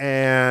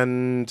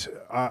 And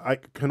I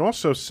can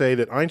also say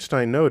that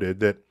Einstein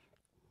noted that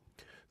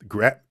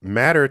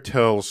matter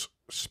tells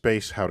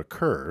space how to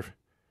curve.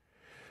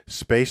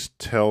 Space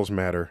tells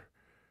matter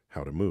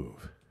how to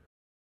move.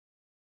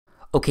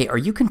 Okay, are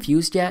you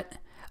confused yet?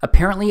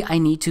 Apparently, I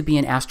need to be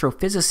an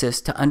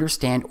astrophysicist to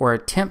understand or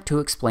attempt to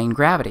explain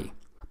gravity.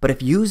 But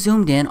if you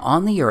zoomed in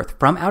on the Earth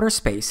from outer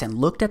space and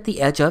looked at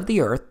the edge of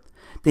the Earth,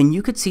 then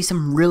you could see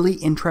some really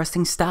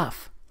interesting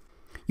stuff.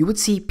 You would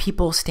see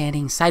people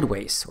standing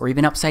sideways or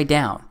even upside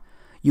down.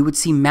 You would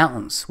see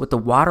mountains with the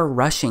water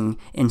rushing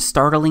in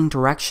startling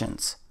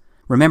directions.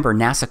 Remember,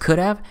 NASA could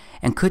have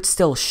and could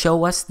still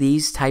show us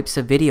these types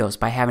of videos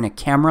by having a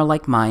camera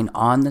like mine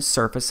on the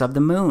surface of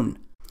the moon.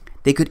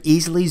 They could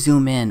easily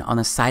zoom in on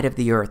the side of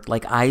the Earth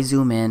like I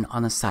zoom in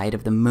on the side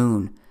of the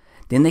moon.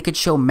 Then they could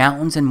show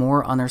mountains and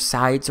more on their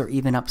sides or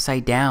even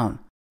upside down.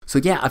 So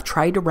yeah, I've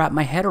tried to wrap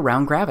my head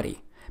around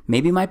gravity.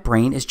 Maybe my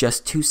brain is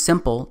just too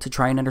simple to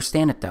try and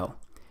understand it though,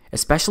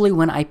 especially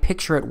when I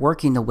picture it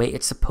working the way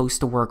it's supposed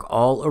to work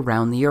all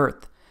around the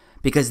Earth.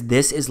 Because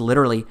this is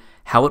literally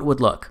how it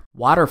would look.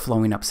 Water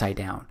flowing upside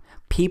down,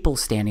 people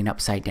standing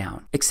upside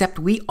down. Except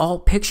we all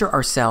picture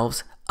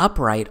ourselves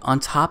upright on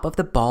top of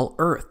the ball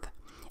Earth.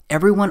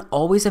 Everyone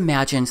always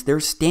imagines they're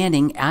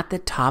standing at the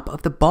top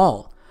of the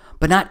ball,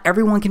 but not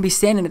everyone can be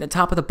standing at the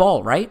top of the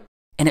ball, right?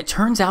 And it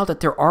turns out that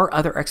there are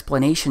other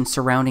explanations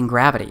surrounding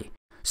gravity.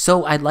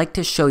 So I'd like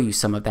to show you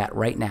some of that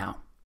right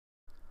now.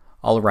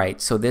 Alright,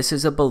 so this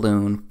is a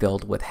balloon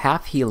filled with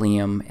half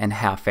helium and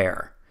half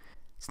air.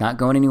 It's not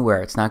going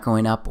anywhere, it's not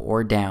going up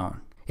or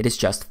down. It is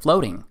just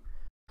floating.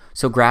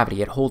 So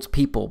gravity, it holds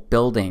people,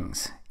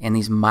 buildings, and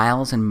these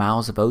miles and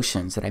miles of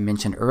oceans that I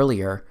mentioned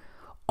earlier.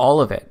 All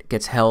of it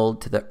gets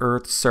held to the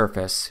Earth's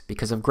surface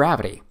because of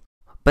gravity.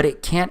 But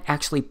it can't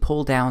actually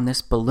pull down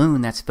this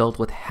balloon that's filled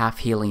with half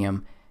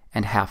helium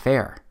and half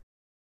air.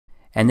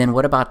 And then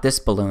what about this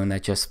balloon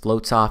that just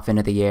floats off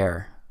into the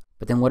air?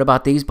 But then what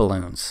about these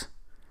balloons?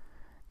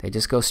 They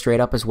just go straight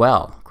up as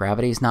well.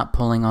 Gravity is not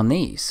pulling on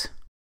these.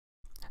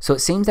 So it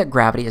seems that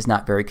gravity is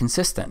not very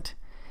consistent.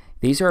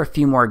 These are a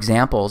few more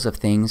examples of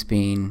things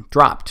being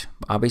dropped,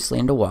 obviously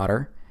into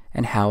water,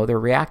 and how they're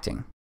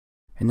reacting.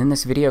 And then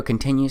this video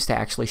continues to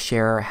actually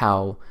share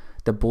how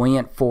the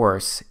buoyant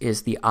force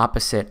is the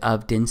opposite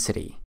of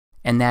density,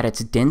 and that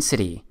it's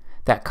density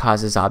that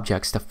causes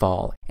objects to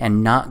fall,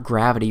 and not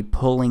gravity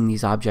pulling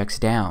these objects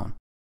down.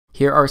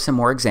 Here are some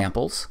more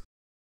examples.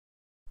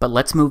 But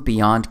let's move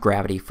beyond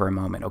gravity for a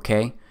moment,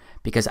 okay?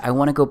 Because I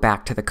want to go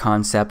back to the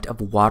concept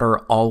of water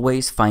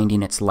always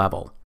finding its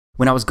level.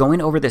 When I was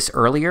going over this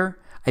earlier,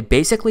 I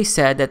basically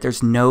said that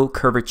there's no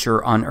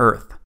curvature on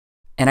Earth.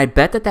 And I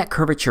bet that that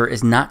curvature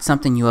is not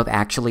something you have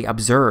actually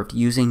observed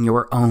using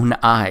your own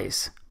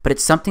eyes. But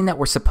it's something that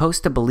we're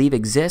supposed to believe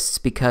exists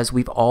because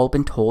we've all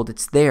been told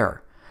it's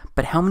there.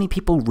 But how many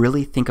people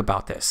really think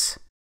about this?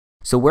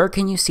 So where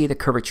can you see the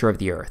curvature of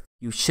the Earth?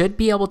 You should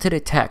be able to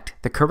detect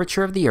the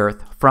curvature of the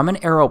Earth from an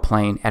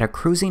aeroplane at a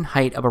cruising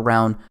height of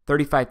around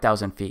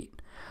 35,000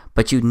 feet.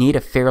 But you'd need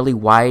a fairly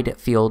wide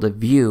field of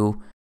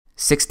view,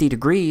 60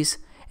 degrees,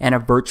 and a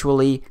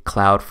virtually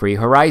cloud-free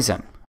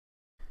horizon.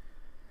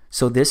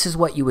 So this is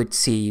what you would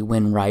see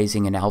when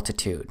rising in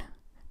altitude.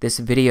 This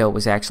video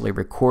was actually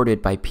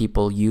recorded by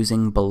people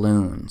using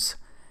balloons.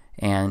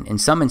 And in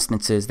some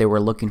instances, they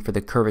were looking for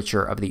the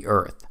curvature of the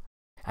Earth.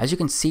 As you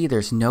can see,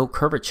 there's no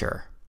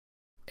curvature.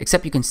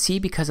 Except you can see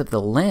because of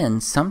the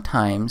lens,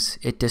 sometimes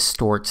it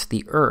distorts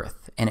the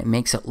Earth and it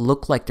makes it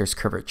look like there's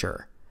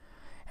curvature.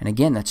 And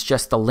again, that's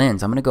just the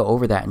lens. I'm going to go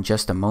over that in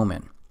just a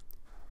moment.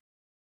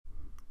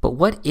 But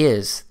what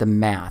is the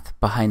math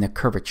behind the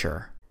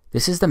curvature?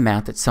 This is the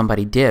math that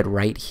somebody did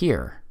right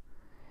here.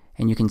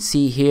 And you can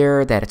see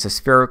here that it's a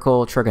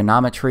spherical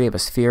trigonometry of a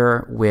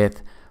sphere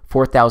with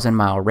 4,000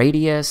 mile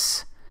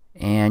radius.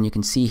 And you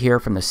can see here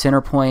from the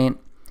center point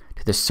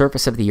to the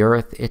surface of the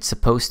Earth, it's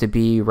supposed to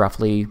be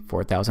roughly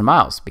 4,000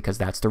 miles because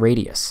that's the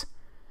radius.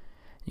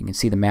 You can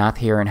see the math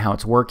here and how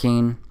it's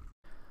working.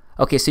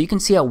 Okay, so you can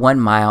see at 1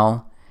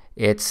 mile,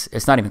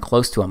 it's not even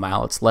close to a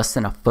mile. It's less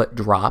than a foot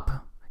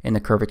drop in the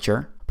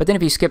curvature. But then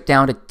if you skip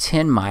down to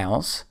 10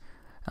 miles,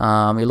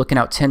 you're looking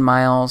out 10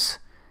 miles,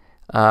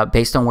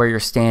 based on where you're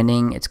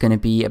standing, it's going to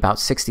be about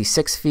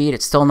 66 feet.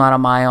 It's still not a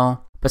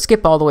mile. But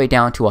skip all the way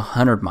down to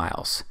 100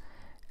 miles.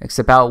 It's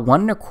about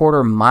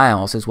 1.25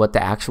 miles is what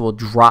the actual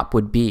drop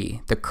would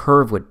be, the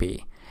curve would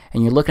be.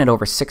 And you're looking at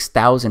over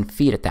 6,000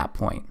 feet at that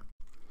point.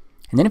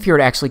 And then if you were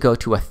to actually go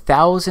to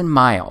 1,000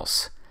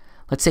 miles,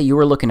 let's say you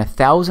were looking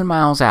 1,000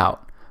 miles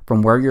out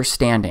from where you're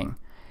standing,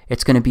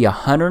 it's going to be a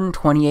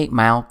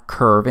 128-mile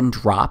curve and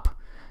drop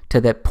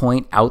to that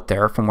point out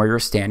there from where you're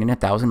standing,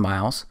 1,000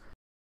 miles.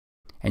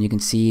 And you can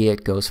see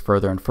it goes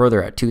further and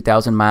further. At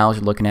 2,000 miles,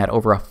 you're looking at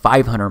over a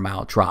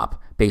 500-mile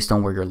drop based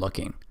on where you're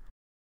looking.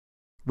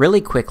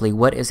 Really quickly,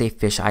 what is a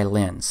fisheye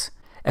lens?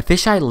 A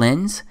fisheye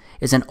lens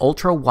is an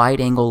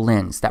ultra-wide-angle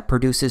lens that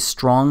produces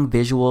strong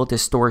visual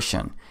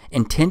distortion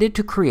intended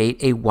to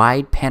create a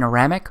wide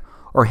panoramic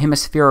or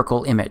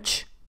hemispherical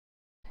image.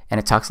 And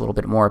it talks a little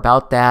bit more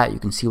about that. You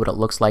can see what it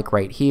looks like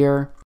right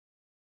here.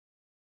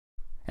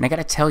 And I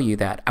gotta tell you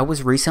that I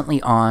was recently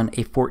on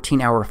a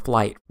 14-hour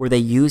flight where they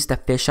used a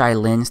fisheye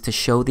lens to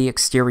show the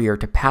exterior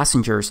to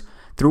passengers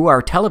through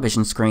our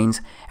television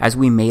screens as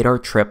we made our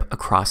trip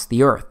across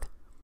the Earth.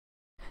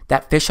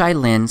 That fisheye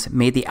lens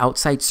made the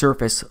outside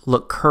surface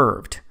look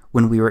curved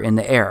when we were in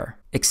the air,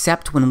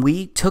 except when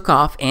we took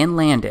off and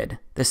landed,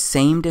 the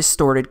same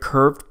distorted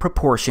curved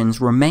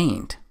proportions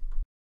remained.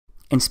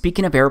 And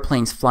speaking of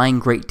airplanes flying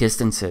great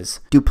distances,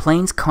 do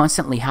planes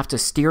constantly have to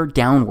steer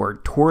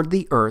downward toward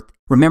the Earth?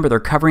 Remember, they're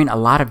covering a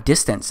lot of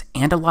distance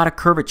and a lot of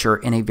curvature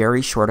in a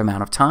very short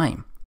amount of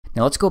time.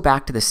 Now let's go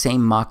back to the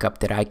same mock-up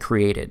that I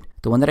created,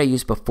 the one that I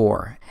used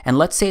before, and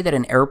let's say that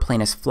an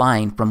airplane is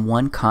flying from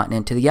one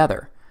continent to the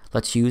other.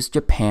 Let's use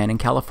Japan and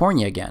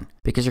California again,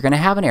 because you're going to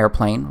have an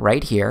airplane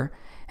right here,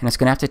 and it's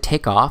going to have to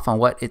take off on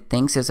what it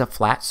thinks is a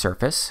flat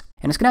surface,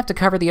 and it's going to have to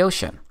cover the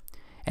ocean,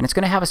 and it's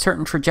going to have a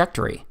certain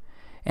trajectory,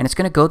 and it's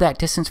going to go that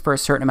distance for a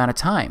certain amount of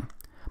time.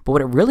 But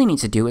what it really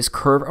needs to do is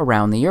curve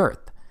around the Earth.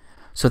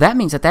 So that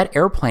means that that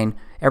airplane,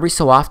 every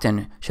so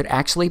often, should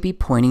actually be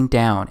pointing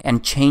down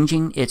and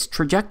changing its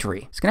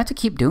trajectory. It's going to have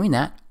to keep doing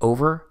that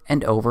over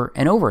and over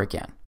and over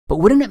again. But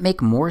wouldn't it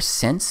make more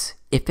sense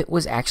if it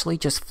was actually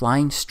just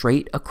flying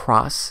straight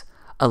across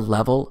a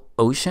level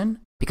ocean?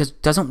 Because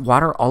doesn't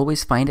water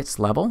always find its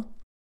level?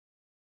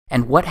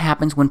 And what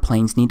happens when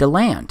planes need to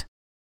land?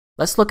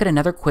 Let's look at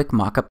another quick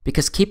mock-up,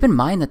 because keep in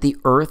mind that the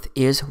Earth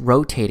is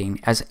rotating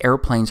as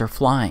airplanes are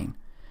flying.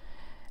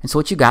 And so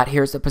what you got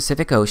here is the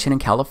Pacific Ocean in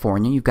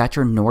California. You've got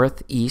your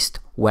north, east,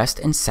 west,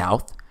 and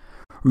south.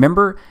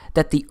 Remember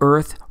that the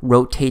Earth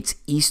rotates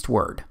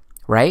eastward,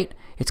 right?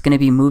 It's going to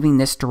be moving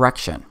this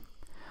direction.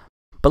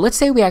 But let's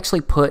say we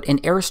actually put an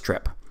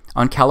airstrip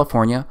on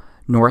California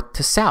north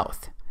to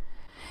south.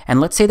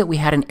 And let's say that we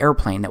had an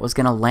airplane that was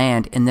going to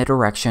land in the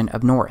direction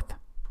of north.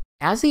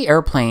 As the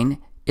airplane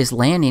is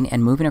landing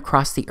and moving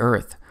across the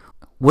Earth,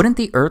 wouldn't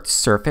the Earth's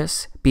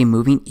surface be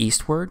moving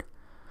eastward?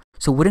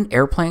 So wouldn't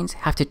airplanes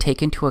have to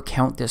take into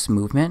account this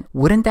movement?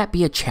 Wouldn't that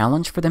be a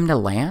challenge for them to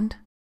land?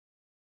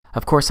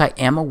 Of course, I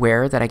am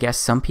aware that I guess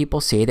some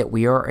people say that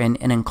we are in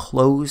an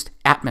enclosed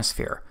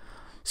atmosphere.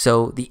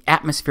 So the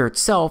atmosphere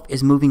itself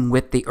is moving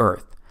with the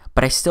Earth.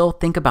 But I still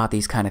think about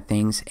these kind of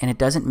things, and it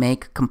doesn't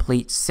make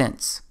complete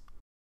sense.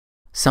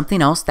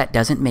 Something else that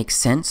doesn't make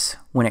sense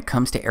when it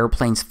comes to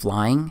airplanes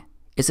flying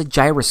is a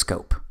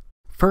gyroscope.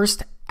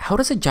 First, how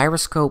does a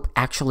gyroscope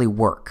actually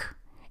work?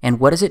 And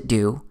what does it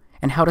do?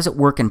 And how does it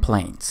work in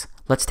planes?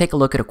 Let's take a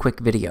look at a quick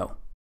video.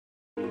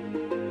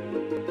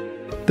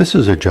 This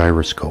is a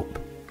gyroscope.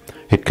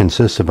 It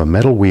consists of a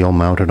metal wheel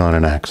mounted on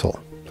an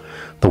axle.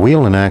 The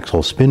wheel and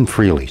axle spin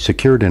freely,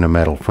 secured in a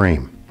metal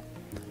frame.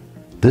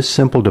 This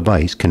simple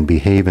device can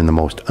behave in the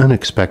most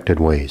unexpected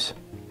ways.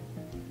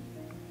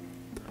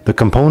 The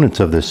components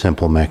of this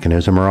simple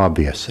mechanism are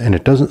obvious, and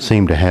it doesn't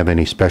seem to have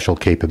any special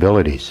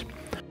capabilities.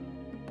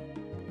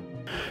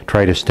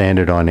 Try to stand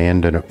it on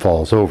end and it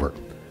falls over.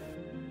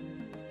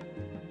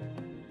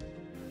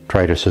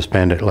 Try to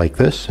suspend it like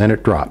this and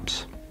it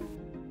drops.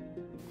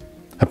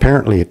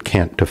 Apparently it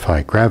can't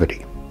defy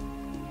gravity.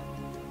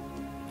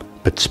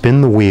 But spin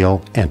the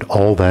wheel and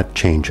all that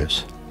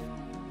changes.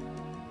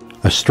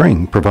 A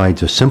string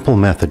provides a simple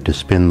method to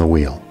spin the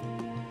wheel.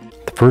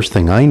 The first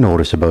thing I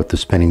notice about the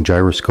spinning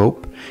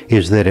gyroscope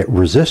is that it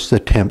resists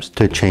attempts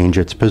to change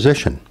its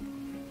position.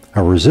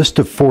 A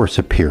resistive force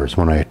appears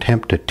when I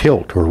attempt to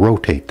tilt or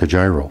rotate the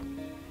gyro.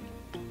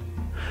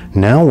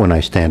 Now when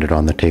I stand it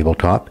on the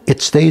tabletop,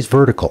 it stays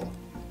vertical.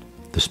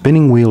 The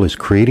spinning wheel is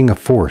creating a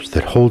force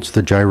that holds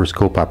the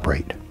gyroscope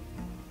upright.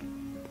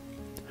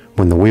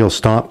 When the wheel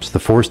stops, the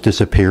force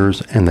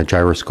disappears and the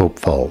gyroscope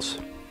falls.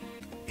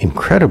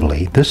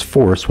 Incredibly, this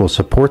force will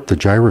support the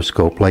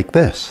gyroscope like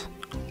this.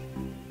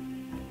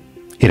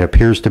 It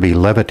appears to be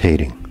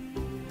levitating.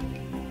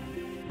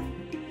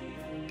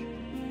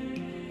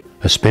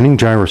 A spinning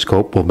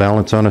gyroscope will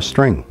balance on a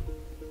string.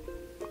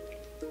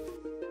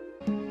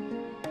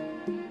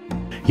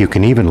 You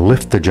can even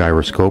lift the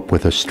gyroscope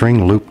with a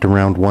string looped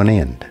around one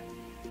end.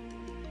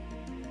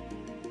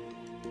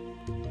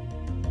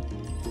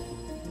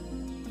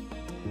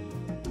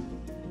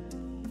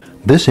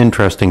 This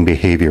interesting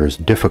behavior is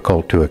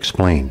difficult to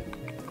explain.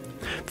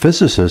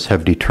 Physicists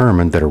have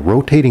determined that a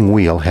rotating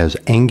wheel has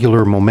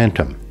angular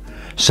momentum,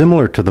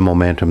 similar to the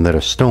momentum that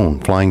a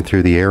stone flying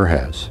through the air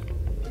has.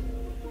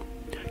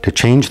 To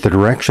change the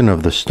direction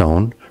of the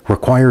stone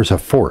requires a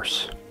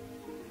force.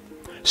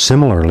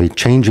 Similarly,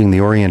 changing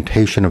the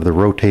orientation of the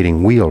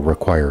rotating wheel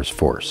requires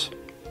force.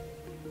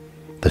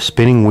 The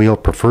spinning wheel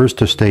prefers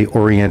to stay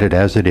oriented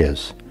as it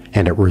is,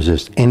 and it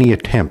resists any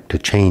attempt to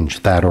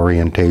change that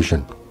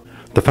orientation.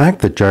 The fact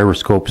that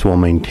gyroscopes will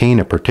maintain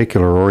a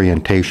particular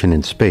orientation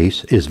in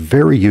space is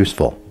very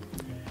useful.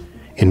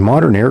 In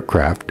modern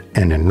aircraft,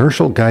 an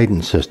inertial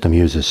guidance system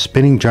uses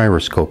spinning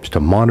gyroscopes to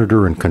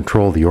monitor and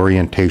control the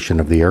orientation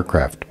of the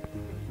aircraft.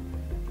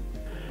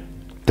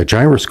 The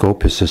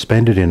gyroscope is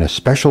suspended in a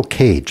special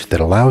cage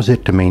that allows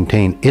it to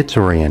maintain its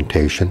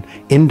orientation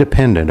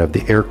independent of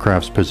the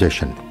aircraft's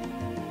position.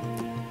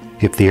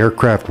 If the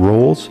aircraft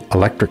rolls,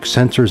 electric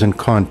sensors and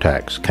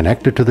contacts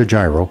connected to the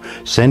gyro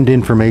send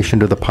information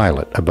to the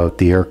pilot about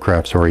the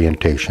aircraft's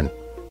orientation.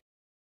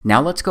 Now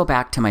let's go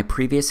back to my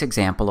previous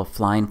example of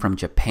flying from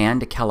Japan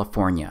to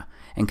California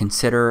and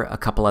consider a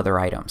couple other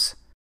items.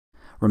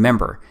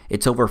 Remember,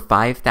 it's over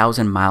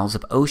 5,000 miles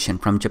of ocean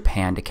from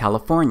Japan to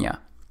California.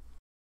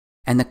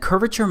 And the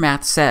curvature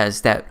math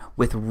says that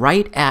with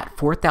right at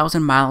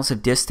 4,000 miles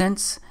of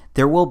distance,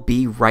 there will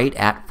be right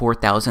at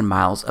 4,000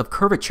 miles of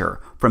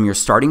curvature from your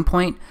starting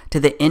point to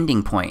the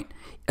ending point,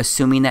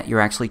 assuming that you're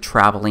actually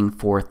traveling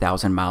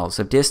 4,000 miles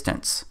of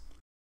distance.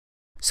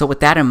 So with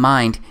that in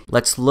mind,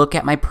 let's look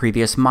at my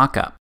previous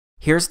mock-up.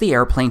 Here's the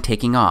airplane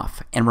taking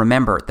off, and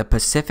remember, the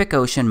Pacific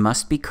Ocean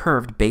must be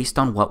curved based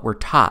on what we're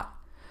taught.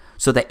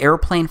 So the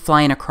airplane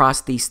flying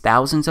across these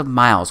thousands of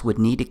miles would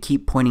need to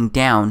keep pointing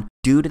down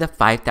due to the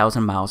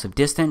 5,000 miles of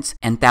distance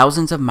and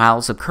thousands of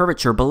miles of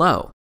curvature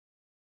below.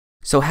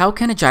 So how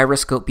can a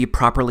gyroscope be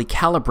properly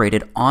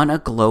calibrated on a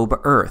globe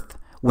Earth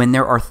when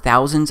there are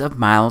thousands of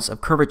miles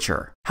of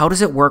curvature? How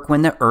does it work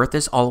when the Earth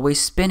is always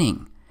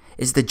spinning?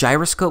 Is the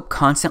gyroscope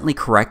constantly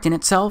correcting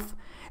itself?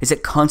 Is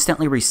it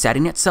constantly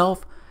resetting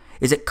itself?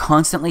 Is it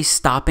constantly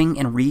stopping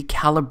and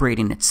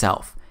recalibrating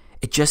itself?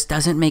 It just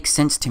doesn't make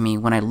sense to me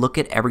when I look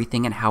at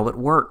everything and how it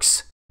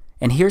works.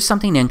 And here's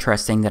something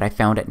interesting that I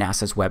found at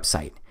NASA's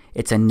website.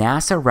 It's a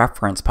NASA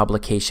reference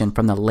publication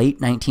from the late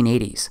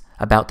 1980s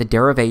about the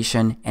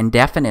derivation and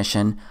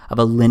definition of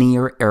a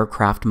linear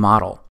aircraft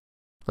model.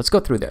 Let's go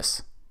through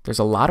this. There's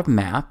a lot of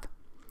math,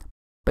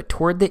 but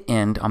toward the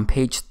end on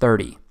page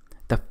 30,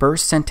 the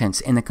first sentence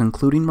in the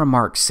concluding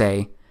remarks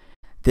say,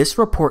 "This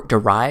report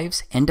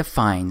derives and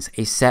defines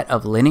a set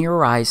of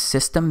linearized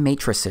system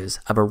matrices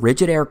of a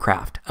rigid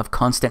aircraft of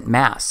constant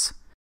mass,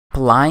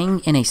 flying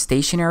in a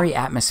stationary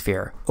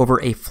atmosphere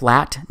over a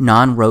flat,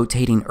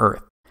 non-rotating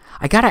Earth."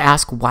 I gotta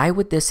ask, why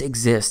would this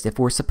exist if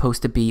we're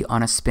supposed to be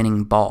on a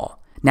spinning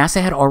ball?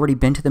 NASA had already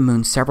been to the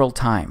moon several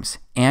times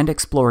and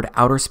explored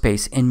outer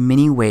space in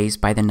many ways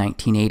by the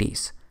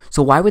 1980s.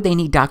 So why would they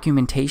need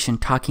documentation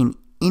talking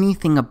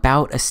anything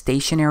about a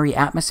stationary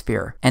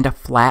atmosphere and a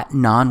flat,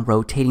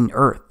 non-rotating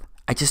Earth?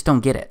 I just don't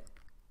get it.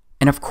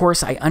 And of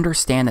course, I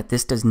understand that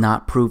this does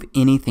not prove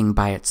anything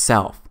by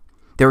itself.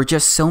 There are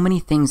just so many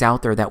things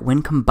out there that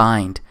when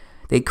combined,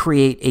 they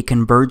create a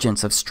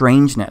convergence of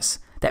strangeness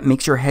that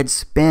makes your head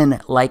spin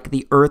like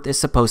the Earth is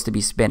supposed to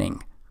be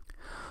spinning.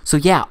 So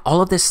yeah,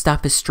 all of this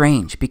stuff is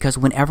strange because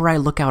whenever I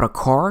look out a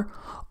car,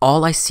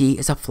 all I see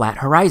is a flat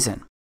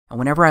horizon. And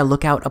whenever I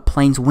look out a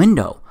plane's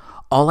window,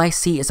 all I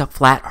see is a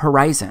flat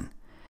horizon.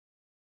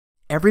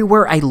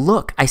 Everywhere I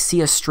look, I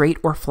see a straight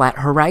or flat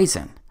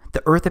horizon.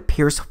 The Earth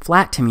appears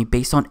flat to me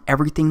based on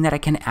everything that I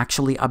can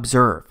actually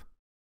observe.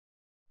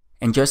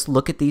 And just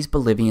look at these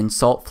Bolivian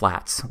salt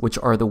flats, which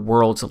are the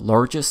world's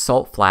largest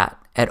salt flat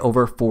at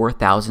over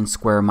 4,000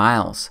 square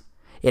miles.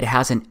 It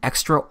has an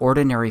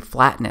extraordinary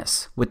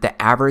flatness, with the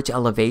average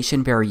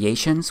elevation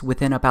variations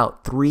within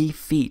about 3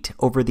 feet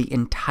over the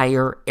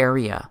entire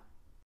area.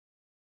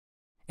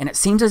 And it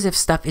seems as if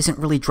stuff isn't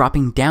really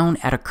dropping down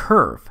at a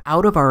curve,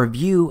 out of our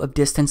view of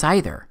distance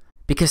either.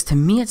 Because to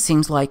me it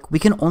seems like we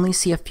can only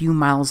see a few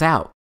miles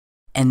out,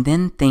 and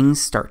then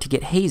things start to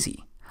get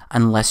hazy,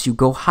 unless you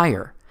go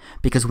higher.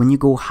 Because when you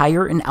go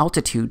higher in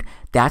altitude,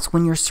 that's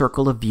when your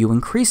circle of view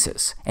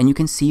increases, and you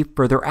can see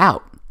further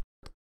out.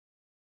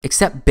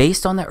 Except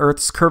based on the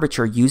Earth's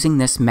curvature using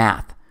this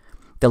math,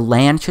 the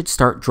land should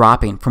start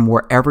dropping from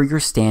wherever you're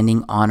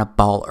standing on a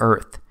ball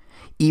Earth.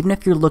 Even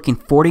if you're looking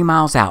 40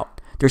 miles out,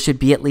 there should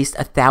be at least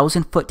a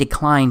 1,000-foot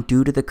decline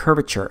due to the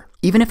curvature,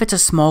 even if it's a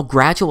small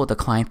gradual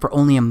decline for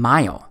only a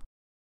mile.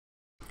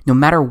 No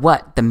matter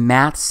what, the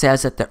math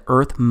says that the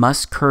Earth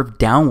must curve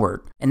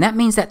downward, and that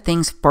means that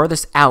things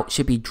farthest out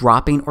should be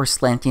dropping or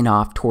slanting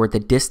off toward the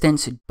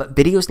distance, but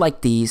videos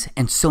like these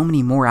and so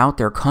many more out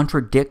there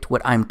contradict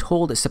what I'm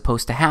told is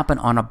supposed to happen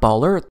on a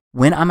ball Earth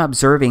when I'm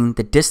observing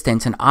the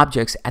distance and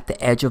objects at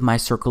the edge of my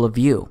circle of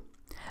view.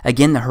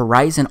 Again, the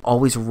horizon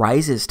always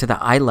rises to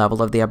the eye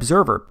level of the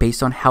observer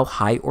based on how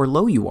high or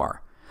low you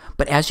are.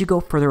 But as you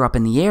go further up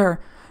in the air,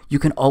 you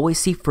can always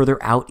see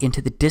further out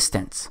into the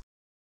distance.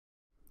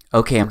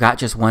 Okay, I've got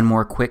just one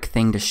more quick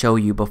thing to show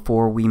you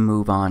before we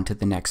move on to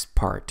the next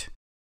part.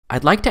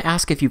 I'd like to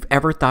ask if you've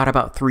ever thought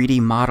about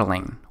 3D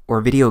modeling, or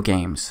video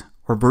games,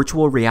 or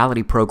virtual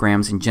reality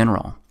programs in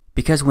general.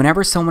 Because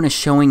whenever someone is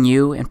showing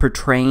you and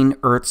portraying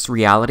Earth's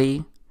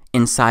reality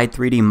inside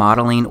 3D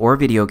modeling or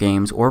video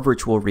games or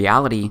virtual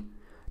reality,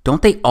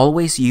 don't they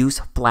always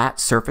use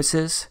flat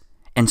surfaces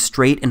and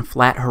straight and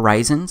flat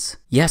horizons?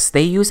 Yes,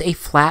 they use a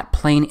flat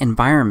plane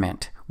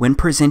environment when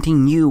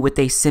presenting you with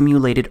a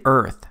simulated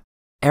Earth.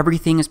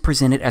 Everything is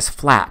presented as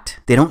flat.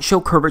 They don't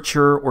show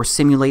curvature or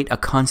simulate a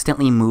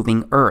constantly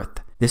moving Earth.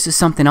 This is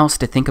something else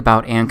to think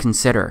about and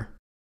consider.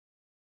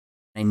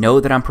 I know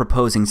that I'm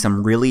proposing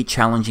some really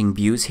challenging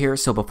views here,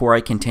 so before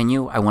I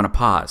continue, I want to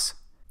pause.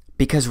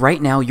 Because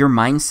right now your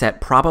mindset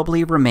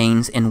probably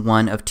remains in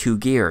one of two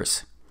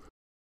gears.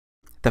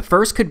 The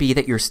first could be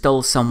that you're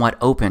still somewhat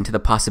open to the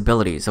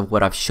possibilities of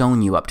what I've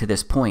shown you up to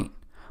this point,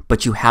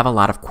 but you have a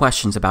lot of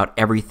questions about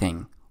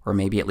everything, or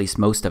maybe at least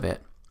most of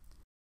it.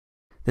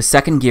 The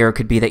second gear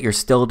could be that you're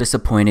still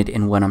disappointed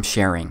in what I'm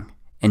sharing,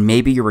 and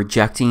maybe you're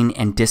rejecting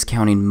and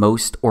discounting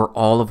most or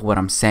all of what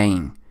I'm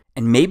saying.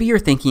 And maybe you're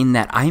thinking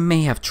that I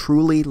may have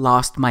truly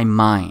lost my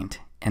mind,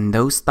 and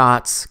those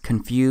thoughts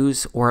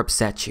confuse or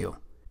upset you,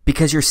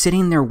 because you're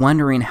sitting there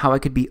wondering how I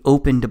could be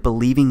open to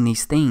believing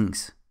these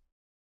things.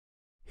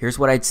 Here's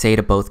what I'd say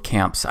to both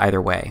camps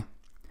either way.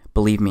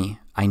 Believe me,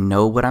 I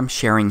know what I'm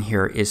sharing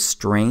here is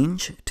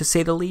strange, to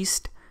say the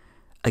least.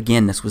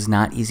 Again, this was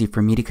not easy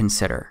for me to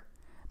consider.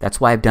 That's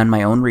why I've done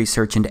my own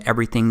research into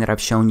everything that I've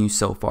shown you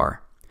so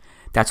far.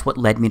 That's what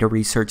led me to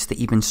research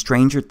the even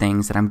stranger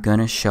things that I'm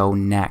gonna show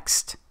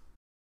next.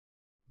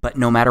 But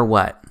no matter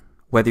what,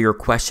 whether you're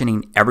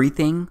questioning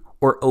everything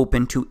or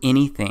open to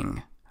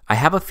anything, I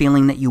have a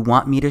feeling that you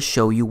want me to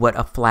show you what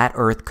a flat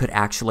Earth could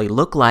actually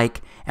look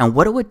like and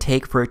what it would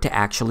take for it to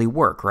actually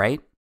work,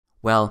 right?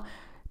 Well,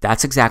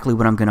 that's exactly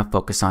what I'm going to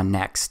focus on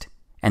next.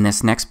 And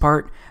this next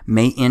part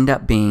may end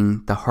up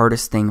being the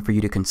hardest thing for you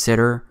to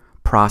consider,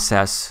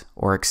 process,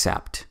 or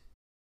accept.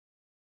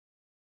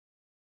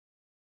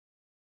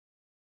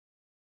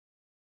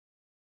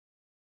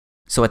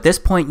 So at this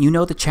point, you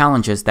know the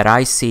challenges that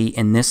I see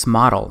in this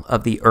model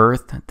of the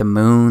Earth, the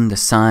Moon, the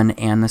Sun,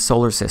 and the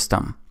solar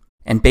system.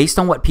 And based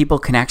on what people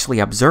can actually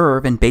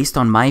observe and based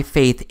on my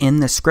faith in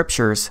the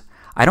scriptures,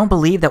 I don't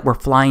believe that we're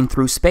flying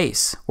through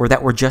space or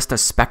that we're just a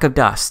speck of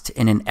dust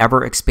in an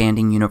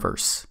ever-expanding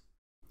universe.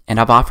 And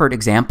I've offered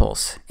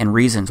examples and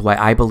reasons why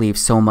I believe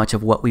so much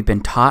of what we've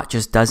been taught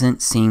just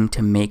doesn't seem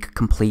to make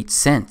complete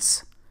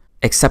sense.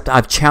 Except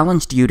I've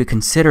challenged you to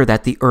consider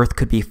that the Earth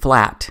could be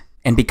flat.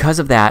 And because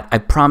of that,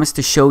 I've promised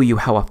to show you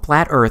how a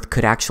flat Earth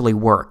could actually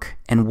work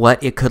and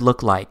what it could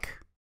look like.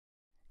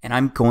 And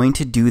I'm going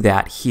to do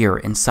that here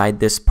inside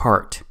this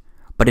part.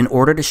 But in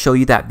order to show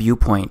you that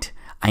viewpoint,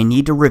 I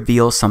need to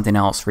reveal something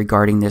else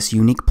regarding this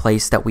unique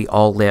place that we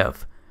all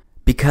live.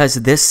 Because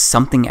this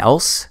something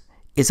else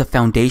is a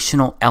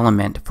foundational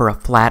element for a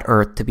flat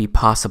Earth to be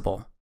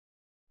possible.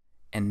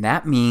 And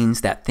that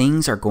means that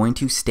things are going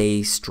to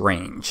stay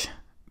strange.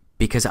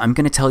 Because I'm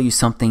going to tell you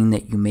something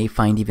that you may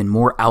find even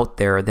more out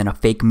there than a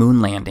fake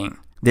moon landing.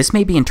 This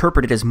may be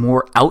interpreted as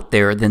more out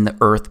there than the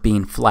Earth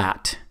being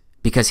flat.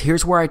 Because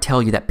here's where I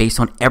tell you that based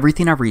on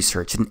everything I've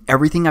researched and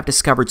everything I've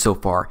discovered so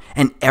far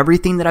and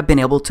everything that I've been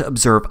able to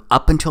observe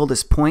up until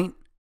this point,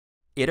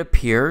 it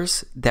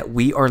appears that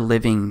we are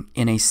living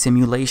in a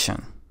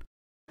simulation.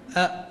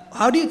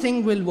 How do you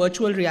think will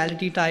virtual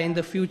reality tie in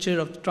the future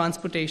of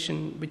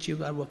transportation which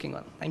you are working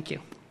on? Thank you.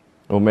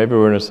 Well, maybe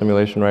we're in a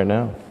simulation right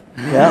now.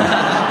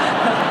 Yeah.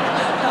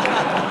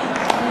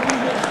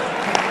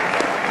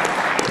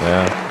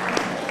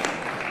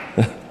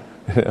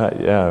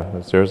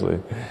 Yeah, seriously.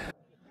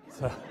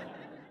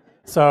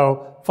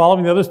 So,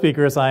 following the other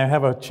speakers, I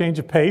have a change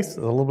of pace,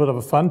 a little bit of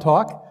a fun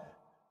talk.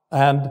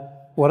 And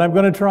what I'm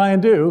going to try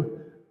and do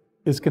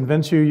is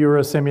convince you you're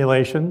a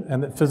simulation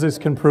and that physics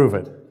can prove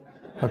it.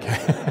 Okay.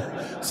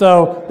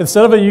 So,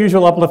 instead of a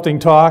usual uplifting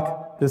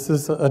talk, this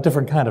is a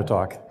different kind of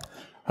talk.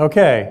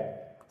 Okay.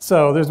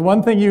 So, there's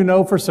one thing you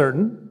know for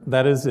certain,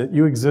 that is that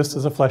you exist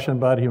as a flesh and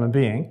blood human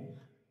being.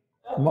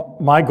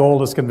 My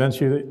goal is to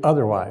convince you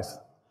otherwise.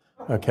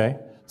 Okay.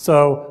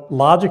 So,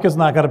 logic is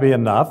not going to be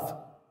enough.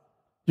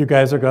 You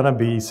guys are going to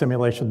be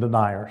simulation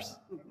deniers,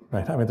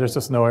 right? I mean, there's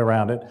just no way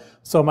around it.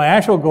 So my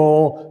actual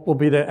goal will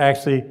be to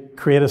actually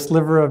create a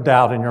sliver of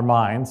doubt in your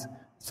minds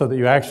so that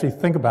you actually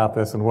think about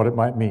this and what it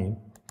might mean.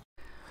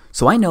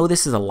 So I know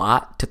this is a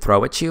lot to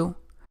throw at you.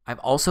 I've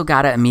also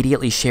got to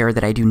immediately share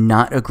that I do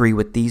not agree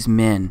with these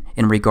men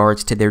in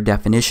regards to their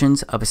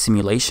definitions of a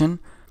simulation,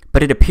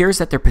 but it appears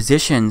that their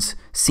positions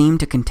seem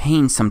to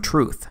contain some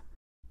truth.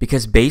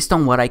 Because based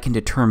on what I can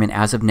determine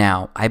as of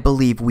now, I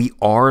believe we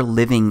are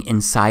living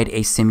inside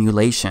a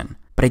simulation.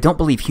 But I don't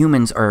believe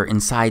humans are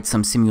inside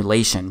some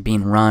simulation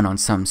being run on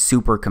some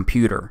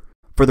supercomputer.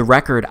 For the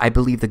record, I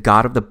believe the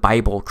God of the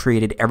Bible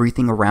created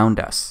everything around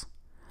us.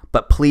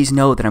 But please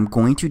know that I'm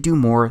going to do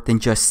more than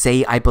just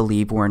say I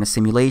believe we're in a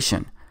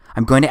simulation.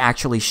 I'm going to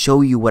actually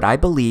show you what I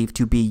believe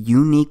to be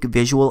unique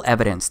visual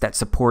evidence that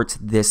supports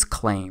this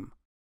claim.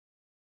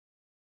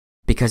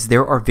 because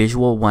there are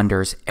visual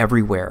wonders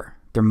everywhere.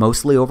 They're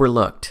mostly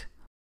overlooked.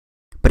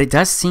 But it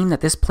does seem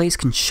that this place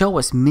can show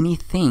us many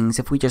things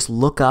if we just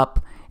look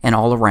up and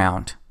all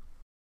around.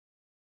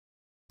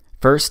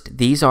 First,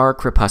 these are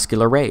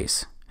crepuscular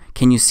rays.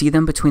 Can you see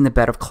them between the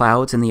bed of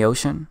clouds and the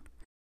ocean?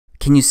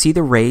 Can you see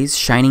the rays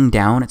shining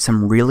down at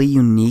some really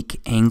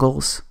unique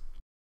angles?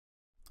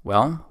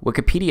 Well,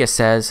 Wikipedia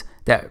says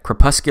that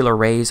crepuscular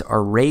rays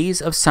are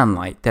rays of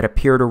sunlight that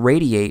appear to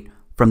radiate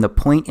from the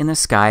point in the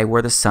sky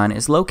where the sun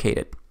is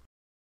located.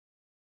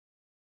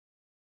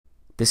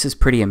 This is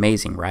pretty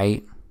amazing,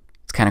 right?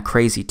 It's kind of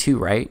crazy too,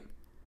 right?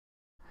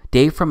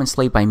 Dave from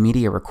Enslaved by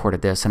Media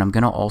recorded this, and I'm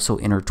going to also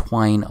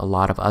intertwine a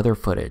lot of other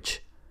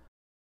footage.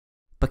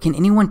 But can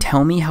anyone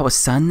tell me how a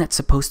sun that's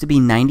supposed to be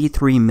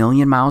 93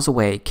 million miles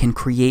away can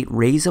create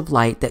rays of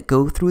light that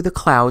go through the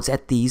clouds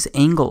at these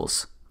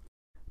angles?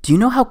 Do you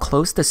know how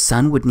close the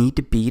sun would need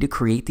to be to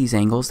create these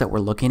angles that we're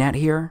looking at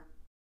here?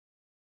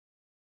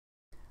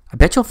 I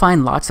bet you'll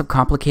find lots of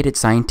complicated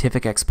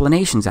scientific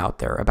explanations out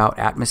there about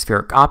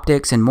atmospheric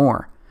optics and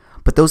more,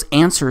 but those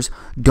answers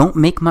don't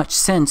make much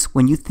sense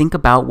when you think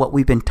about what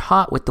we've been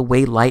taught with the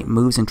way light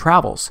moves and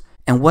travels,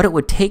 and what it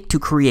would take to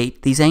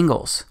create these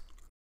angles.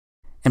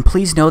 And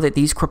please know that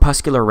these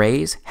crepuscular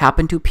rays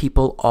happen to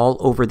people all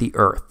over the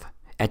Earth,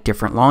 at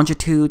different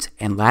longitudes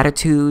and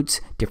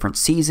latitudes, different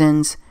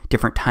seasons,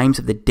 different times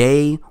of the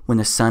day when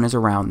the sun is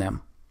around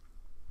them.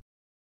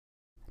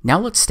 Now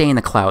let's stay in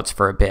the clouds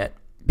for a bit,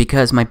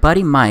 because my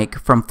buddy Mike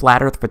from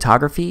Flat Earth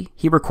Photography,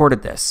 he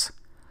recorded this.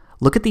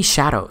 Look at these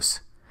shadows.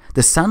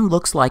 The sun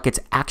looks like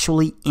it's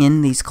actually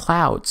in these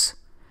clouds.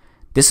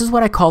 This is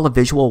what I call a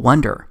visual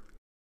wonder.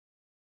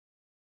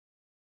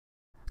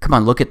 Come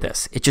on, look at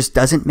this. It just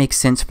doesn't make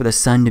sense for the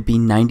sun to be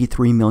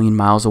 93 million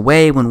miles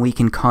away when we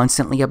can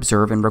constantly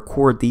observe and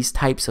record these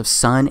types of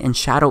sun and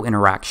shadow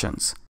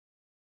interactions.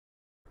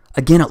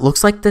 Again, it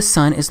looks like the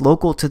sun is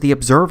local to the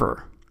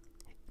observer,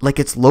 like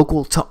it's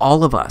local to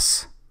all of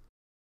us.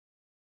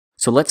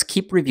 So let's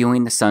keep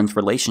reviewing the sun's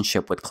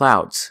relationship with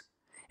clouds.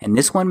 And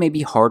this one may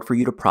be hard for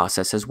you to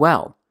process as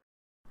well.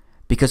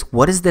 Because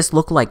what does this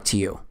look like to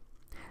you?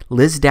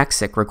 Liz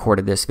Dexick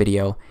recorded this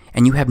video,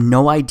 and you have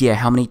no idea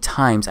how many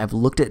times I've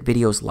looked at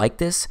videos like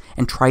this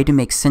and tried to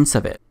make sense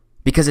of it.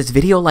 Because it's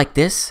video like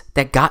this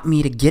that got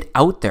me to get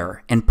out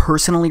there and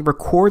personally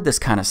record this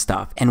kind of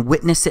stuff and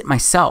witness it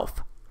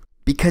myself.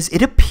 Because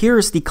it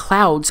appears the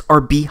clouds are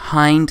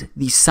behind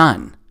the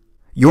sun.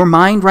 Your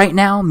mind right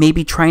now may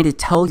be trying to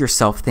tell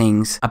yourself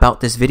things about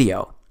this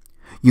video.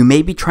 You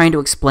may be trying to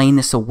explain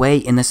this away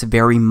in this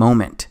very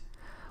moment.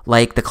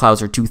 Like the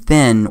clouds are too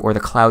thin, or the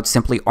clouds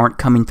simply aren't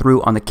coming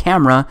through on the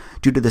camera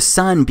due to the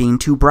sun being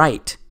too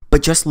bright.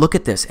 But just look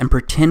at this and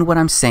pretend what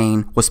I'm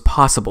saying was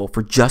possible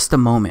for just a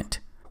moment.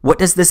 What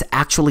does this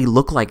actually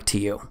look like to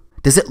you?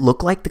 Does it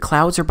look like the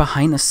clouds are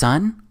behind the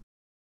sun?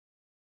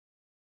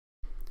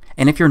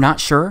 And if you're not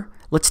sure,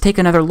 let's take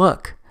another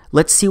look.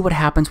 Let's see what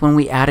happens when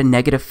we add a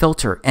negative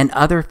filter and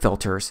other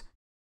filters.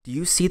 Do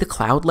you see the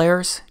cloud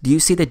layers? Do you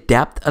see the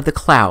depth of the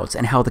clouds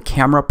and how the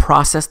camera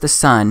processed the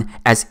sun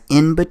as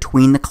in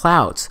between the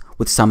clouds,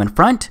 with some in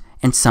front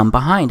and some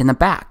behind in the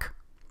back?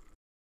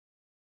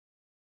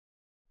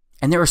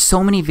 And there are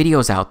so many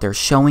videos out there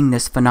showing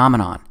this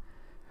phenomenon.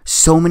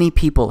 So many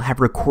people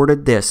have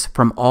recorded this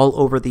from all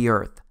over the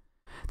Earth.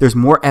 There's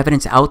more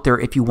evidence out there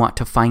if you want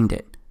to find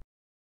it.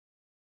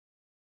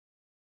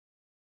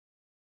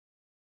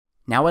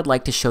 Now I'd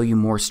like to show you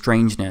more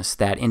strangeness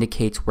that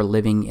indicates we're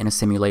living in a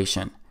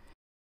simulation.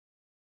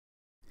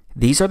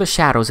 These are the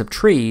shadows of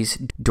trees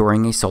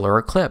during a solar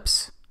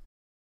eclipse.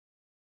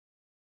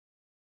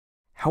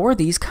 How are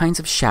these kinds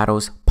of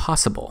shadows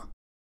possible?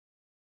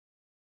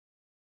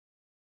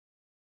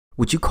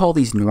 Would you call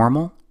these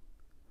normal?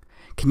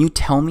 Can you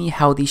tell me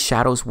how these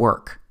shadows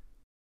work?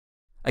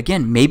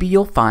 Again, maybe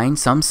you'll find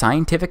some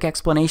scientific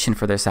explanation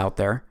for this out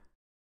there,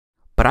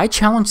 but I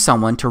challenge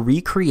someone to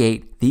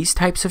recreate these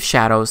types of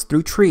shadows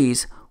through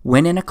trees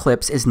when an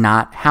eclipse is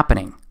not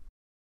happening.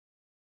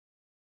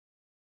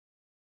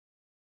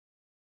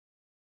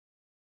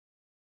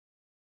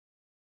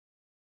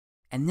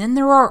 And then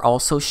there are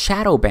also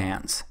shadow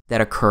bands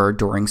that occur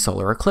during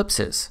solar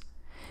eclipses.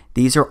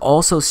 These are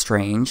also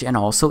strange and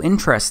also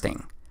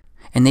interesting,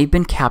 and they've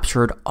been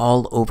captured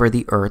all over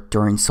the Earth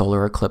during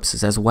solar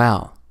eclipses as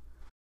well.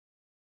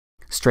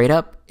 Straight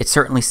up, it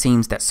certainly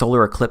seems that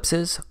solar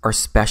eclipses are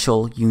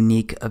special,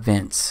 unique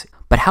events.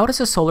 But how does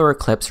a solar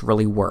eclipse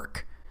really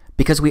work?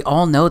 Because we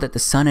all know that the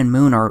sun and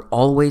moon are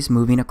always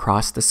moving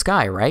across the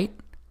sky, right?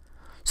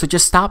 So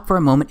just stop for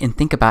a moment and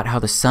think about how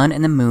the sun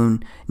and the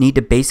moon need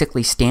to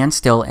basically stand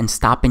still and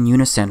stop in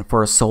unison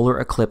for a solar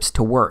eclipse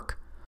to work.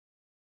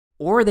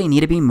 Or they need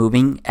to be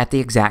moving at the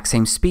exact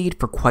same speed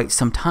for quite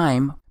some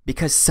time,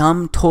 because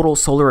some total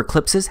solar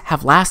eclipses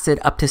have lasted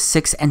up to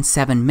 6 and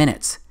 7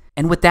 minutes.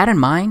 And with that in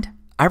mind,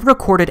 I've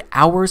recorded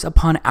hours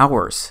upon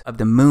hours of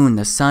the moon,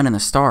 the sun, and the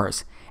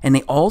stars, and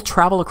they all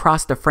travel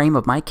across the frame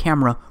of my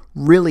camera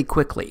really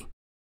quickly.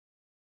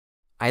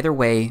 Either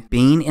way,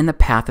 being in the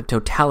path of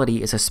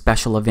totality is a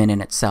special event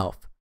in itself.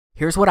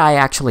 Here's what I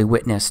actually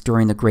witnessed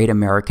during the Great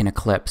American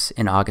Eclipse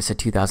in August of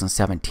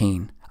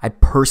 2017. I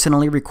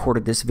personally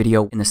recorded this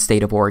video in the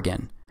state of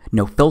Oregon.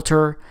 No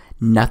filter,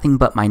 nothing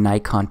but my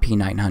Nikon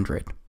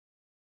P900.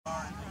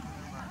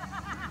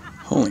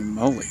 Holy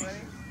moly,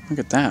 look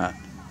at that.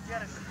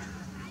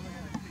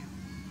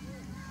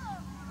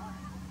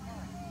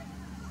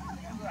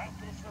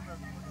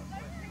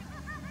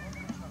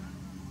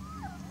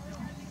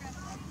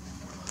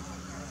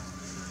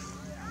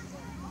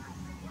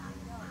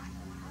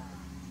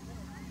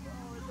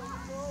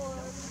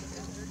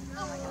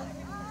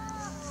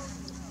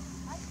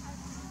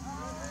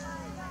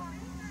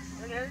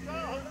 Here it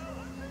goes.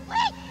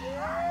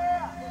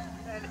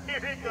 And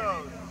here it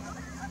goes.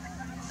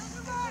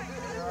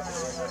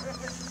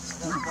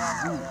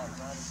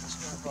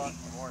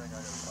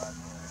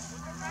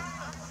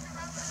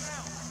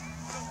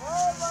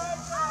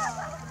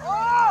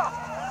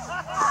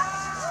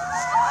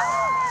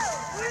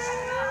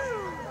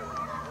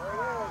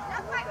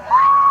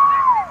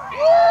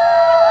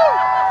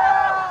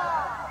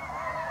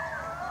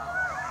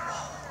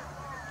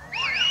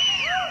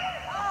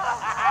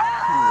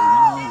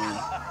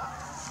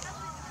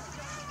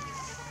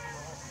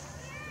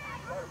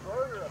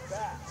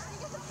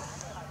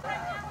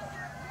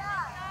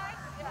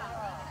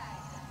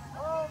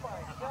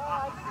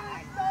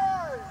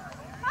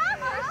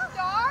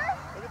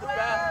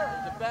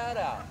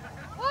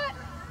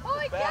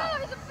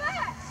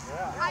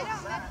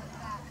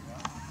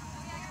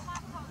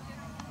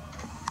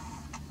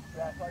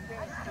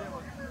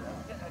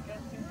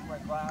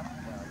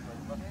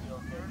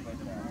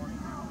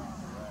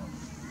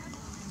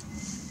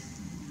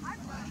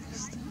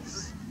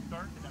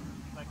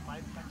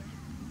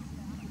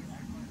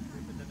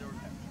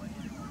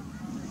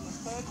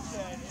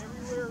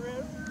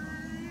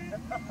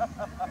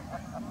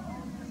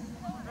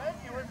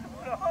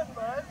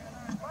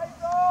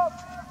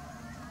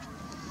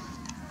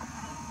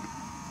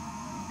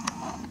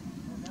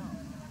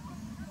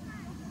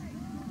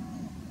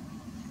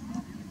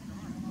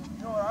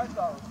 I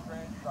thought was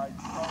strange is I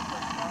saw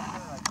something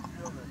and I could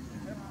feel this.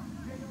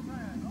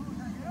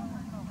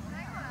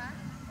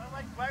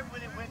 Like right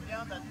when it went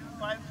down that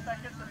 5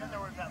 seconds and then there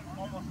was that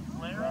almost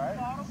flare at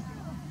the bottom.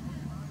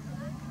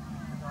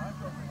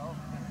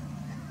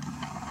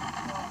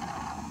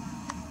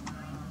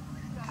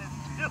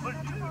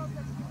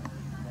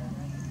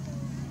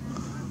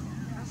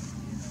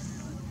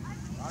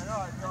 I know,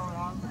 I throw it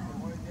on but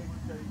when it takes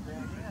 30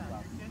 grand,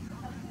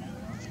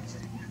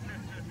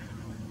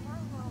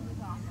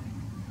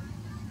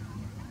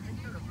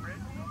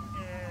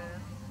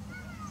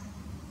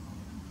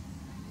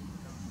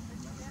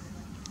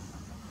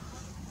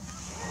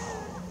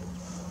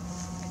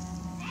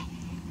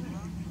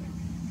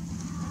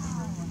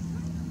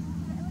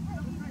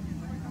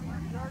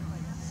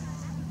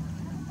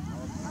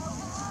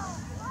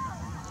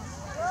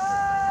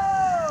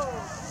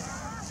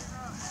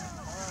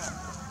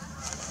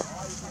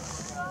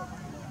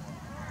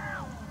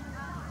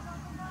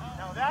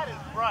 that is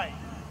bright.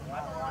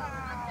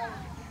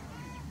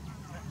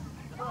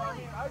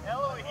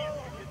 Elohim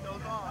can get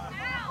those on. I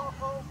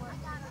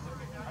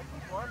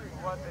keep wondering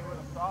what they would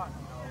have thought,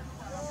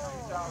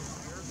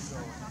 3,000 years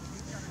ago.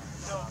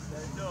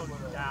 No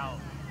doubt.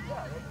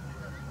 Yeah,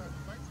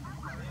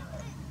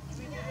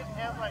 they didn't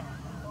have like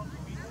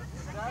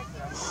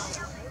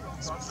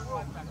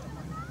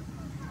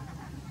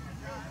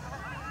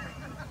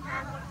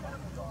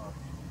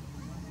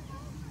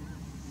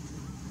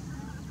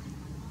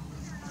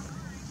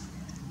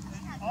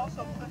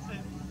also puts it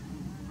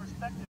in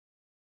perspective.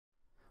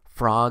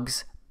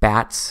 Frogs,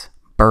 bats,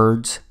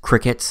 birds,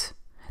 crickets,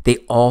 they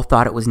all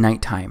thought it was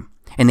nighttime,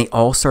 and they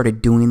all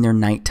started doing their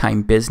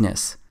nighttime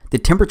business. The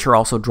temperature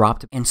also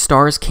dropped and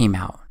stars came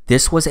out.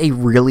 This was a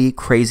really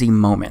crazy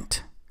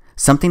moment.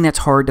 Something that's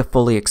hard to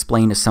fully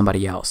explain to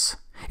somebody else.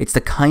 It's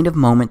the kind of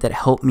moment that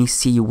helped me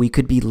see we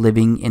could be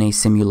living in a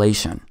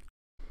simulation.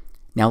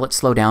 Now let's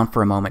slow down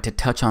for a moment to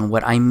touch on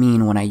what I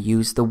mean when I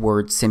use the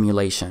word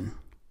simulation.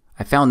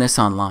 I found this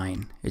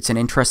online. It's an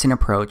interesting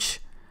approach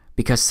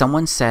because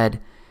someone said,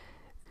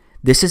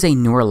 this is a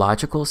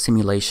neurological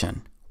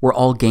simulation. We're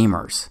all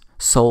gamers,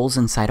 souls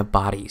inside of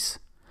bodies.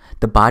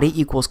 The body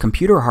equals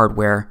computer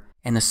hardware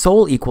and the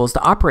soul equals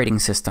the operating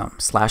system /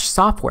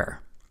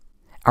 software.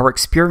 Our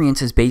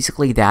experience is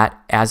basically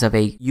that as of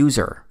a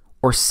user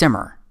or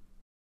simmer.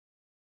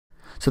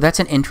 So that's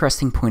an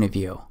interesting point of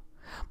view.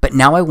 But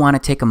now I want to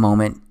take a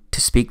moment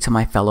to speak to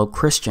my fellow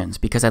Christians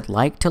because I'd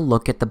like to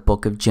look at the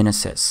book of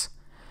Genesis.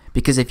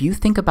 Because if you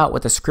think about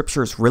what the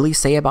scriptures really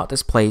say about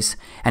this place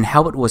and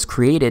how it was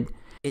created,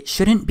 it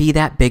shouldn't be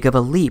that big of a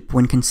leap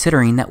when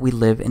considering that we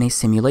live in a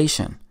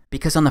simulation.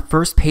 Because on the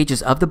first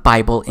pages of the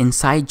Bible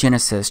inside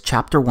Genesis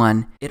chapter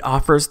 1, it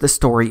offers the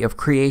story of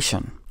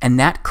creation. And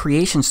that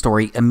creation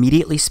story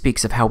immediately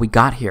speaks of how we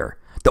got here,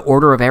 the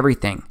order of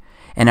everything.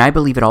 And I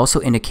believe it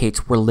also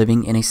indicates we're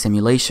living in a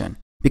simulation.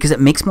 Because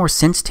it makes more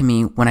sense to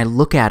me when I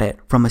look at it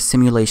from a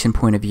simulation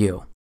point of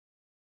view.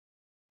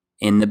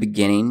 In the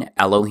beginning,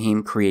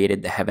 Elohim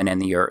created the heaven and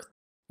the earth.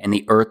 And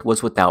the earth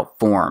was without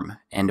form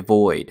and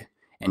void,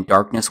 and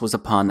darkness was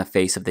upon the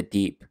face of the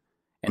deep.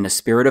 And the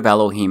Spirit of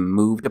Elohim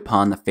moved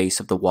upon the face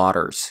of the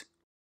waters.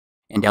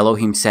 And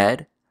Elohim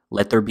said,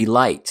 Let there be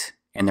light,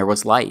 and there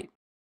was light.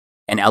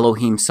 And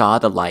Elohim saw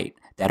the light,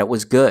 that it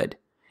was good,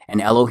 and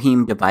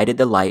Elohim divided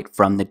the light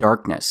from the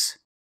darkness.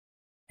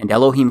 And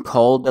Elohim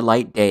called the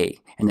light day,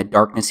 and the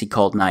darkness he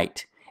called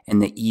night,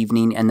 and the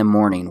evening and the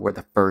morning were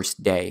the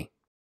first day.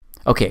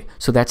 Okay,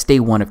 so that's day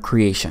 1 of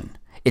creation.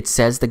 It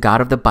says the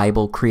God of the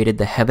Bible created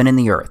the heaven and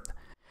the earth.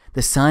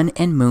 The sun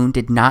and moon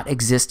did not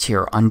exist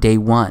here on day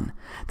 1.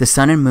 The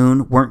sun and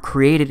moon weren't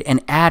created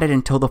and added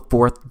until the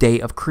 4th day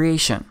of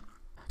creation.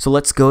 So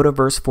let's go to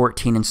verse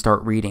 14 and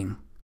start reading.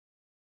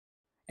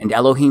 And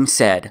Elohim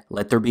said,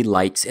 Let there be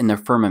lights in the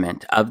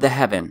firmament of the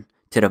heaven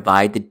to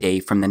divide the day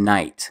from the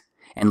night,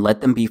 and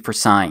let them be for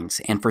signs,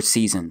 and for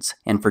seasons,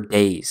 and for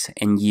days,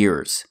 and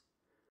years.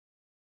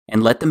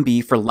 And let them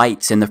be for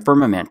lights in the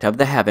firmament of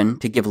the heaven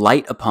to give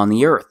light upon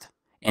the earth.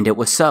 And it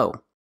was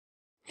so.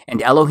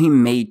 And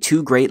Elohim made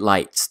 2 great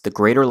lights, the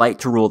greater light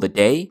to rule the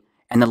day,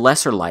 and the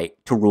lesser light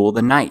to rule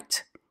the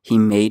night. He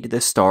made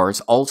the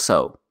stars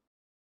also.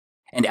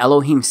 And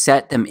Elohim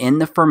set them in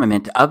the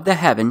firmament of the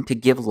heaven to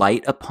give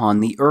light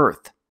upon the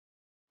earth,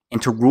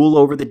 and to rule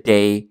over the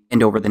day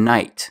and over the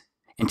night,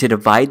 and to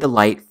divide the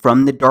light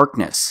from the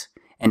darkness.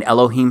 And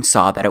Elohim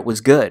saw that it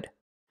was good.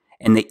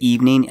 And the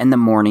evening and the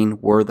morning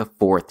were the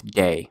 4th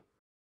day.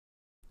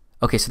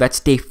 Okay, so that's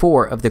day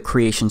 4 of the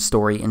creation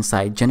story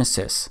inside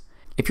Genesis.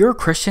 If you're a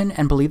Christian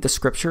and believe the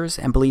scriptures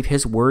and believe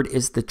his word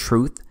is the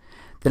truth,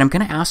 then I'm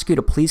going to ask you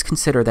to please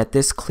consider that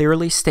this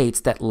clearly states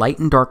that light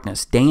and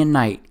darkness, day and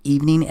night,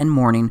 evening and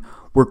morning,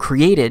 were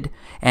created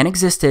and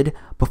existed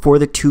before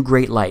the 2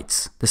 great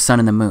lights, the sun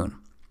and the moon.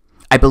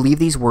 I believe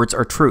these words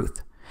are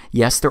truth.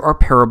 Yes, there are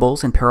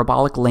parables and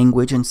parabolic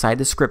language inside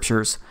the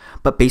scriptures,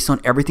 but based on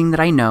everything that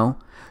I know,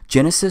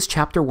 Genesis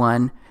chapter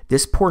 1,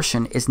 this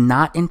portion is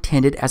not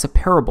intended as a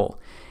parable.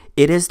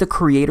 It is the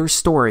Creator's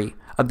story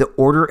of the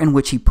order in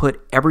which he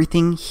put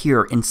everything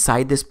here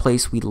inside this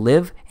place we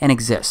live and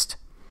exist.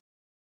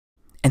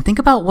 And think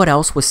about what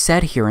else was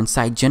said here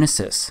inside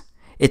Genesis.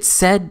 It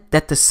said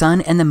that the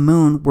sun and the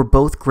moon were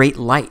both great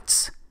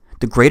lights.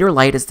 The greater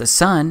light is the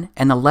sun,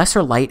 and the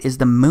lesser light is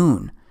the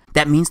moon.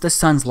 That means the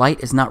sun's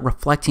light is not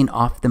reflecting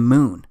off the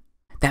moon.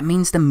 That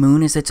means the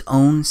moon is its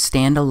own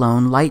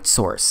standalone light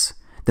source.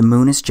 The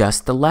moon is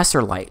just the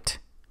lesser light.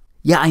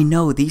 Yeah, I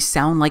know these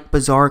sound like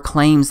bizarre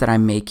claims that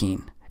I'm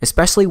making,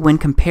 especially when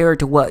compared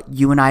to what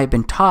you and I have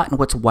been taught and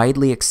what's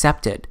widely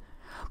accepted.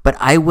 But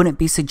I wouldn't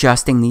be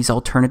suggesting these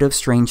alternative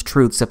strange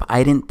truths if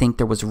I didn't think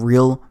there was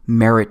real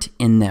merit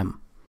in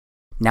them.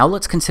 Now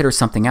let's consider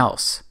something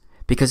else.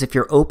 Because if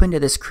you're open to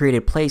this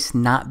created place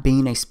not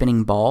being a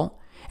spinning ball,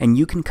 and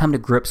you can come to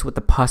grips with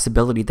the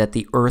possibility that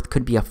the earth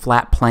could be a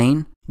flat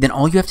plane, then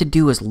all you have to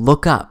do is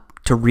look up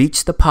to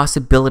reach the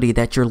possibility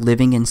that you're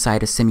living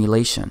inside a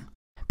simulation.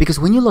 Because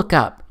when you look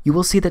up, you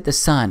will see that the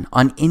sun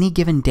on any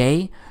given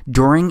day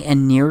during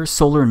and near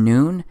solar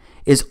noon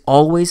is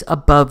always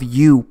above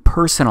you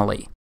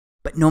personally.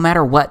 But no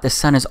matter what, the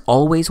sun is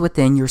always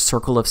within your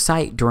circle of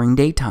sight during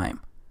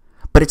daytime.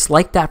 But it's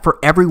like that for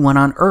everyone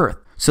on Earth.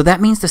 So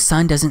that means the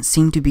sun doesn't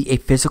seem to be a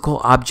physical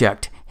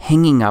object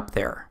hanging up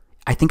there.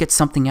 I think it's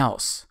something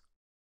else.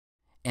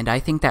 And I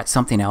think that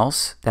something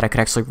else that I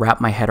could actually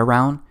wrap my head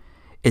around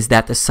is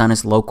that the sun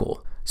is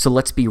local. So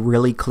let's be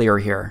really clear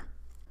here.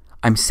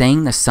 I'm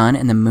saying the sun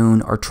and the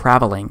moon are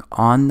traveling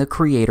on the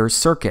Creator's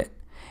circuit,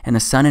 and the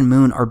sun and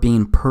moon are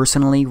being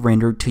personally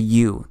rendered to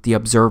you, the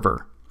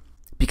observer.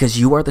 Because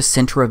you are the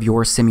center of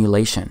your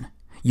simulation.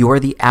 You are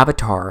the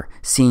avatar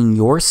seeing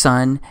your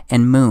sun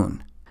and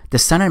moon. The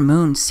sun and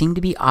moon seem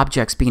to be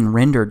objects being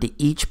rendered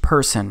to each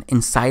person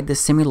inside the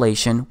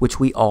simulation which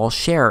we all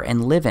share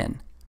and live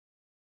in.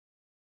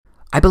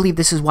 I believe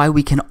this is why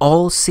we can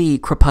all see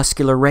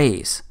crepuscular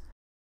rays.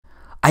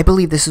 I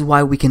believe this is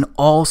why we can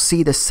all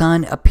see the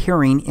sun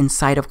appearing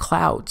inside of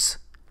clouds.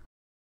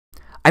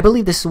 I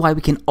believe this is why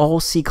we can all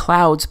see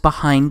clouds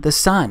behind the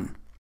sun.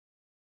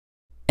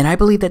 And I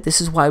believe that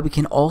this is why we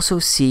can also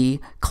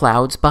see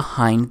clouds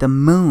behind the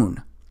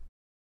moon.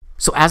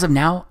 So as of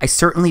now, I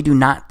certainly do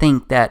not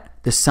think that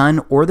the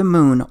sun or the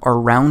moon are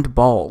round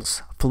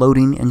balls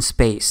floating in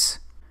space.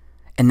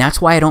 And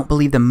that's why I don't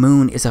believe the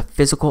moon is a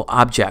physical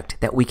object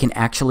that we can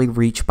actually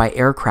reach by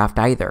aircraft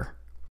either.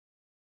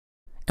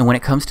 And when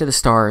it comes to the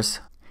stars,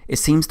 it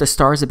seems the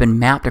stars have been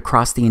mapped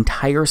across the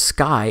entire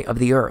sky of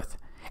the Earth,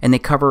 and they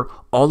cover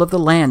all of the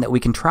land that we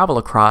can travel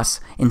across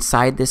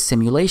inside this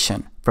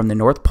simulation, from the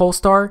North Pole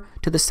star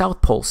to the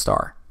South Pole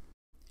star.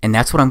 And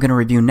that's what I'm going to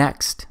review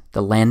next,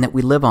 the land that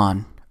we live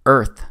on,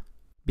 Earth.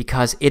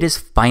 Because it is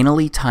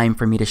finally time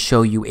for me to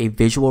show you a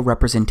visual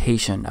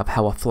representation of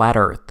how a flat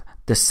Earth,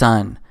 the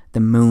sun, the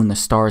moon, the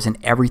stars, and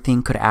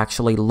everything could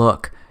actually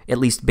look, at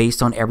least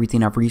based on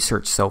everything I've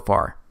researched so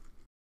far.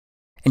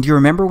 And do you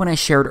remember when I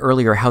shared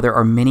earlier how there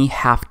are many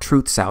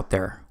half-truths out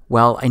there?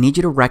 Well, I need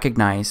you to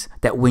recognize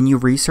that when you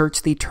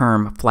research the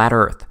term flat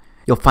Earth,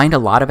 You'll find a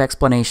lot of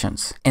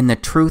explanations, and the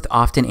truth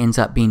often ends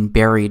up being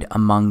buried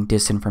among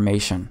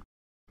disinformation.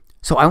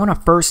 So I want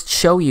to first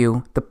show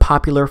you the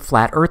popular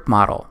flat earth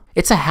model.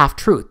 It's a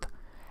half-truth.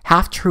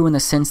 Half-true in the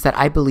sense that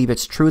I believe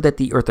it's true that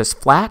the earth is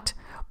flat,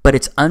 but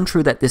it's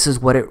untrue that this is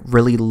what it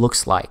really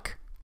looks like.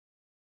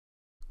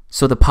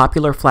 So the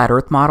popular flat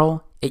earth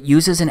model, it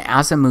uses an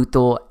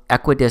azimuthal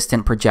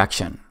equidistant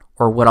projection,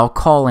 or what I'll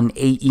call an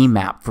AE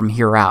map from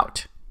here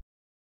out.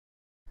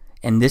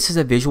 And this is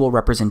a visual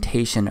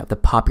representation of the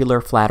popular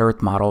flat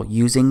earth model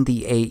using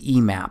the AE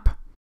map.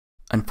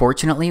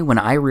 Unfortunately, when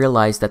I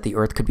realized that the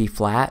earth could be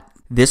flat,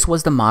 this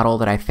was the model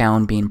that I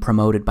found being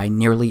promoted by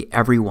nearly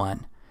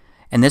everyone.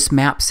 And this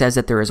map says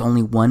that there is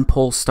only one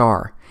pole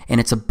star, and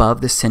it's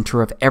above the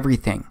center of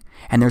everything,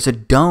 and there's a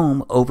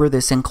dome over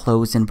this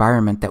enclosed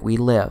environment that we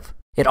live.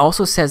 It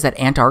also says that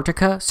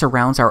Antarctica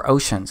surrounds our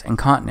oceans and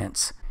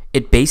continents.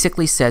 It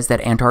basically says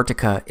that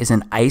Antarctica is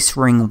an ice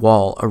ring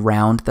wall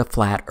around the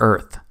flat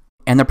Earth.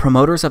 And the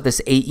promoters of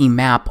this AE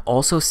map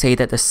also say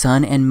that the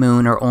sun and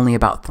moon are only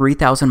about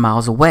 3,000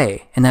 miles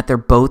away, and that they're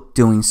both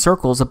doing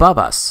circles above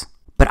us.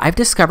 But I've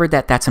discovered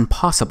that that's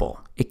impossible.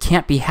 It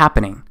can't be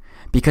happening,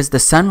 because the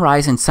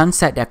sunrise and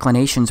sunset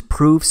declinations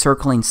prove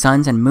circling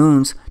suns and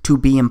moons to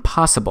be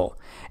impossible,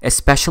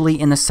 especially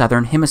in the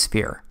southern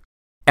hemisphere.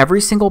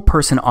 Every single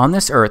person on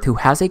this earth who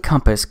has a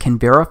compass can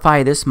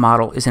verify this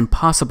model is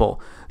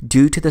impossible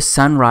due to the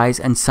sunrise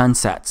and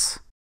sunsets.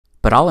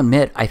 But I'll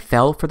admit I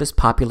fell for this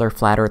popular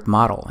flat earth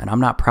model, and I'm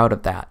not proud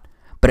of that.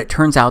 But it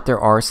turns out there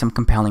are some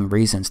compelling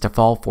reasons to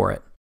fall for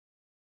it.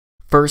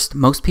 First,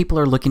 most people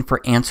are looking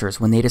for answers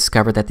when they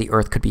discover that the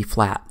earth could be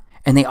flat,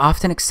 and they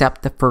often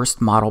accept the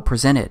first model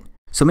presented.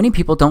 So many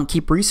people don't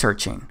keep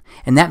researching,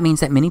 and that means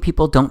that many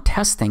people don't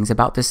test things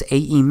about this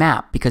AE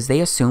map because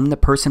they assume the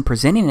person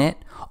presenting it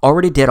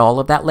already did all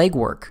of that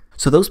legwork.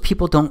 So those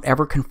people don't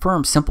ever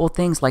confirm simple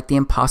things like the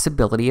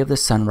impossibility of the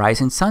sunrise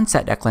and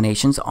sunset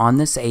declinations on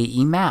this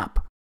AE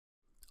map.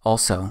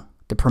 Also,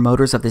 the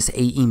promoters of this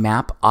AE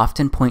map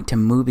often point to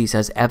movies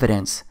as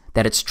evidence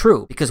that it's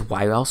true, because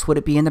why else would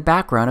it be in the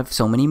background of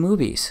so many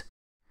movies?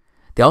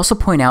 They also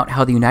point out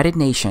how the United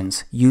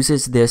Nations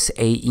uses this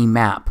AE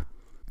map.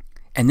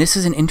 And this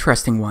is an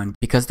interesting one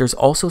because there's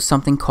also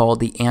something called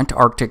the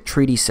Antarctic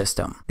Treaty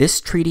System. This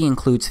treaty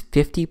includes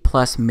 50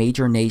 plus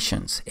major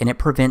nations, and it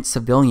prevents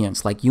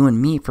civilians like you and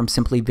me from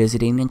simply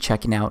visiting and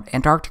checking out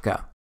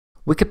Antarctica.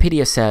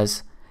 Wikipedia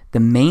says,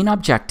 the main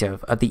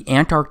objective of the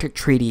Antarctic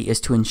Treaty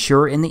is to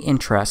ensure in the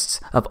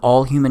interests of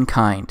all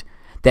humankind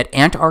that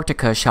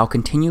Antarctica shall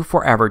continue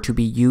forever to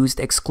be used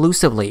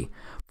exclusively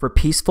for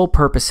peaceful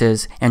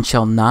purposes and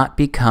shall not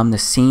become the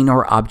scene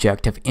or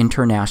object of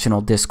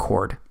international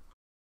discord.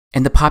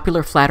 And the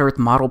popular flat earth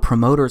model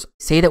promoters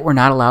say that we're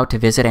not allowed to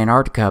visit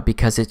Antarctica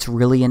because it's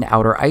really an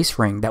outer ice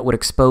ring that would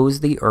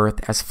expose the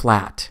earth as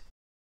flat.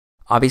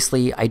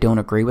 Obviously, I don't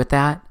agree with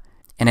that,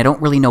 and I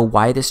don't really know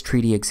why this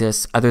treaty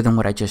exists other than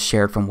what I just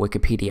shared from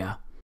Wikipedia.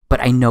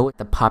 But I know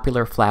the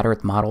popular flat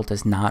earth model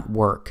does not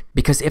work,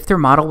 because if their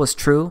model was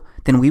true,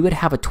 then we would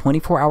have a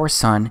 24-hour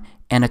sun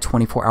and a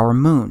 24-hour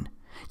moon.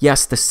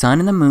 Yes, the sun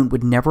and the moon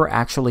would never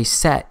actually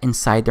set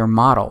inside their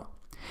model.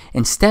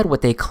 Instead,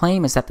 what they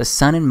claim is that the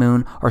sun and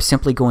moon are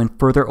simply going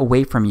further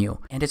away from you,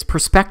 and it's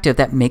perspective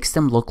that makes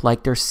them look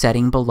like they're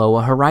setting below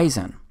a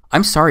horizon.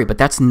 I'm sorry, but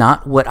that's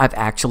not what I've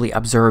actually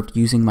observed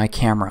using my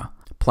camera.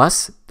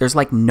 Plus, there's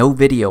like no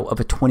video of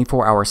a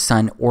 24-hour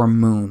sun or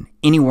moon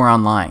anywhere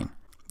online.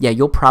 Yeah,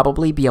 you'll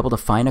probably be able to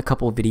find a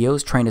couple of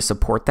videos trying to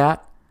support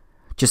that.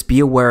 Just be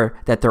aware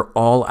that they're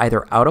all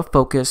either out of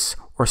focus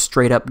or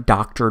straight up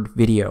doctored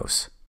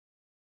videos.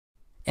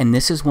 And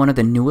this is one of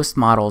the newest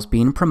models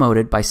being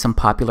promoted by some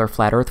popular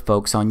flat earth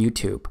folks on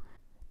YouTube.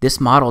 This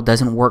model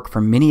doesn't work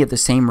for many of the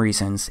same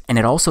reasons, and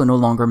it also no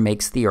longer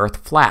makes the earth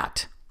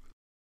flat.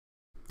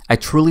 I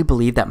truly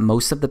believe that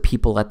most of the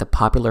people at the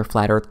popular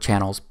flat earth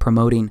channels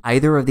promoting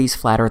either of these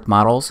flat earth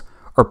models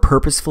are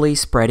purposefully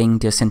spreading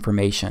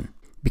disinformation.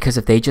 Because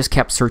if they just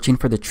kept searching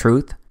for the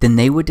truth, then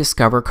they would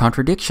discover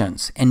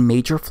contradictions and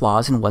major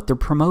flaws in what they're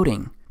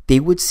promoting. They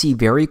would see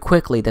very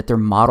quickly that their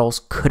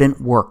models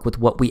couldn't work with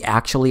what we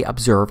actually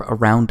observe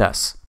around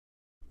us.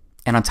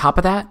 And on top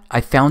of that,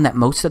 I found that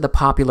most of the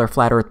popular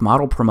flat earth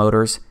model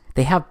promoters,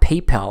 they have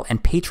PayPal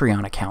and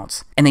Patreon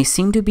accounts, and they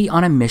seem to be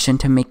on a mission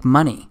to make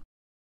money.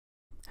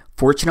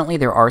 Fortunately,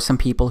 there are some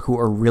people who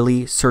are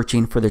really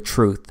searching for the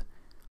truth.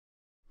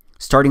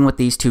 Starting with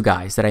these two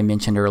guys that I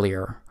mentioned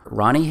earlier,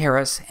 Ronnie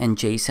Harris and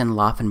Jason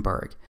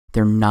Laufenberg.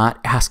 They're not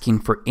asking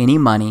for any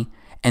money,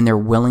 and they're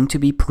willing to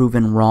be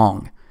proven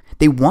wrong.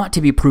 They want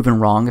to be proven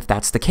wrong if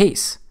that's the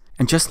case.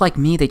 And just like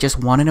me, they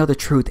just want to know the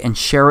truth and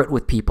share it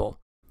with people.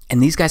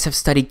 And these guys have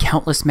studied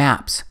countless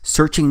maps,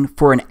 searching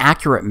for an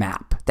accurate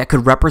map that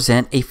could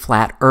represent a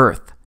flat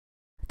earth.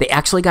 They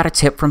actually got a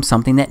tip from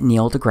something that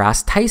Neil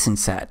deGrasse Tyson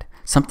said,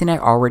 something I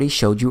already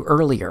showed you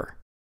earlier.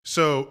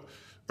 So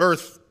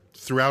Earth,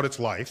 throughout its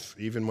life,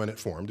 even when it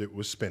formed, it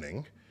was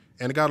spinning,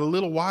 and it got a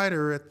little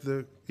wider at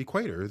the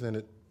equator than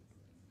it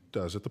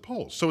does at the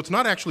poles. So it's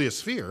not actually a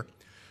sphere,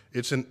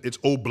 it's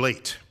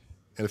oblate.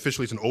 And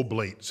officially it's an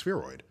oblate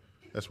spheroid.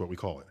 That's what we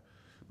call it.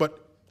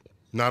 But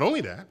not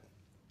only that,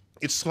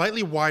 it's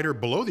slightly wider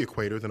below the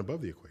equator than above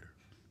the equator.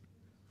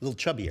 A little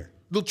chubbier.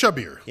 A little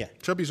chubbier. Yeah.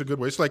 Chubby's a good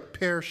way. It's like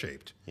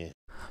pear-shaped. Yeah.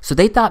 So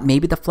they thought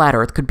maybe the flat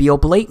Earth could be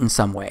oblate in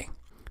some way.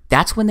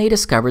 That's when they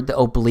discovered the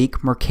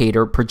oblique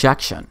Mercator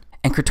projection.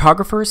 And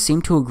cartographers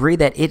seem to agree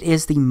that it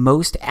is the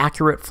most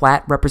accurate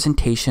flat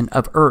representation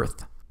of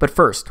Earth. But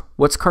first,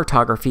 what's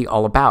cartography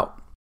all about?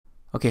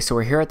 Okay, so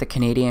we're here at the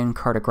Canadian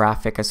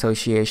Cartographic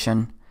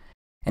Association,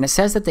 and it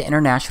says that the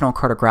International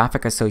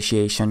Cartographic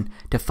Association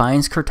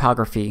defines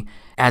cartography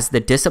as the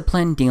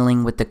discipline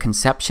dealing with the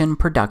conception,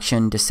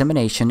 production,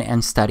 dissemination,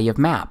 and study of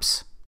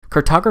maps.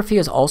 Cartography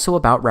is also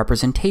about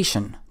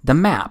representation, the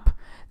map.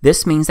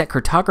 This means that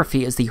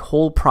cartography is the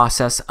whole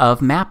process of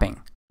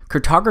mapping.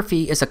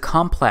 Cartography is a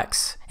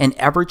complex and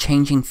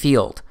ever-changing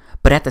field,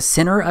 but at the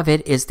center of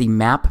it is the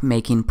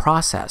map-making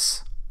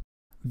process.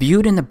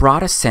 Viewed in the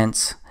broadest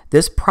sense,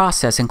 this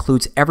process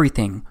includes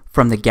everything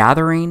from the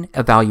gathering,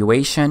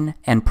 evaluation,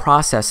 and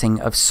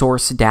processing of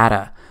source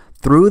data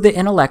through the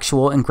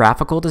intellectual and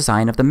graphical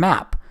design of the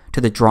map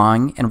to the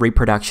drawing and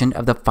reproduction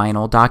of the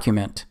final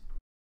document.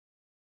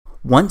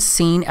 Once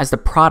seen as the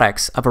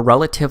products of a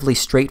relatively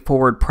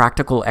straightforward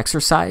practical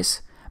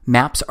exercise,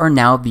 maps are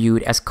now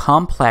viewed as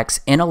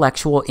complex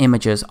intellectual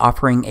images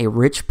offering a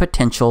rich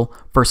potential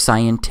for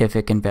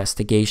scientific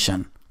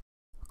investigation.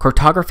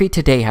 Cartography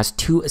today has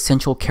two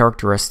essential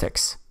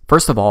characteristics.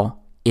 First of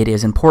all, it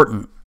is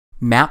important.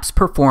 Maps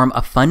perform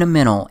a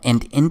fundamental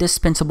and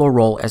indispensable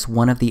role as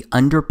one of the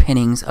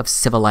underpinnings of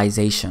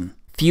civilization.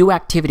 Few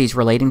activities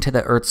relating to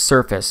the Earth's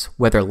surface,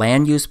 whether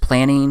land use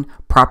planning,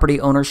 property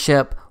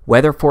ownership,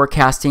 weather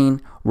forecasting,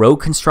 road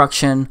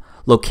construction,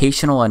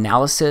 locational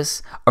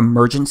analysis,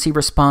 emergency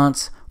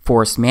response,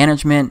 forest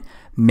management,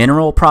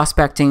 mineral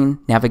prospecting,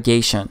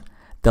 navigation,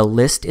 the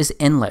list is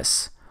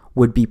endless,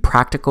 would be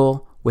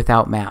practical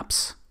without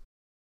maps.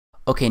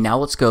 Okay, now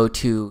let's go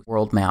to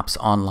World Maps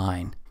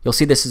Online. You'll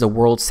see this is a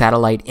world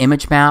satellite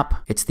image map.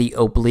 It's the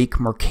oblique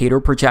Mercator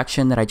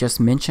projection that I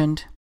just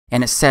mentioned.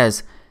 And it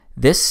says,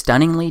 this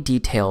stunningly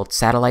detailed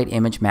satellite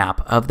image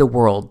map of the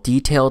world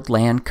detailed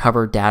land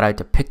cover data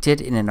depicted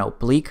in an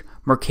oblique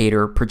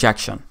Mercator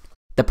projection.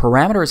 The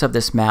parameters of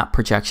this map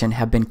projection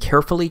have been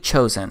carefully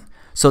chosen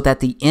so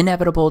that the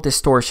inevitable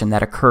distortion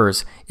that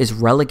occurs is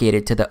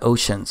relegated to the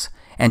oceans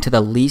and to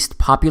the least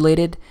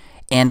populated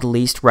and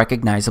least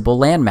recognizable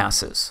land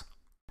masses.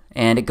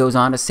 And it goes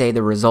on to say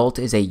the result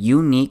is a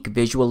unique,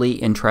 visually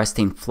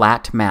interesting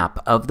flat map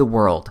of the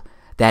world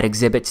that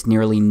exhibits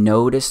nearly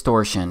no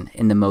distortion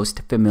in the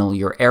most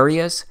familiar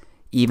areas,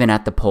 even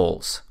at the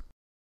poles.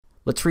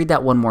 Let's read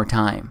that one more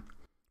time.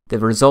 The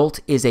result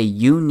is a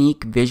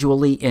unique,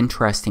 visually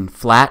interesting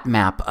flat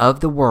map of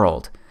the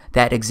world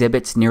that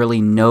exhibits nearly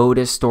no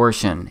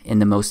distortion in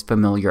the most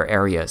familiar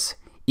areas,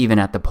 even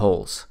at the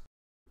poles.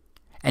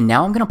 And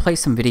now I'm going to play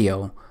some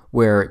video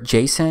where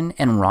Jason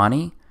and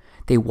Ronnie,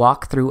 they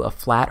walk through a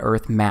flat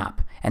Earth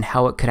map and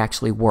how it could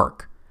actually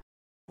work.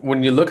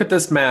 When you look at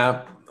this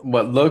map,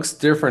 what looks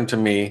different to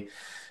me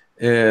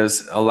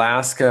is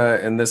Alaska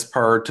and this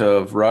part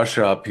of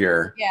Russia up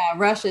here. Yeah,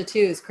 Russia too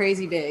is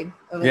crazy big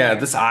over Yeah,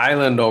 there. this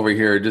island over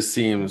here just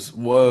seems,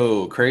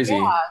 whoa, crazy.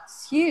 Yeah,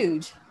 it's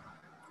huge.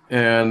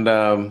 And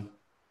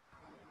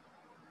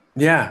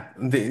yeah,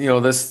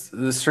 this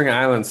string of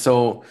islands.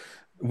 So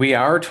we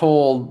are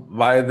told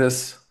by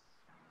this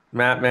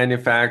map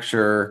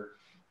manufacturer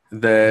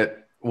that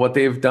what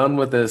they've done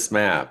with this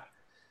map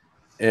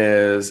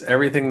is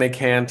everything they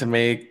can to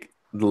make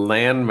the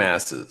land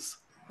masses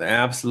the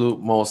absolute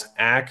most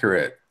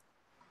accurate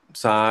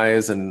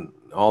size and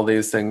all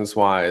these things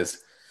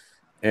wise,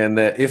 and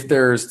that if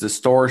there's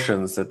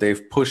distortions that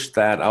they've pushed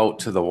that out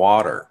to the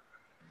water.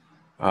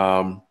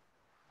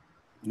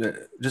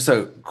 Just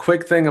a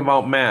quick thing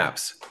about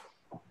maps.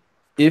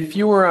 If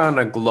you were on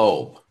a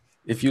globe,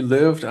 if you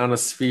lived on a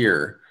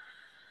sphere,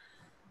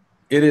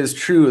 it is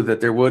true that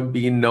there would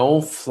be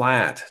no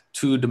flat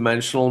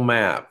two-dimensional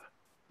map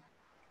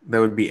that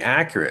would be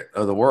accurate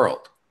of the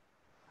world.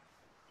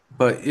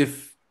 But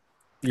if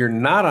you're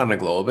not on a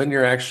globe and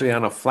you're actually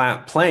on a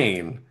flat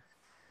plane,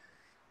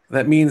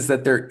 that means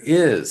that there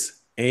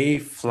is a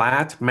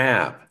flat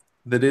map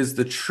that is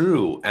the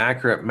true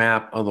accurate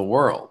map of the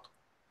world.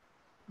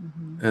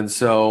 Mm-hmm. And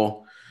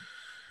so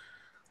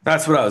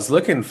that's what I was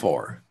looking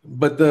for.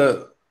 But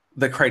the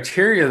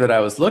criteria that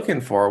I was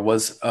looking for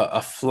was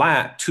a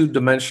flat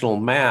two-dimensional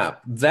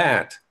map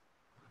that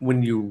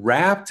when you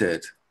wrapped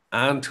it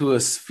onto a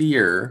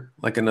sphere,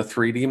 like in a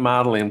 3D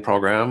modeling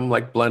program,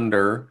 like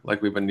Blender,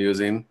 like we've been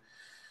using,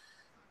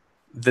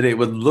 that it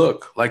would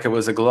look like it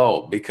was a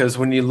globe. Because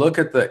when you look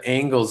at the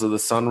angles of the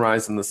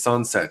sunrise and the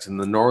sunset in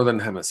the northern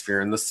hemisphere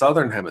and the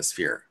southern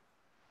hemisphere,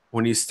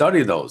 when you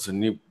study those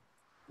and you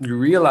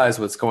realize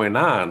what's going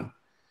on,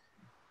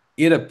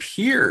 it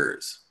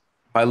appears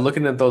by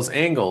looking at those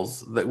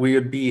angles that we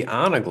would be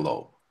on a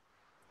globe,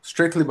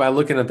 strictly by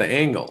looking at the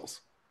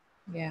angles.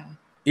 Yeah.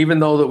 Even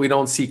though that we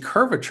don't see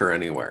curvature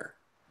anywhere.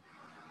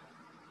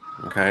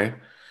 Okay.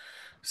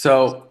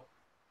 So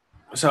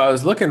So I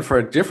was looking for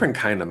a different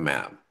kind of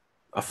map,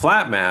 a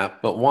flat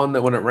map, but one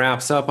that when it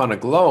wraps up on a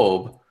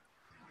globe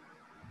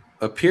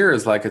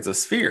appears like it's a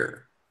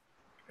sphere.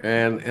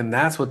 And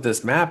that's what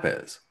this map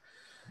is.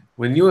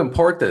 When you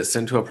import this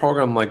into a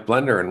program like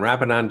Blender and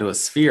wrap it onto a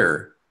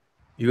sphere,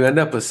 you end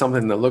up with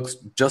something that looks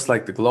just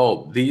like the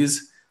globe.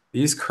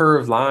 These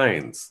curved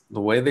lines, the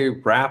way they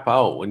wrap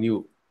out when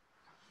you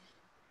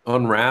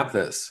unwrap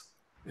this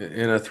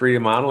in a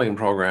 3D modeling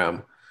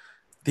program,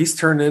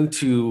 these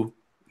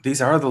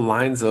are the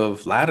lines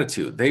of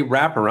latitude. They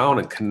wrap around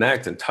and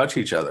connect and touch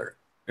each other.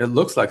 It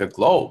looks like a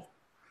globe.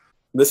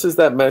 This is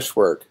that mesh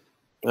work.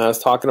 I was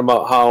talking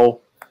about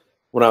how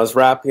when I was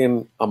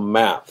wrapping a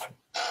map,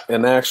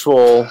 an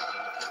actual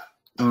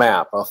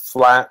map, a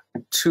flat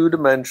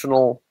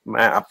two-dimensional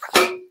map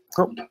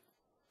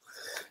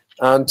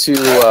onto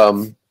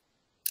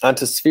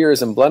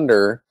spheres in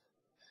Blender,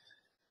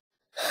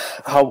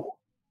 how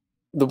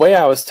the way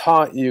I was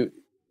taught, you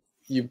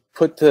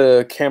put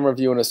the camera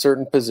view in a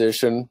certain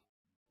position,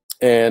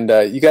 and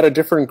you got a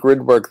different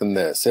grid work than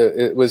this.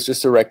 It was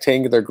just a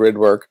rectangular grid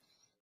work,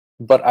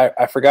 but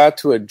I forgot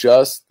to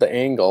adjust the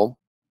angle,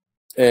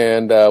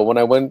 and when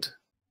I went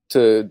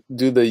to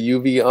do the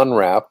UV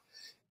unwrap,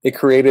 it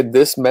created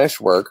this mesh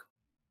work,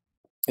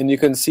 and you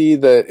can see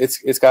that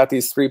it's got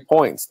these 3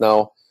 points.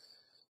 Now,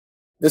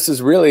 this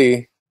is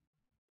really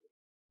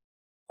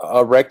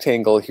a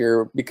rectangle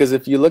here, because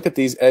if you look at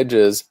these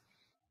edges,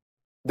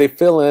 they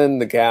fill in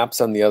the gaps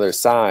on the other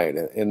side,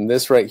 and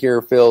this right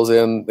here fills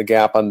in the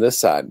gap on this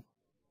side.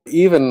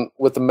 Even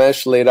with the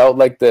mesh laid out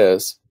like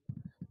this,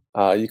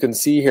 you can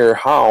see here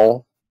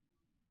how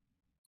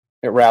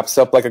it wraps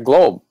up like a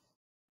globe.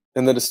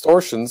 And the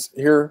distortions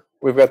here,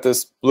 we've got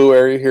this blue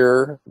area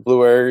here,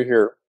 blue area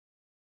here.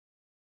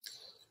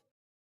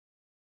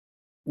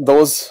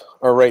 Those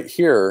are right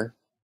here.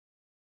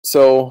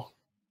 So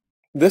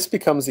this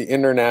becomes the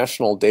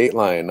international date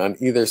line on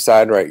either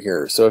side right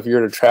here. So if you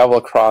were to travel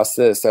across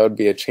this, that would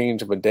be a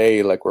change of a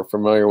day like we're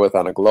familiar with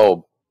on a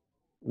globe.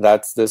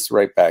 That's this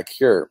right back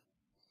here.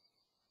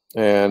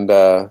 And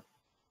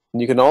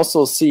you can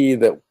also see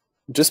that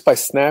just by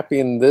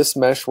snapping this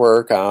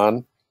meshwork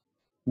on,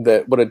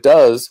 that what it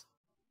does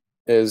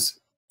is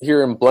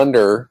here in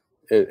Blender,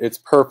 it's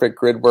perfect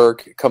grid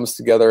work. It comes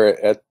together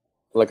at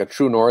like a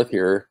true north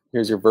here.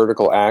 Here's your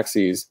vertical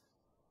axes.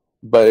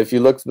 But if you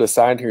look to the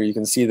side here, you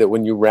can see that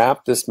when you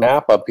wrap this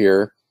map up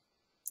here,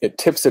 it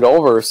tips it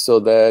over so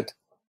that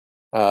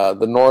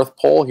the North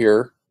Pole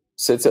here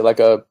sits at like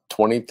a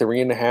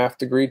 23.5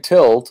 degree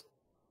tilt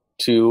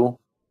to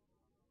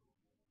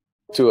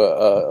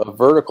a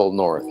vertical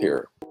north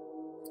here.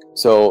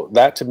 So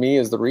that to me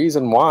is the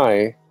reason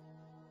why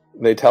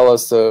they tell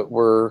us that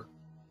we're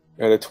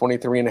at a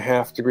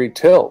 23.5 degree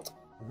tilt,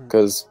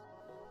 because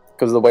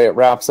of the way it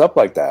wraps up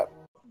like that.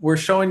 We're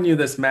showing you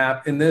this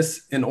map.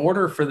 In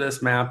order for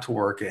this map to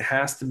work, it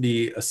has to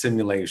be a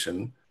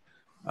simulation.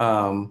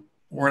 We're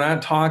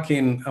not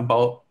talking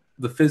about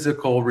the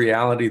physical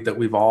reality that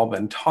we've all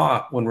been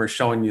taught when we're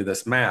showing you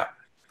this map,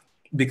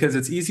 because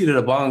it's easy to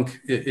debunk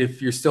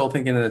if you're still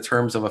thinking in the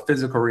terms of a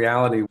physical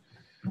reality.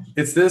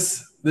 It's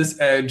this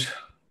edge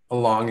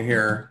along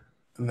here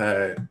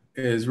that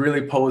is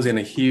really posing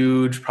a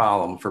huge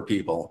problem for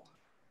people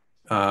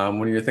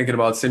when you're thinking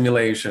about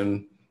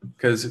simulation,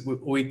 because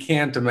we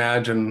can't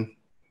imagine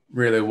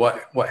really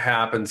what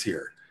happens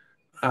here.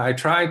 I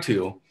try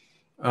to,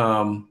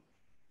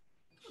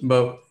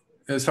 but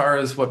as far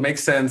as what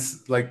makes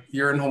sense, like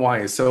you're in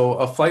Hawaii. So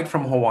a flight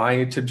from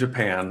Hawaii to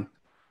Japan,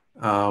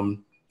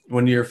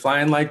 when you're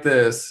flying like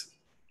this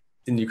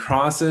and you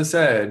cross this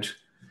edge,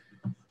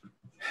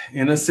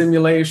 in a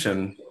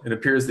simulation, it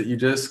appears that you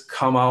just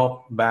come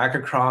out back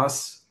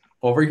across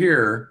over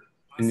here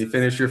and you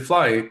finish your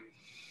flight.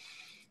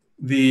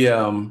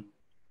 The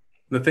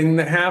thing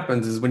that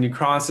happens is when you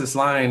cross this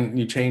line,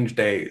 you change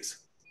days.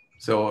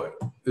 So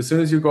as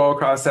soon as you go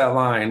across that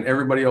line,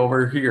 everybody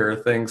over here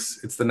thinks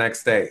it's the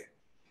next day.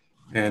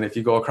 And if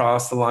you go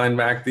across the line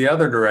back the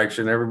other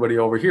direction, everybody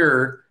over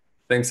here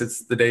thinks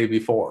it's the day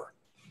before.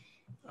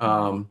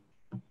 So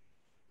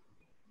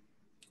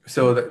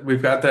that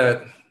we've got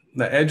the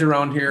edge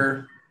around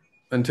here.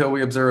 Until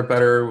we observe it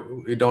better,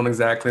 we don't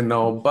exactly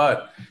know.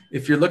 But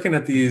if you're looking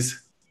at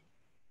these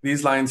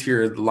lines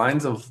here, the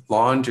lines of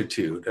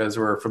longitude, as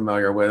we're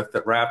familiar with,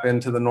 that wrap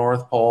into the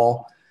North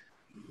Pole,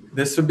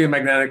 this would be a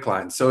magnetic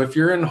line. So if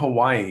you're in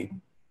Hawaii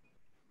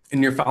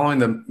and you're following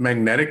the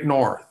magnetic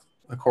north,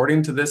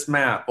 according to this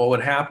map, what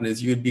would happen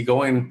is you'd be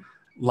going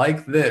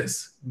like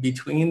this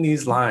between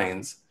these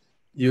lines.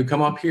 You would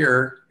come up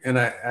here, and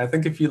I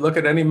think if you look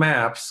at any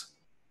maps,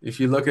 if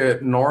you look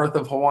at north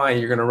of Hawaii,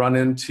 you're going to run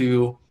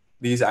into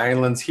these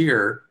islands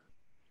here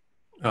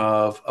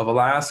of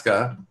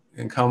Alaska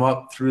and come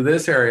up through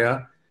this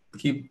area.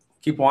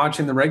 Keep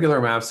watching the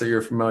regular maps that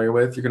you're familiar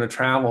with. You're going to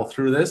travel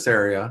through this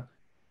area,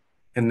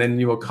 and then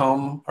you will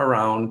come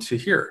around to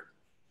here,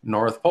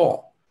 North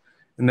Pole.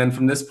 And then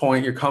from this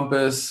point, your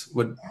compass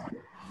would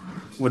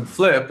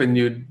flip and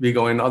you'd be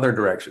going other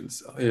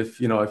directions. If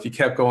you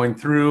kept going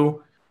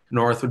through,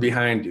 north would be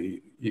behind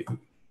you.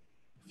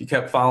 If you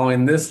kept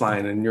following this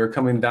line and you're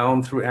coming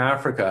down through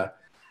Africa,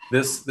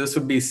 this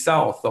would be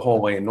south the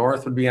whole way.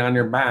 North would be on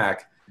your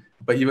back,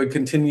 but you would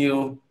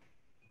continue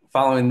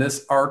following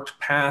this arced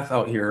path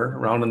out here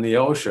around in the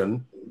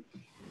ocean.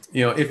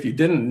 You know, if you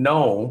didn't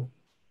know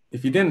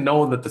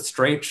that the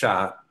straight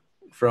shot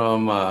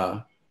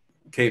from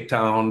Cape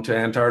Town to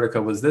Antarctica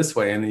was this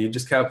way, and you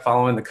just kept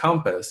following the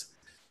compass,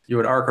 you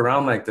would arc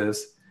around like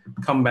this,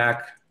 come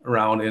back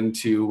around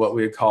into what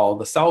we would call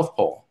the South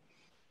Pole.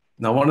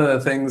 Now, one of the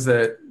things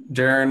that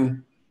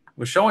Jaron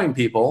was showing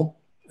people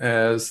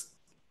as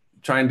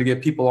trying to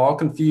get people all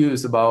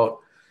confused about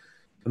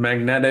the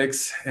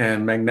magnetics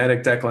and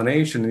magnetic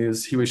declination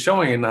is he was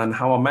showing on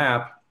how a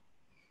map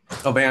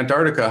of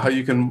Antarctica, how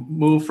you can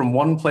move from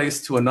one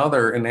place to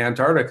another in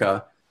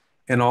Antarctica,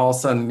 and all of a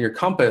sudden your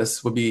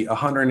compass would be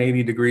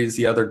 180 degrees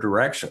the other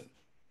direction.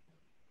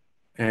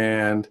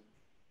 And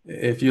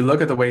if you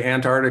look at the way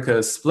Antarctica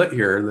is split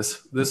here,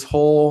 this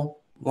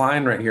whole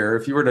line right here,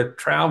 if you were to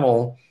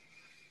travel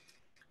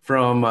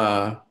from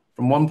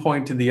one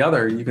point to the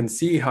other, you can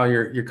see how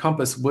your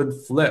compass would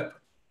flip,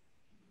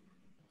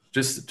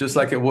 just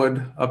like it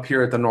would up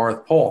here at the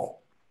North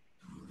Pole.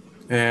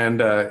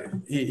 And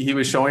he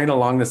was showing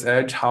along this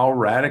edge how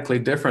radically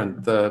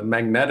different the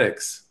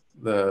magnetic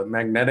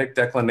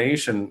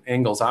declination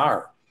angles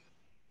are.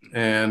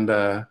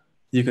 And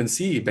you can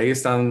see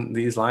based on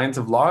these lines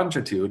of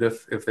longitude,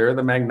 if they're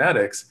the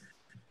magnetics,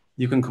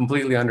 you can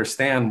completely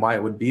understand why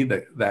it would be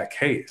that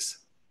case.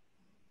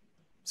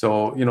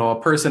 So, you know,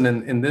 a person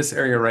in this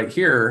area right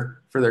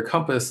here, for their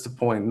compass to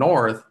point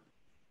north,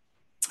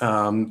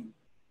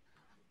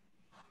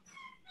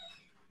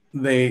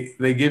 they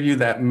give you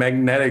that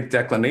magnetic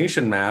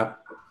declination map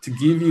to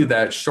give you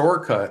that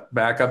shortcut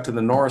back up to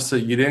the north so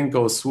you didn't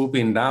go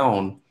swooping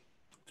down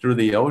through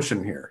the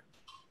ocean here.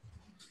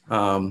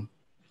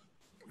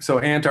 So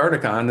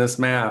Antarctica on this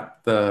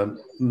map, the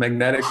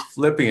magnetic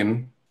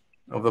flipping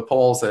of the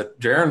poles that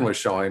Jaron was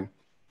showing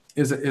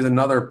is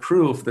another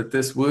proof that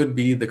this would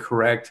be the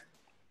correct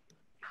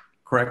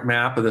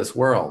map of this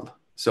world.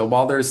 So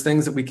while there's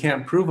things that we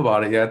can't prove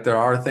about it yet, there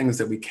are things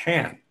that we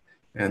can.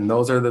 And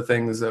those are the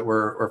things that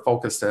we're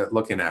focused at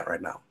looking at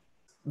right now.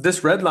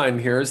 This red line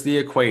here is the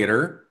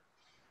equator.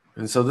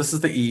 And so this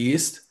is the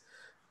east.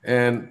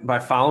 And by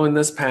following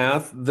this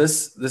path,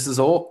 this is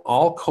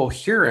all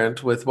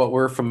coherent with what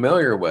we're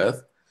familiar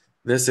with.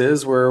 This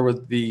is where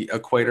the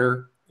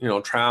equator, you know,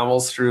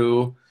 travels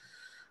through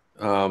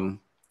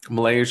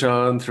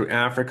Malaysia and through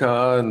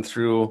Africa and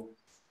through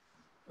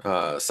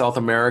South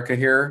America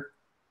here.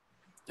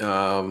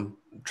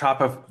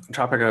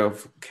 Tropic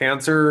of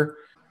Cancer.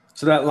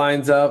 So that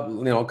lines up,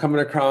 you know,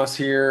 coming across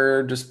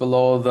here just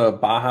below the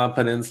Baja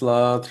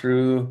Peninsula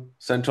through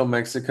central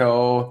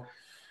Mexico,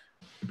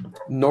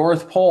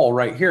 North Pole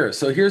right here.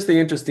 So here's the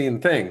interesting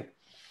thing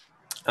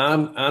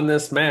on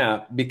this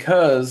map,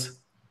 because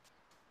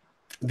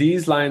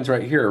these lines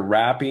right here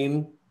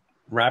wrapping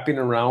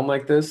around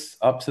like this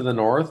up to the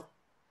north,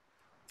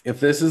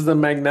 if this is the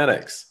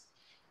magnetics,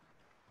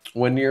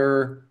 when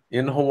you're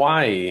in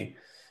Hawaii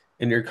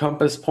and your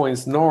compass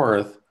points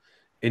north,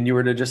 and you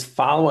were to just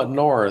follow it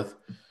north,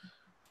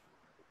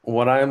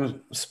 what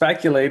I'm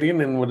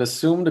speculating and would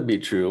assume to be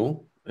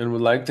true and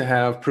would like to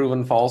have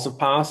proven false if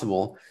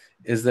possible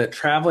is that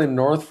traveling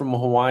north from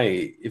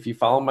Hawaii, if you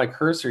follow my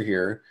cursor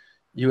here,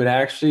 you would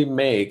actually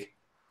make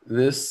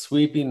this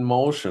sweeping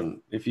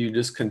motion if you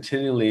just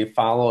continually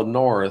follow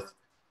north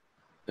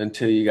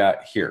until you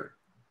got here.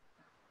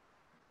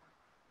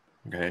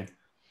 Okay.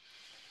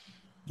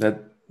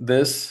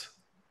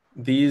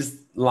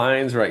 These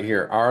lines right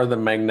here are the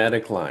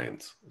magnetic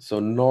lines. So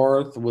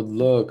north would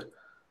look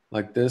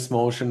like this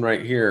motion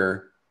right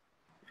here,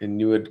 and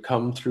you would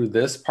come through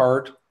this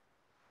part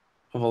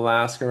of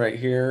Alaska right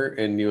here,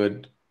 and you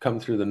would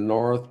come through the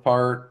north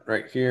part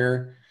right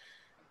here,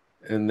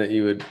 and that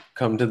you would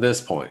come to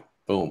this point,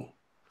 boom.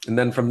 And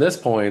then from this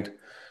point,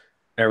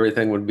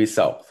 everything would be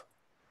south.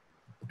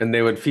 And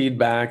they would feed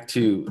back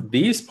to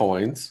these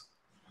points,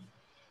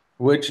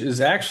 which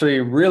is actually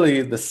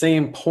really the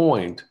same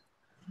point,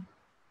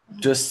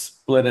 just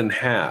split in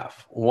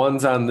half.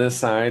 One's on this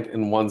side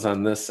and one's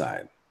on this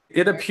side.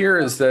 It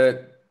appears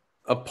that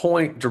a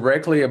point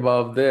directly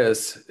above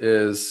this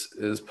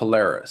is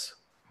Polaris.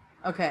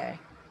 Okay.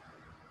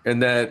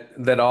 And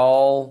that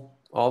all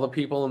the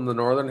people in the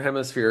northern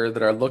hemisphere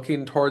that are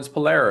looking towards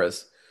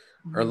Polaris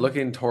are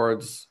looking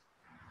towards,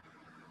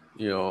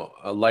 you know,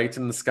 a light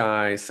in the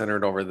sky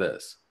centered over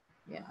this.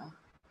 Yeah.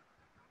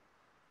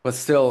 But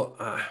still,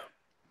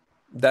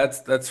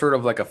 that's sort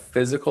of like a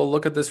physical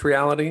look at this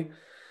reality.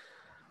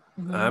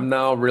 I'm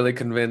now really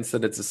convinced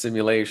that it's a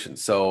simulation.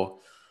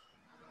 So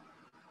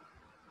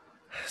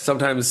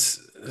sometimes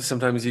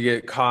you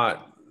get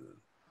caught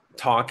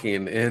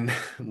talking in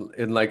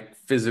like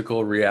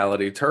physical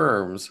reality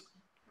terms,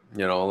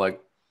 you know,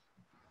 like,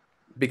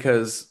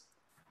 because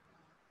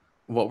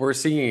what we're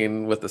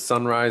seeing with the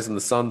sunrise and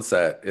the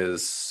sunset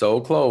is so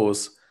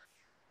close,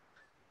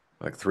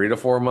 like 3 to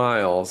 4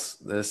 miles.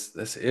 This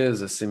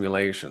is a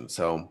simulation.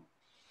 So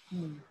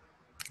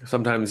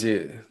sometimes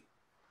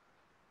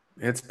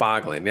It's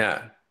boggling.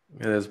 Yeah,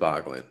 it is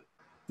boggling.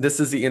 This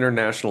is the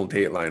international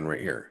date line right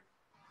here,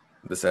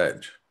 this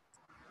edge.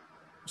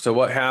 So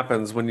what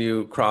happens when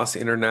you cross the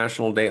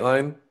international date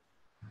line?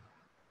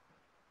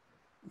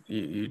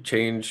 You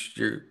change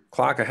your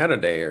clock ahead a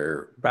day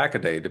or back a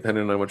day,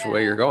 depending on which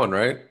way you're going,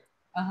 right?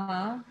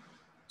 Uh-huh.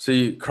 So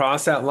you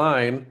cross that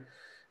line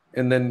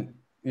and then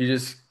you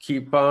just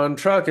keep on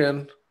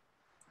trucking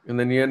and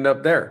then you end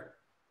up there.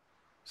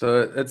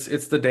 So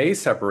it's the day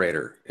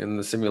separator in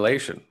the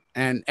simulation.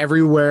 And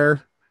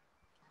everywhere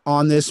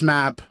on this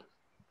map,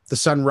 the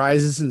sun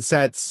rises and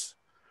sets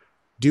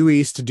due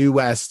east to due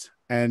west.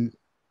 And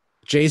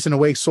Jason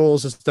Awake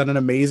Souls has done an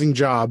amazing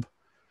job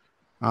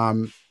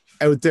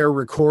out there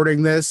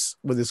recording this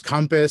with his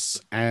compass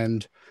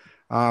and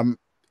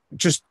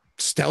just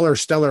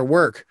stellar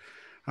work.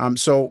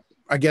 So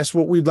I guess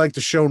what we'd like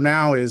to show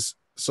now is,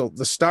 so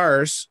the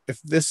stars,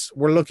 if this,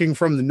 we're looking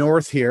from the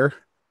north here,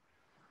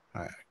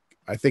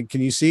 I think,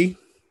 can you see?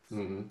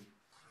 Mm-hmm.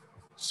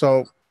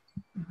 So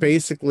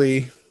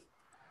basically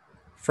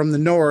from the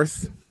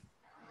north,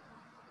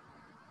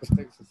 it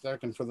takes a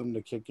second for them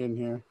to kick in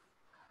here.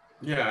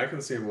 Yeah, I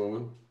can see him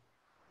moving.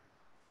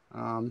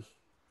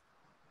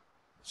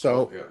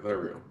 So yeah, there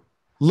we go.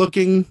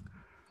 Looking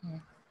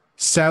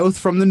south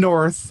from the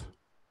north,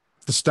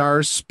 the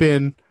stars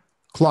spin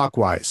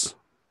clockwise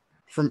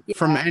from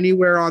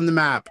anywhere on the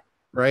map,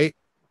 right?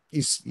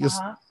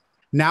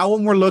 Now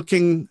when we're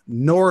looking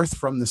north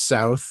from the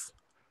south,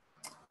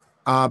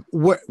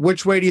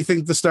 which way do you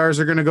think the stars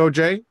are going to go,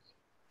 Jay?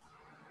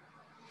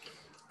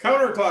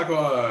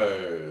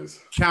 Counterclockwise.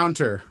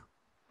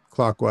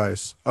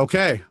 Counterclockwise.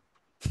 Okay.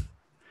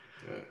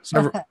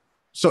 So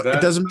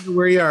it doesn't matter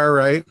where you are,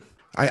 right?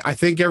 I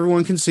think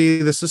everyone can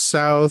see this is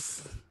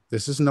south,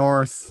 this is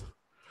north,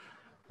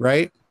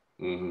 right?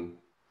 Mm-hmm.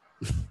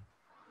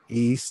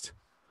 East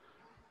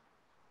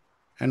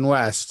and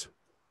west.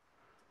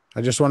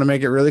 I just want to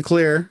make it really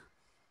clear.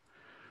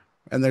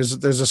 And there's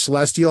a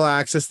celestial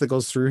axis that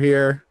goes through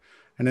here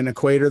and an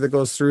equator that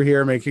goes through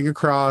here, making a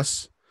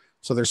cross.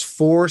 So there's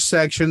 4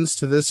 sections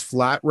to this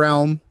flat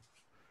realm.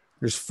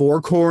 There's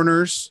 4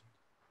 corners.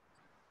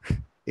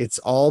 It's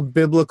all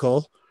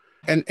biblical.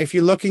 And if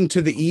you're looking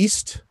to the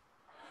east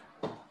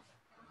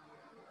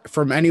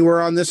from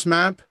anywhere on this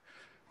map,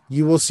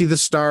 you will see the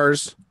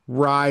stars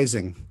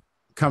rising,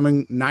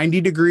 coming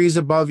 90 degrees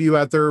above you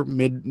at their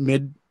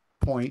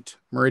midpoint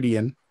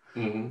meridian.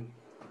 Mm-hmm.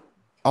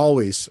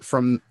 Always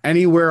from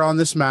anywhere on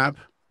this map,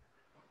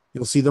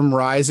 you'll see them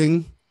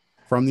rising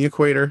from the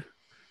equator,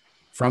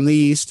 from the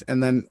east,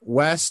 and then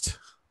west,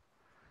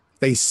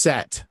 they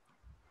set.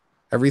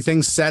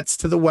 Everything sets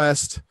to the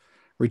west,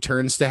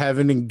 returns to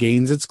heaven and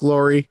gains its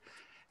glory,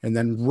 and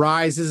then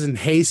rises and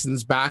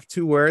hastens back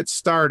to where it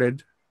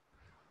started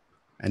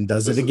and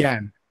does it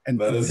again. And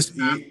that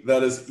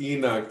is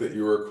Enoch that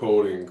you were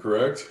quoting,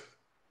 correct?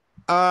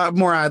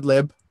 More ad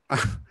lib.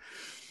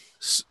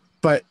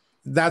 But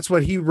that's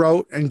what he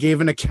wrote and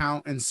gave an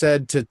account and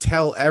said to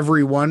tell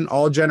everyone,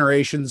 all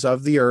generations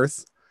of the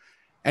earth.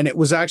 And it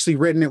was actually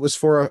written, it was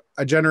for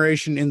a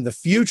generation in the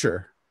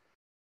future.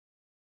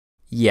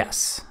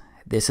 Yes,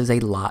 this is a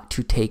lot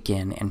to take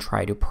in and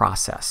try to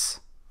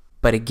process.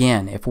 But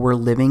again, if we're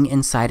living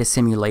inside a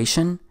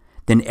simulation,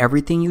 then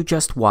everything you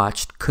just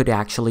watched could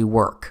actually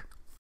work.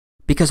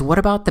 Because what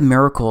about the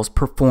miracles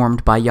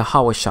performed by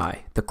Yahushua,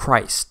 the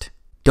Christ?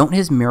 Don't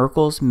his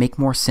miracles make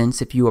more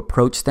sense if you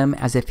approach them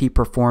as if he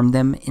performed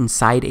them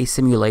inside a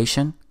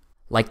simulation?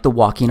 Like the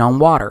walking on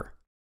water,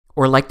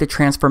 or like the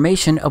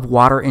transformation of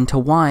water into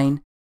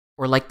wine,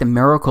 or like the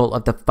miracle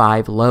of the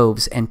 5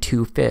 loaves and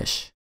 2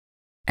 fish.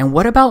 And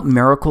what about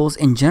miracles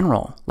in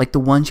general, like the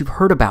ones you've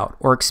heard about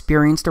or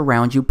experienced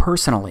around you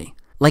personally?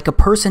 Like a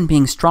person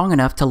being strong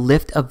enough to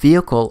lift a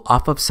vehicle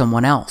off of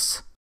someone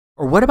else?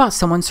 Or what about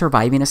someone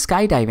surviving a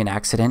skydiving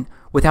accident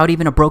without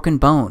even a broken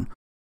bone?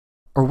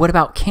 Or what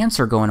about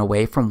cancer going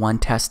away from one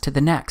test to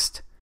the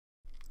next?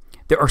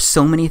 There are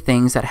so many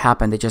things that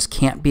happen that just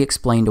can't be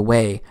explained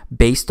away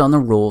based on the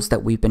rules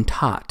that we've been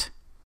taught.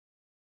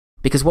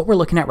 Because what we're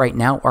looking at right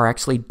now are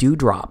actually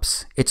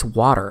dewdrops. It's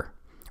water,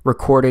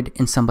 recorded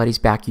in somebody's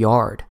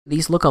backyard.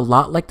 These look a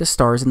lot like the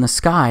stars in the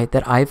sky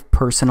that I've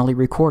personally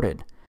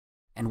recorded.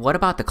 And what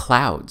about the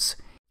clouds?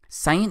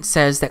 Science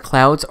says that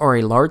clouds are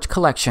a large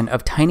collection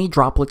of tiny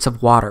droplets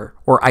of water,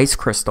 or ice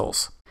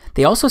crystals.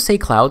 They also say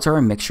clouds are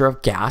a mixture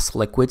of gas,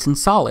 liquids, and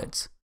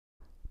solids.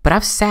 But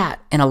I've sat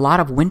in a lot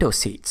of window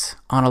seats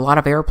on a lot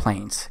of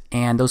airplanes,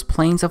 and those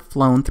planes have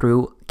flown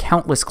through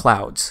countless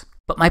clouds.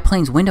 But my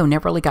plane's window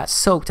never really got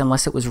soaked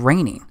unless it was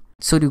raining.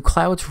 So do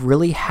clouds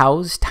really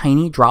house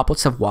tiny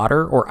droplets of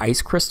water or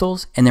ice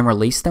crystals and then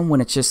release them when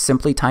it's just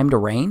simply time to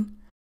rain?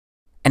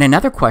 And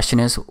another question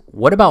is,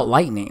 what about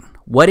lightning?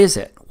 What is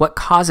it? What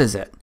causes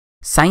it?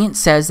 Science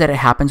says that it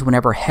happens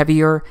whenever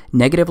heavier,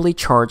 negatively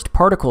charged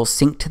particles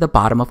sink to the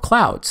bottom of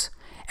clouds.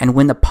 And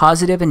when the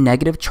positive and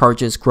negative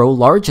charges grow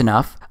large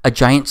enough, a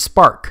giant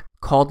spark,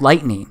 called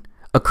lightning,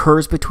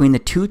 occurs between the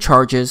 2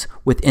 charges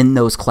within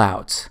those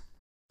clouds.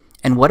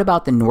 And what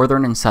about the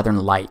northern and southern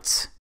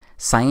lights?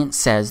 Science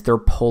says they're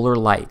polar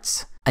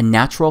lights, a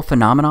natural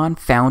phenomenon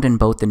found in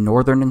both the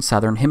northern and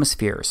southern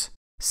hemispheres.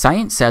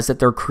 Science says that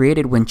they're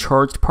created when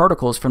charged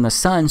particles from the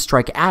sun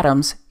strike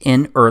atoms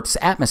in Earth's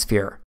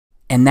atmosphere.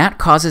 And that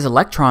causes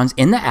electrons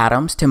in the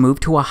atoms to move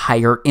to a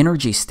higher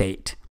energy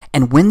state.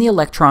 And when the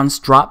electrons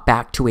drop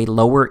back to a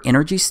lower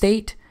energy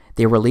state,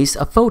 they release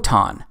a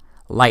photon,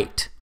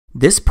 light.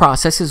 This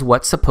process is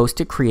what's supposed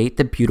to create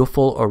the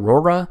beautiful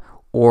aurora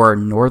or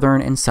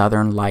northern and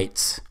southern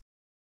lights.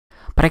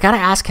 But I gotta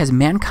ask, has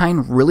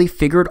mankind really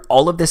figured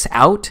all of this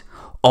out?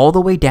 All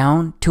the way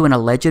down to an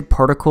alleged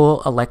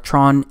particle,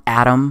 electron,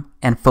 atom,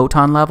 and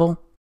photon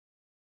level?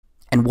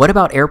 And what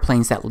about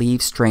airplanes that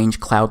leave strange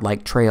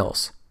cloud-like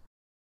trails?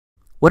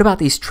 What about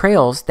these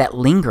trails that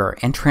linger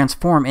and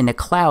transform into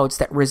clouds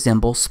that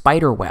resemble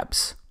spider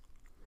webs?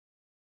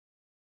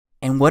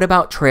 And what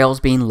about trails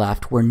being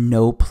left where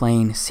no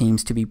plane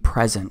seems to be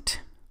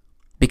present?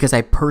 Because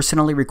I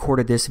personally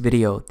recorded this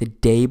video the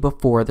day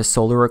before the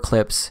solar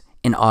eclipse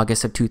in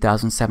August of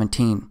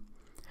 2017.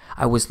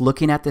 I was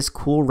looking at this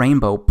cool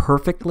rainbow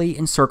perfectly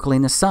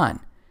encircling the sun.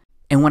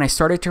 And when I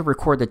started to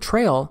record the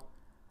trail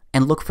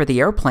and look for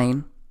the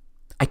airplane,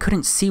 I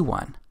couldn't see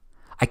one.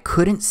 I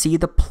couldn't see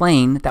the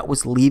plane that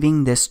was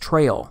leaving this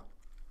trail.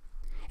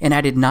 And I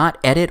did not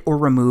edit or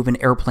remove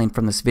an airplane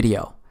from this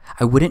video.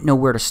 I wouldn't know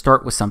where to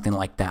start with something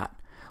like that.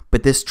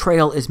 But this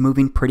trail is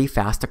moving pretty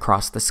fast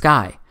across the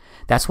sky.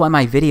 That's why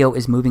my video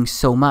is moving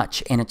so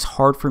much, and it's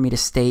hard for me to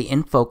stay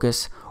in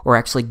focus or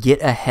actually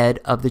get ahead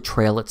of the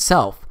trail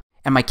itself.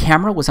 And my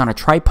camera was on a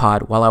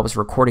tripod while I was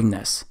recording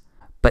this,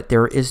 but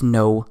there is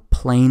no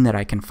plane that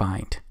I can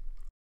find.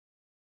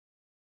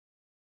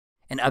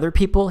 And other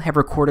people have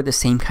recorded the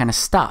same kind of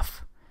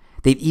stuff.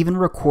 They've even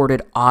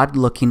recorded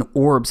odd-looking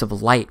orbs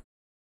of light.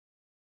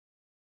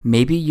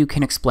 Maybe you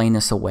can explain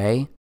this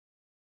away,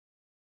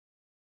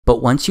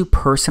 but once you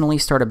personally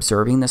start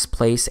observing this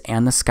place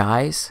and the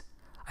skies,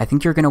 I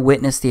think you're going to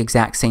witness the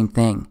exact same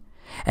thing,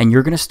 and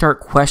you're going to start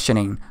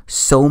questioning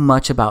so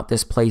much about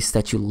this place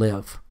that you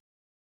live.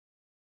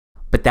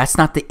 But that's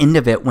not the end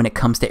of it when it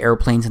comes to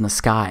airplanes in the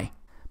sky.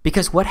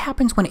 Because what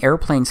happens when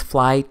airplanes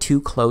fly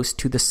too close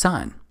to the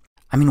sun?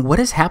 I mean, what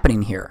is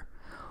happening here?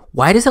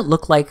 Why does it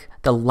look like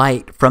the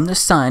light from the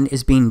sun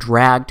is being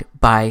dragged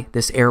by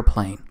this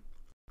airplane?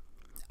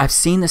 I've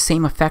seen the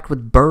same effect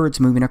with birds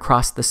moving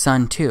across the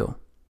sun too.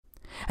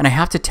 And I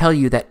have to tell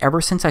you that ever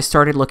since I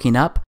started looking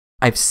up,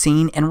 I've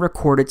seen and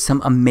recorded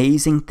some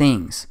amazing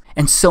things,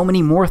 and so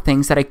many more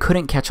things that I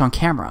couldn't catch on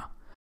camera.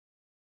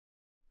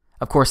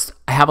 Of course,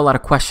 I have a lot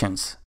of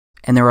questions,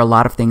 and there are a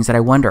lot of things that I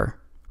wonder.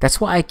 That's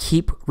why I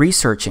keep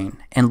researching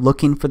and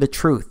looking for the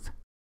truth.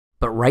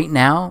 But right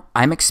now,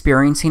 I'm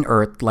experiencing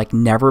Earth like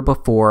never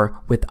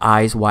before with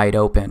eyes wide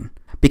open.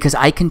 Because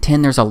I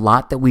contend there's a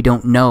lot that we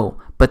don't know,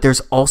 but there's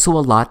also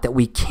a lot that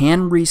we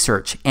can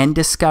research and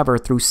discover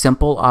through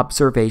simple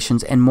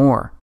observations and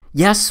more.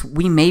 Yes,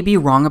 we may be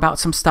wrong about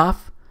some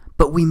stuff,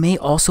 but we may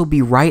also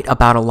be right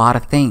about a lot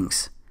of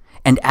things.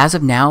 And as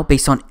of now,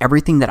 based on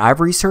everything that I've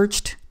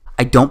researched,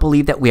 I don't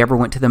believe that we ever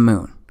went to the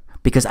moon,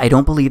 because I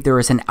don't believe there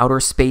is an outer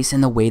space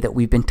in the way that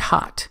we've been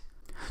taught.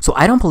 So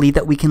I don't believe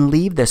that we can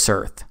leave this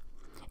Earth.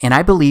 And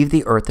I believe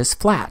the Earth is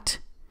flat.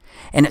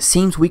 And it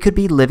seems we could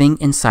be living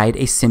inside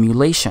a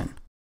simulation.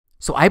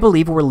 So I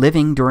believe we're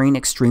living during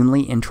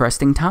extremely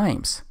interesting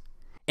times.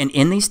 And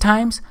in these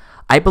times,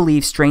 I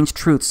believe strange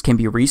truths can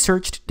be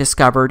researched,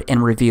 discovered,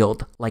 and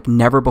revealed like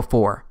never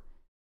before.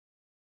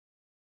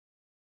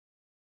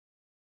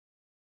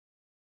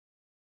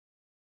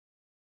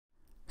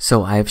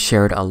 So I have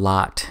shared a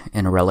lot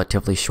in a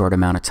relatively short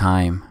amount of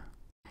time.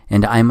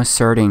 And I'm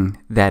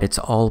asserting that it's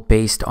all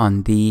based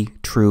on the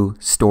true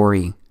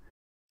story.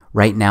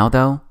 Right now,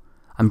 though,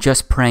 I'm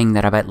just praying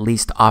that I've at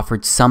least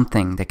offered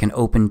something that can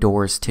open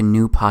doors to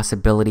new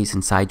possibilities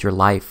inside your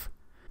life.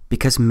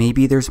 Because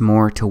maybe there's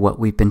more to what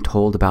we've been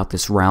told about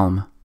this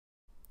realm.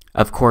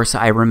 Of course,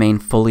 I remain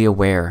fully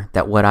aware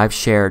that what I've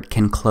shared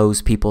can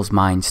close people's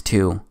minds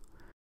too.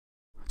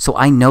 So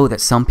I know that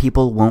some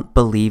people won't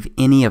believe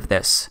any of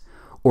this,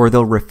 or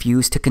they'll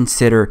refuse to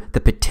consider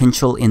the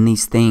potential in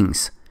these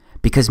things,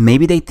 because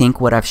maybe they think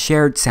what I've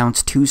shared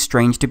sounds too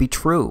strange to be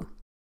true.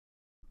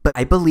 But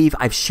I believe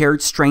I've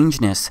shared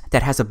strangeness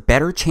that has a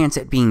better chance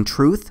at being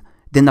truth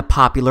than the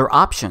popular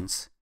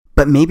options.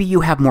 But maybe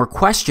you have more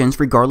questions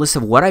regardless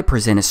of what I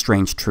present as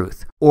strange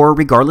truth, or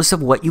regardless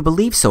of what you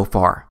believe so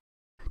far.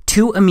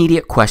 Two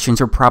immediate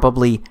questions are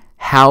probably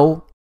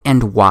how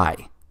and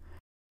why.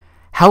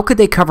 How could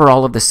they cover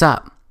all of this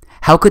up?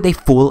 How could they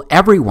fool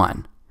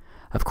everyone?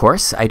 Of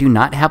course, I do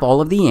not have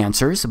all of the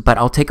answers, but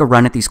I'll take a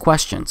run at these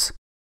questions.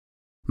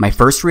 My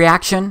first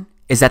reaction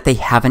is that they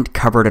haven't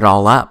covered it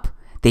all up.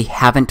 They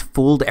haven't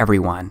fooled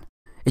everyone.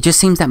 It just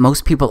seems that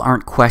most people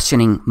aren't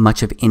questioning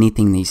much of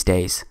anything these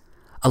days.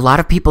 A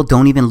lot of people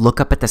don't even look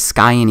up at the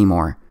sky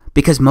anymore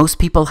because most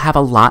people have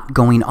a lot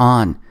going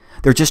on.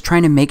 They're just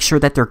trying to make sure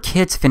that their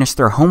kids finish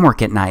their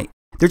homework at night.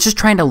 They're just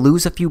trying to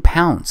lose a few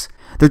pounds.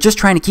 They're just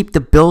trying to keep the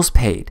bills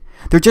paid.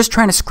 They're just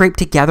trying to scrape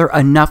together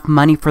enough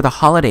money for the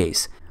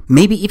holidays.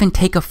 maybe even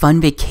take a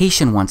fun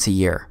vacation once a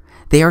year.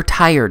 They are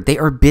tired, they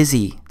are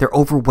busy, they're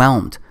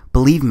overwhelmed.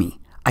 Believe me,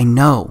 I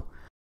know.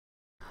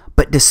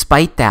 But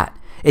despite that,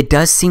 it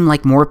does seem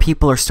like more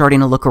people are starting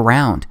to look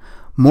around.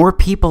 More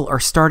people are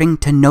starting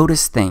to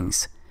notice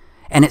things.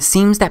 And it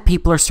seems that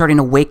people are starting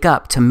to wake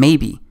up to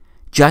maybe,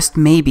 just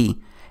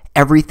maybe,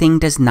 everything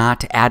does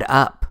not add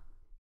up.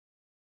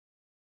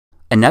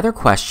 Another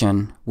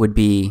question would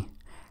be,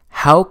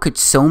 how could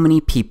so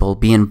many people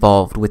be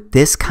involved with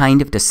this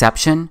kind of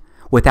deception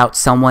without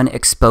someone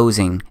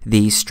exposing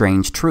these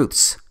strange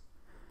truths?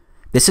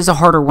 This is a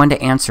harder one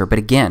to answer, but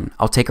again,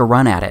 I'll take a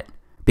run at it,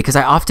 because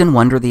I often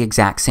wonder the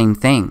exact same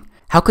thing.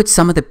 How could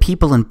some of the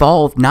people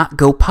involved not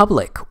go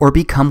public or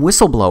become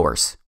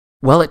whistleblowers?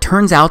 Well, it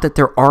turns out that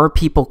there are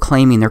people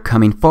claiming they're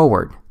coming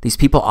forward. These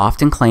people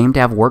often claim to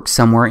have worked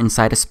somewhere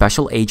inside a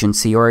special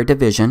agency or a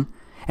division,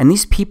 and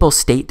these people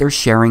state they're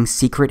sharing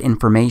secret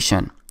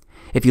information.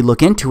 If you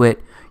look into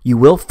it, you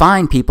will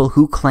find people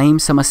who claim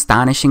some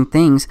astonishing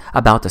things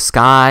about the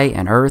sky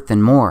and earth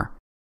and more.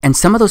 And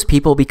some of those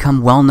people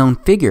become well-known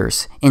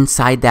figures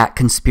inside that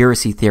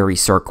conspiracy theory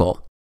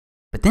circle.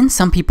 But then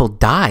some people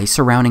die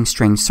surrounding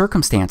strange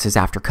circumstances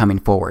after coming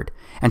forward,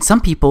 and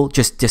some people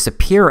just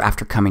disappear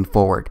after coming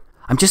forward.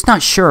 I'm just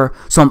not sure,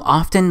 so I'm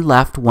often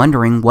left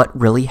wondering what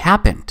really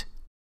happened.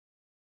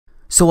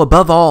 So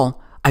above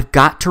all, I've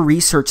got to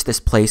research this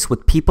place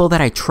with people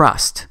that I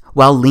trust,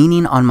 while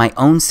leaning on my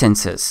own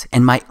senses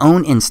and my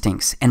own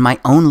instincts and my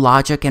own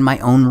logic and my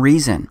own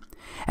reason.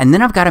 And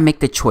then I've got to make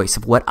the choice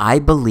of what I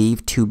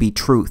believe to be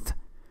truth.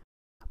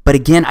 But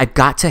again, I've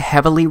got to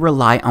heavily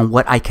rely on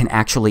what I can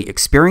actually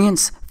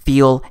experience,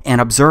 feel,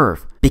 and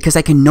observe, because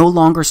I can no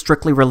longer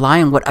strictly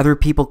rely on what other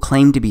people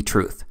claim to be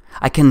truth.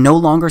 I can no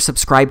longer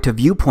subscribe to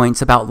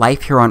viewpoints about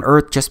life here on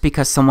Earth just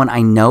because someone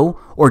I know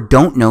or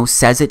don't know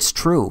says it's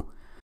true.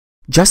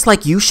 Just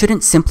like you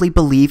shouldn't simply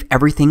believe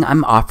everything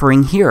I'm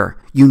offering here,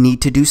 you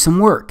need to do some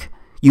work.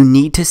 You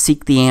need to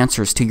seek the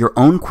answers to your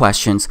own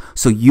questions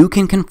so you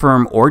can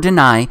confirm or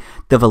deny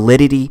the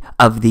validity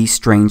of these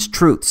strange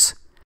truths.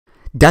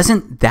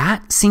 Doesn't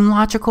that seem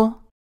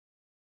logical?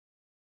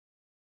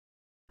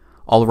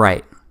 All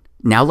right,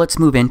 now let's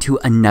move into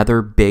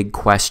another big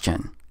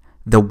question,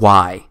 the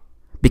why.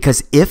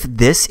 Because if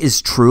this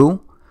is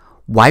true,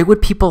 why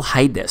would people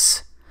hide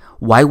this?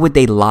 Why would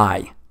they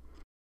lie?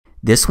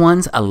 This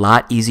one's a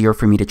lot easier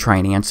for me to try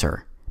and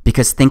answer,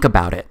 because think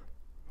about it.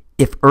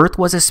 If Earth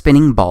was a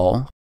spinning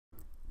ball,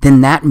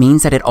 then that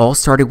means that it all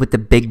started with the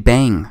Big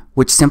Bang,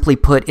 which simply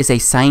put is a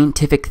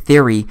scientific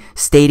theory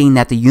stating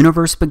that the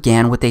universe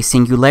began with a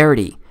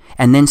singularity,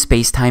 and then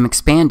space-time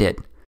expanded.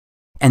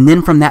 And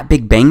then from that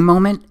Big Bang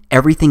moment,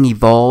 everything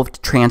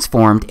evolved,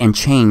 transformed, and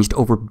changed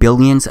over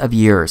billions of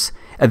years,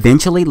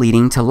 eventually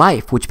leading to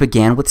life, which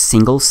began with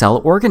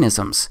single-cell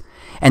organisms.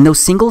 And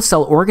those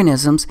single-cell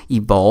organisms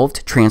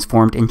evolved,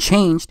 transformed, and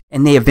changed,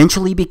 and they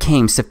eventually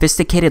became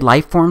sophisticated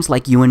life forms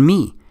like you and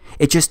me.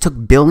 It just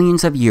took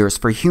billions of years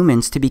for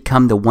humans to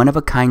become the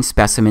one-of-a-kind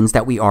specimens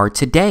that we are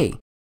today.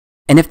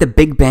 And if the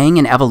Big Bang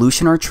and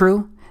evolution are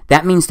true,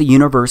 that means the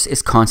universe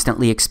is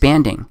constantly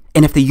expanding.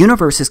 And if the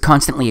universe is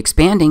constantly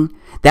expanding,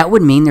 that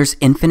would mean there's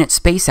infinite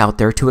space out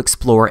there to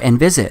explore and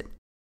visit.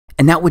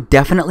 And that would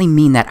definitely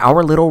mean that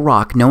our little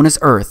rock known as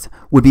Earth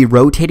would be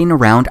rotating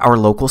around our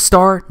local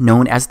star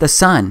known as the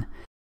Sun.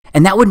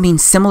 And that would mean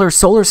similar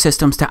solar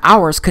systems to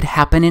ours could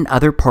happen in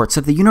other parts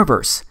of the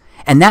universe.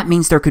 And that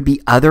means there could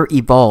be other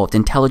evolved,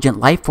 intelligent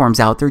life forms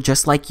out there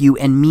just like you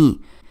and me.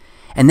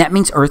 And that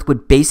means Earth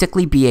would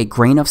basically be a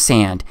grain of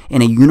sand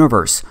in a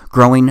universe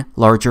growing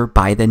larger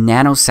by the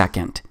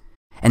nanosecond.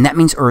 And that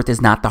means Earth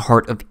is not the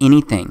heart of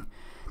anything.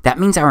 That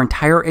means our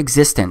entire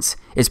existence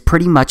is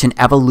pretty much an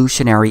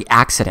evolutionary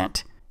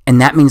accident. And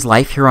that means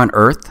life here on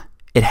Earth,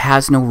 it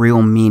has no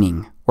real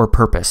meaning or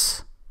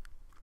purpose.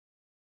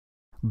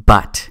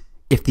 But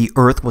if the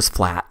Earth was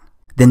flat,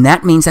 then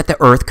that means that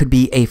the Earth could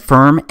be a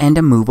firm and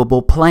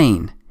immovable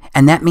plane.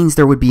 And that means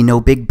there would be no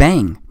Big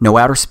Bang, no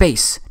outer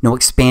space, no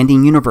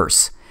expanding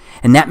universe.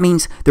 And that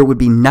means there would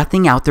be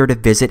nothing out there to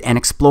visit and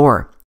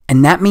explore.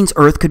 And that means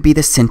Earth could be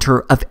the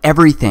center of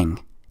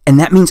everything. And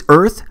that means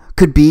Earth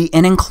could be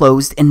an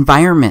enclosed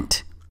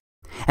environment.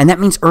 And that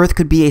means Earth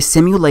could be a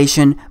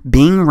simulation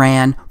being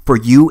ran for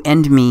you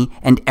and me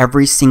and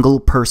every single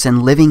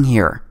person living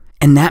here.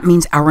 And that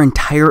means our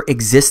entire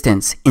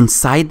existence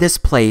inside this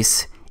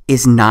place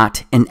is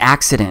not an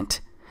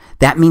accident.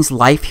 That means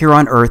life here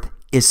on Earth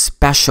is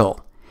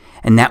special.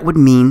 And that would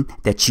mean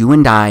that you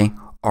and I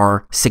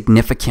are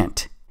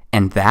significant.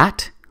 And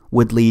that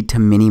would lead to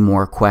many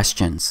more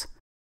questions.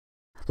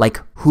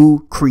 Like,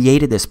 who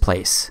created this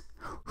place?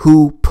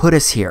 Who put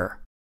us here?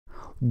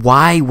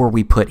 Why were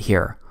we put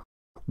here?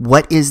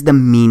 What is the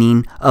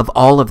meaning of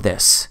all of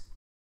this?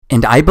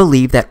 And I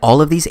believe that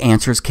all of these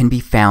answers can be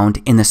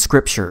found in the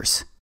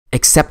scriptures.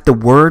 Except the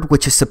word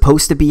which is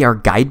supposed to be our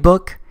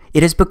guidebook,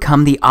 it has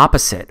become the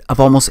opposite of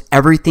almost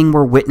everything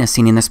we're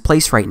witnessing in this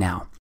place right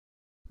now.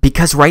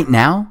 Because right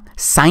now,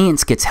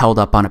 science gets held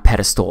up on a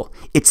pedestal.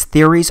 Its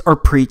theories are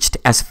preached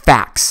as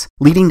facts,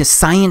 leading to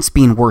science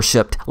being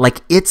worshipped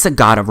like it's a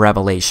god of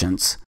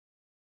revelations.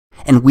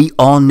 And we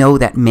all know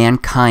that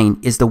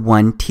mankind is the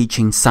one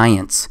teaching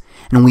science.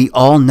 And we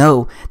all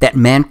know that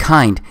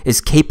mankind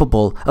is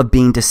capable of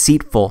being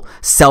deceitful,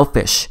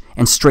 selfish,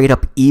 and straight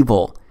up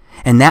evil.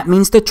 And that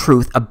means the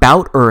truth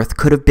about Earth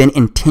could have been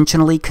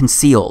intentionally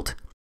concealed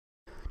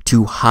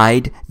to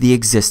hide the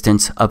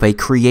existence of a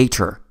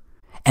creator.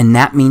 And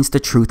that means the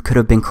truth could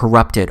have been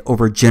corrupted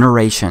over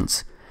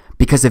generations,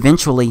 because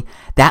eventually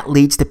that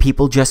leads to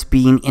people just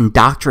being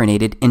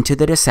indoctrinated into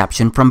the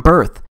deception from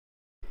birth.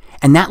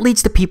 And that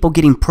leads to people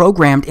getting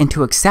programmed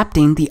into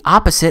accepting the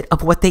opposite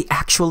of what they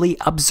actually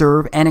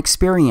observe and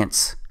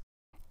experience.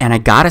 And I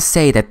gotta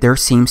say that there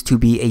seems to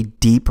be a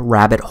deep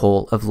rabbit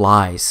hole of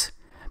lies,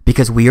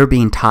 because we are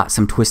being taught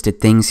some twisted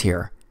things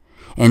here.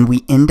 And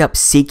we end up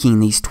seeking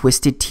these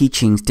twisted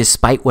teachings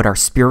despite what our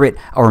spirit,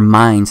 our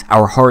minds,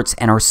 our hearts,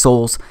 and our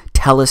souls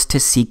tell us to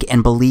seek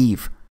and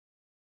believe.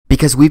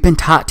 Because we've been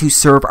taught to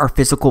serve our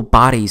physical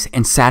bodies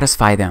and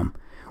satisfy them.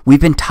 We've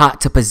been taught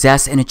to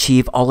possess and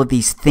achieve all of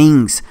these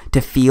things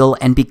to feel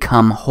and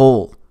become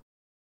whole.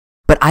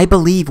 But I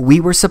believe we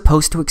were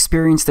supposed to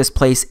experience this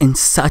place in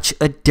such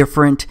a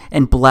different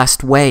and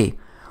blessed way.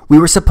 We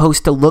were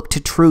supposed to look to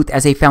truth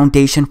as a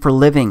foundation for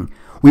living.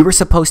 We were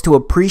supposed to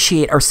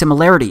appreciate our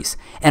similarities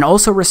and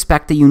also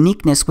respect the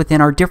uniqueness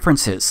within our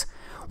differences.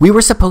 We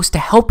were supposed to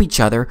help each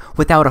other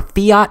without a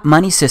fiat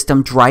money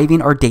system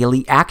driving our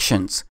daily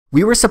actions.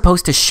 We were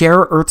supposed to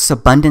share Earth's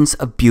abundance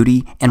of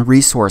beauty and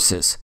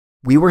resources.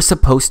 We were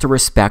supposed to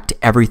respect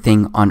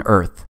everything on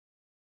Earth.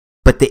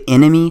 But the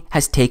enemy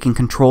has taken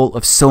control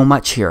of so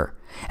much here,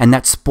 and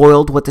that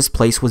spoiled what this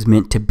place was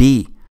meant to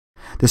be.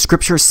 The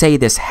scriptures say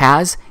this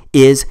has,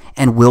 is,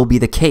 and will be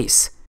the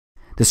case.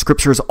 The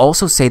scriptures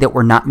also say that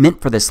we're not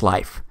meant for this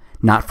life,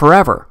 not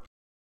forever,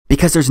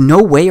 because there's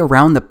no way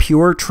around the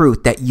pure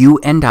truth that you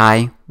and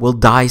I will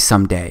die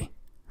someday.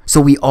 So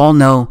we all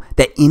know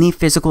that any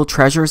physical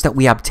treasures that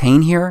we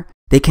obtain here,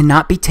 they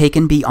cannot be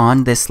taken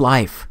beyond this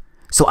life.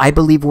 So I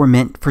believe we're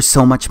meant for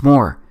so much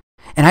more.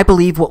 And I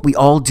believe what we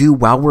all do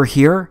while we're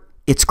here,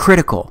 it's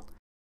critical.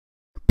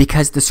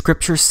 Because the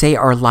scriptures say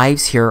our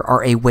lives here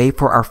are a way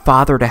for our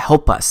Father to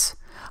help us.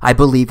 I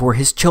believe we're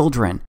His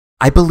children.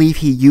 I believe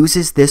He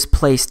uses this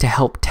place to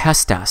help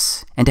test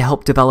us and to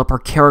help develop our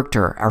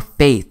character, our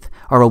faith,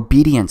 our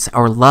obedience,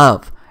 our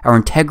love, our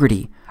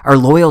integrity, our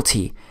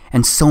loyalty,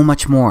 and so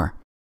much more.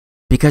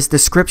 Because the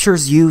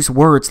scriptures use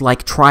words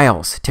like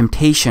trials,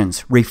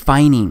 temptations,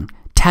 refining,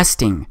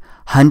 testing,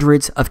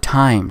 hundreds of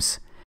times.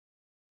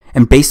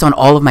 And based on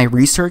all of my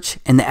research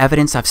and the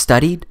evidence I've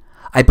studied,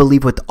 I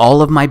believe with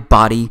all of my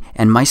body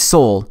and my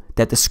soul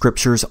that the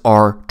scriptures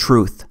are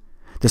truth.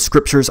 The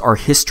scriptures are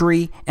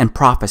history and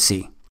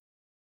prophecy.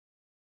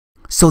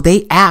 So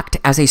they act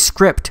as a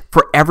script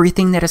for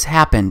everything that has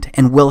happened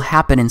and will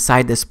happen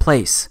inside this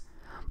place.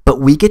 But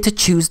we get to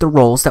choose the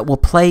roles that will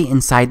play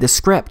inside the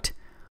script.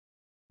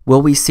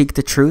 Will we seek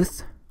the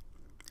truth?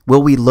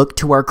 Will we look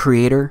to our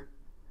Creator?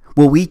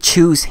 Will we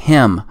choose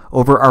Him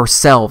over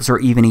ourselves or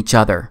even each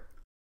other?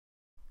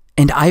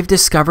 And I've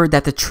discovered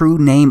that the true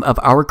name of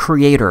our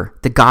Creator,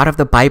 the God of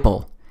the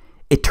Bible,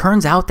 it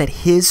turns out that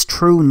His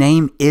true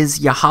name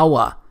is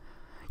Yahweh.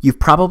 You've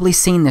probably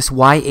seen this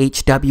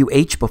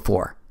YHWH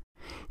before.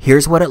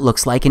 Here's what it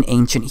looks like in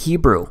ancient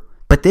Hebrew.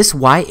 But this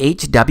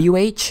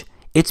YHWH,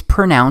 it's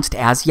pronounced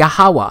as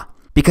Yahweh,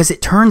 because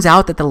it turns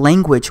out that the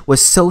language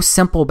was so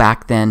simple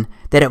back then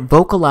that it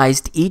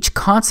vocalized each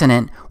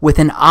consonant with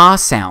an ah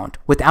sound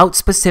without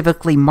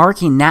specifically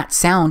marking that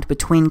sound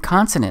between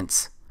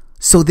consonants.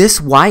 So this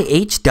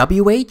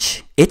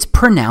YHWH, it's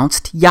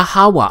pronounced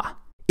Yahweh.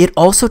 It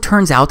also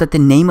turns out that the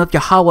name of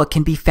Yahweh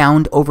can be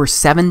found over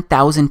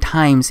 7,000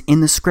 times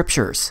in the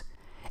scriptures.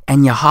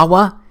 And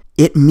Yahweh,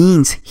 it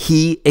means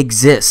He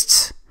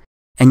exists.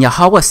 And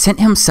Yahweh sent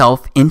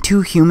Himself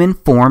into human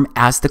form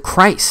as the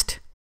Christ.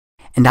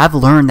 And I've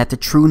learned that the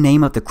true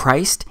name of the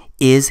Christ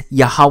is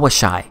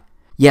Yahawashi.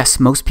 Yes,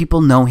 most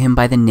people know Him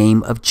by the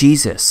name of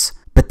Jesus.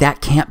 But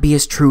that can't be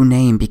His true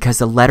name because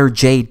the letter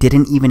J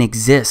didn't even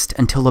exist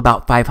until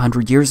about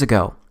 500 years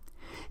ago.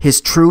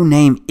 His true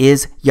name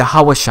is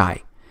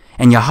Yahawashi.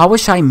 And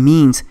Yahawashi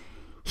means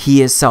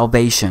He is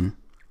salvation.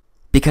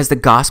 Because the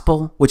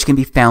gospel, which can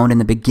be found in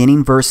the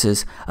beginning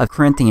verses of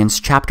Corinthians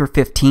chapter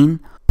 15,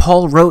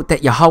 Paul wrote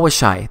that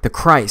Yahawashi, the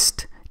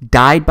Christ,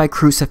 died by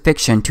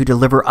crucifixion to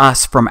deliver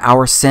us from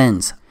our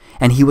sins.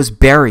 And He was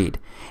buried.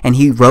 And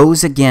He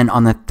rose again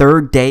on the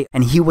third day,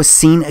 and He was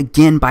seen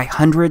again by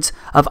hundreds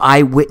of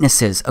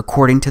eyewitnesses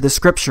according to the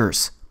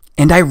scriptures.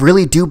 And I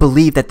really do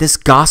believe that this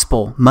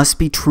gospel must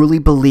be truly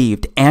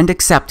believed and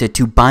accepted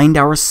to bind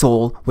our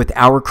soul with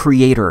our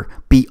Creator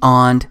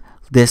beyond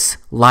this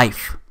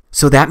life.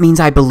 So that means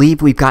I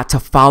believe we've got to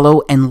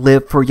follow and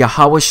live for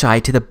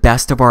Yahawashi to the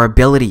best of our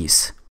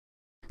abilities.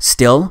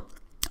 Still,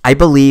 I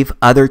believe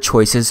other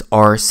choices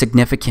are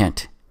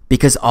significant,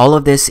 because all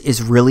of this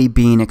is really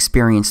being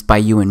experienced by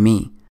you and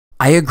me.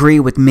 I agree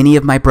with many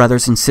of my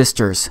brothers and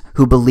sisters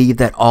who believe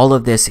that all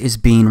of this is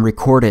being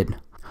recorded.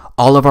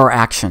 All of our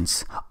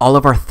actions, all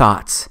of our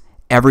thoughts,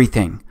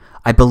 everything.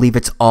 I believe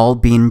it's all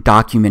being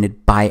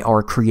documented by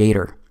our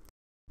Creator.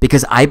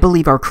 Because I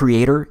believe our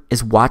Creator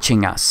is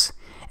watching us,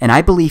 and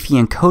I believe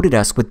He encoded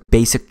us with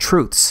basic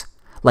truths,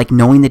 like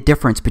knowing the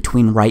difference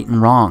between right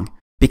and wrong.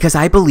 Because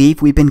I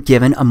believe we've been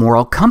given a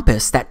moral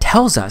compass that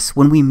tells us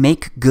when we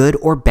make good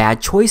or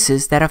bad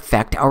choices that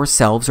affect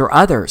ourselves or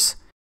others.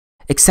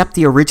 Except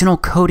the original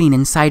coding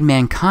inside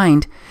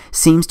mankind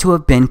seems to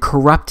have been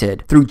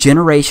corrupted through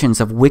generations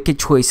of wicked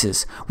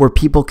choices where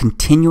people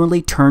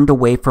continually turned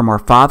away from our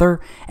Father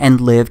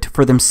and lived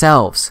for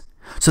themselves.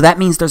 So that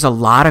means there's a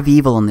lot of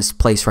evil in this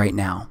place right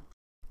now.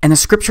 And the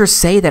scriptures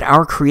say that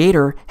our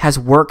Creator has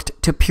worked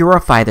to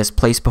purify this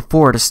place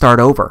before to start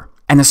over.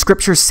 And the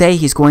scriptures say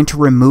He's going to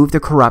remove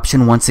the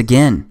corruption once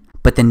again.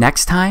 But the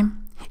next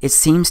time, it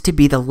seems to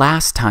be the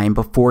last time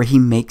before He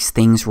makes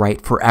things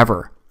right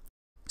forever.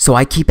 So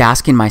I keep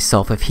asking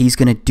myself if He's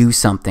going to do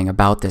something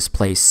about this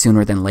place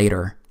sooner than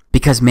later.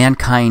 Because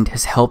mankind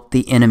has helped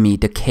the enemy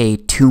decay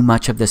too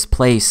much of this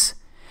place.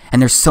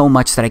 And there's so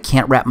much that I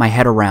can't wrap my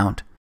head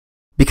around.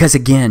 Because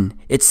again,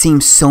 it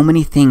seems so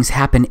many things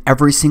happen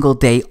every single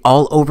day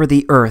all over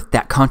the earth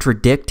that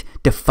contradict,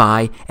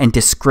 defy, and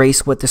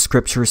disgrace what the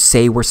scriptures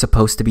say we're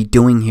supposed to be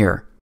doing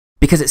here.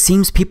 Because it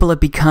seems people have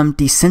become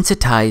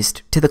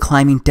desensitized to the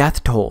climbing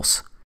death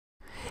tolls.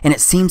 And it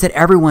seems that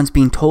everyone's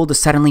being told to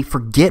suddenly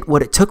forget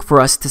what it took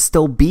for us to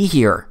still be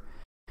here.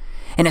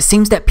 And it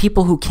seems that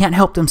people who can't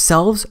help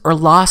themselves are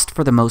lost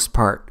for the most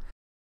part.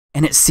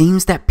 And it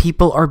seems that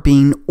people are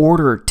being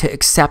ordered to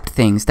accept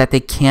things that they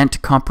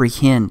can't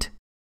comprehend.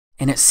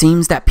 And it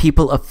seems that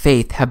people of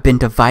faith have been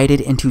divided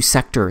into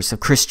sectors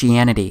of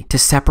Christianity to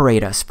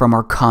separate us from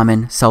our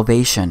common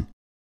salvation.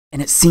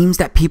 And it seems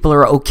that people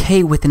are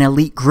okay with an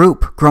elite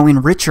group growing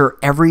richer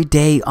every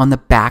day on the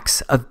backs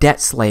of debt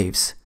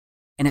slaves.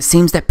 And it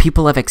seems that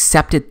people have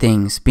accepted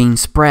things being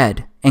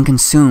spread and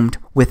consumed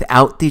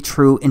without the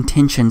true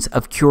intentions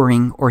of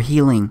curing or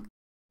healing.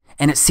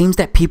 And it seems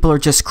that people are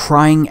just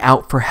crying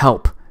out for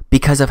help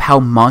because of how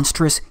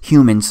monstrous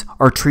humans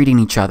are treating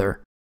each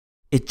other.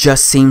 It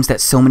just seems that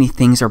so many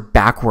things are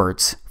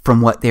backwards from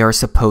what they are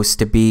supposed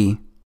to be.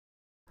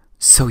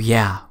 So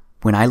yeah,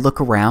 when I look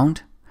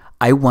around,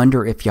 I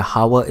wonder if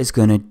Yahweh is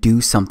going to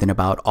do something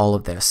about all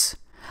of this.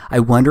 I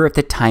wonder if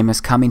the time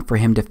is coming for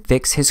Him to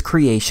fix His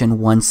creation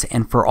once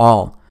and for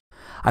all.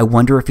 I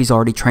wonder if He's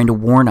already trying to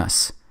warn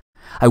us.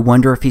 I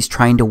wonder if He's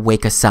trying to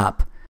wake us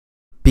up.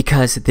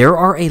 Because there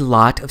are a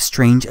lot of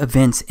strange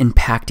events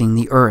impacting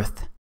the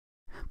earth.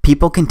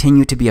 People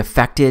continue to be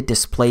affected,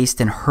 displaced,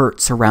 and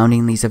hurt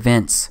surrounding these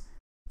events.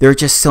 There are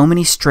just so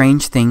many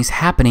strange things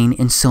happening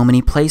in so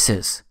many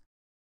places.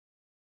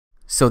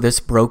 So this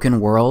broken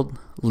world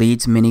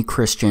leads many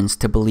Christians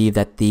to believe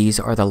that these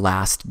are the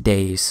last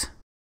days.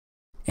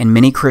 And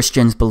many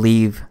Christians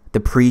believe the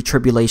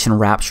pre-tribulation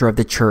rapture of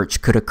the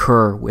church could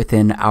occur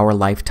within our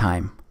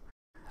lifetime.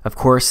 Of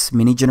course,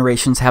 many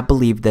generations have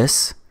believed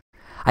this.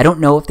 I don't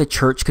know if the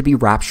church could be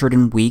raptured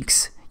in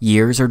weeks,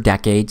 years, or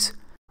decades,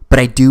 but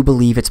I do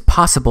believe it's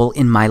possible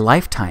in my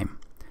lifetime.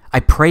 I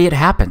pray it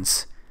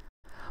happens.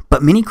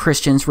 But many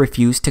Christians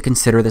refuse to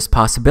consider this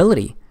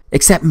possibility,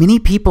 except many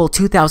people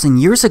 2,000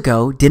 years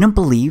ago didn't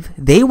believe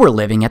they were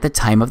living at the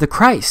time of the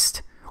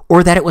Christ,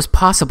 or that it was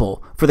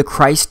possible for the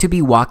Christ to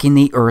be walking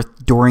the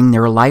earth during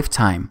their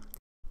lifetime.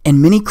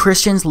 And many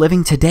Christians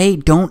living today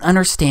don't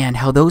understand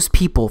how those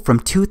people from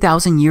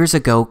 2,000 years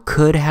ago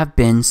could have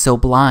been so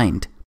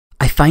blind.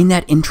 I find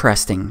that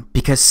interesting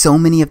because so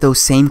many of those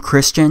same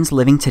Christians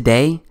living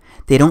today,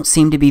 they don't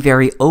seem to be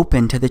very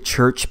open to the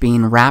church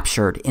being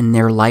raptured in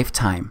their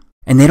lifetime.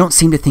 And they don't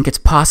seem to think it's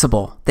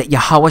possible that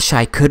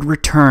Yahushua could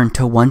return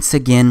to once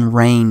again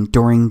reign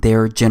during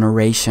their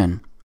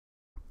generation.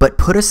 But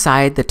put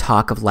aside the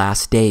talk of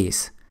last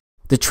days.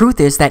 The truth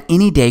is that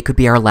any day could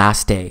be our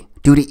last day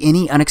due to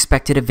any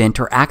unexpected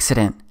event or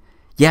accident.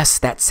 Yes,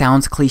 that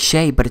sounds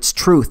cliche, but it's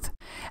truth.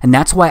 And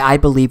that's why I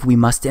believe we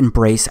must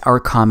embrace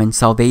our common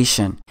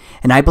salvation.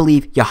 And I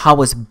believe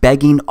Yahweh's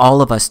begging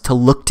all of us to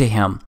look to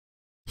Him.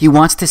 He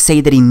wants to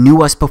say that He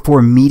knew us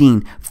before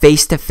meeting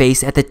face to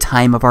face at the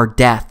time of our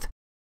death.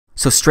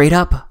 So straight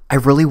up, I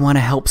really want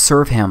to help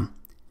serve Him.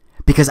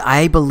 Because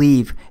I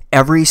believe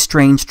every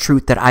strange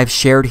truth that I've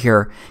shared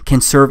here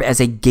can serve as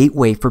a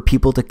gateway for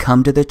people to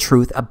come to the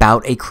truth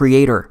about a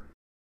Creator.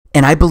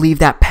 And I believe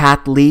that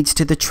path leads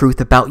to the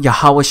truth about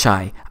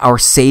Yahushua, our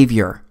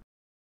Savior.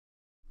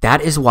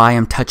 That is why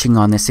I'm touching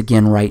on this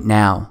again right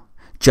now.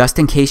 Just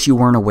in case you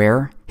weren't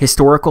aware,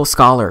 historical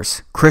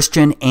scholars,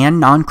 Christian and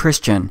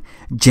non-Christian,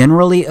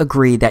 generally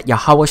agree that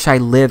Yahushua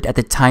lived at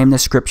the time the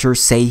scriptures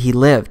say He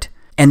lived.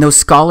 And those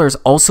scholars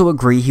also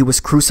agree He was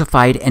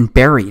crucified and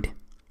buried.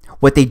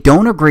 What they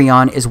don't agree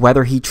on is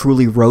whether He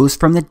truly rose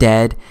from the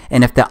dead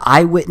and if the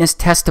eyewitness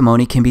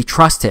testimony can be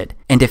trusted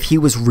and if He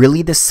was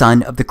really the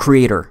Son of the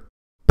Creator.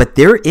 But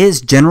there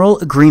is general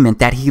agreement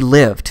that He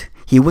lived,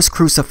 He was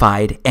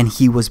crucified, and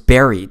He was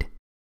buried.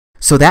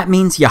 So that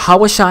means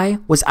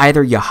Yahawashi was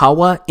either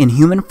Yahweh in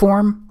human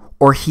form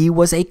or he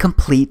was a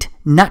complete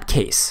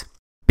nutcase.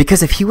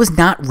 Because if he was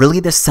not really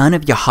the son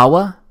of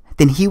Yahweh,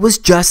 then he was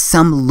just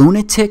some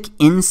lunatic,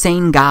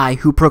 insane guy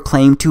who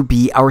proclaimed to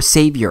be our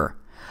savior.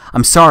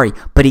 I'm sorry,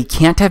 but he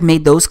can't have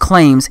made those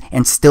claims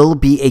and still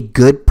be a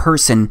good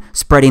person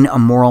spreading a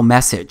moral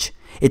message.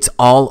 It's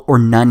all or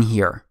none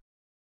here.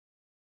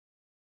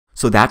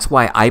 So that's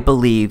why I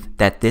believe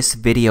that this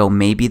video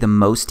may be the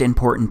most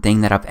important thing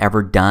that I've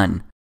ever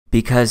done.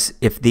 Because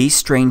if these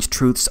strange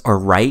truths are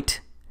right,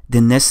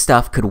 then this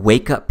stuff could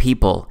wake up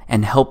people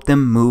and help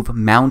them move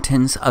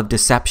mountains of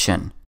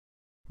deception.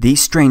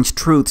 These strange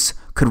truths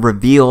could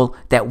reveal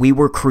that we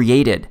were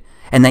created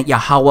and that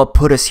Yahweh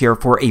put us here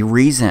for a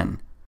reason.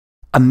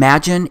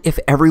 Imagine if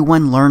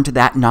everyone learned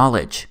that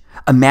knowledge.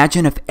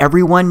 Imagine if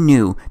everyone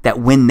knew that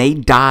when they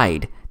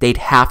died, they'd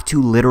have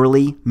to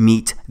literally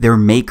meet their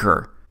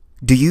maker.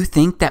 Do you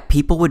think that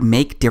people would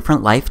make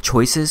different life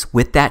choices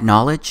with that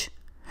knowledge?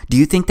 Do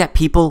you think that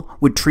people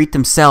would treat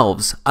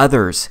themselves,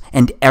 others,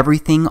 and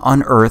everything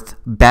on earth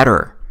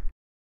better?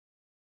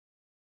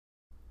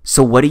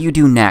 So what do you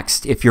do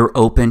next if you're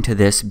open to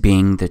this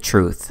being the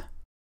truth?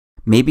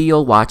 Maybe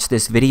you'll watch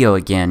this video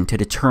again to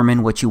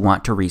determine what you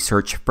want to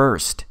research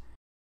first.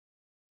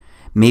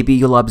 Maybe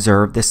you'll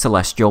observe the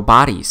celestial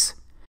bodies.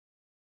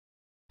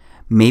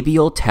 Maybe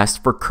you'll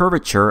test for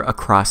curvature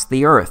across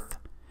the earth.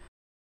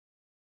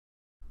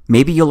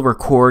 Maybe you'll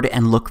record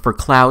and look for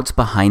clouds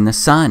behind the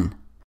sun.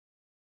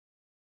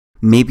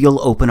 Maybe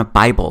you'll open a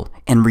Bible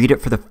and read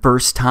it for the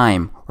first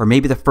time, or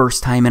maybe the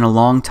first time in a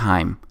long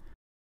time.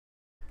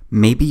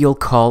 Maybe you'll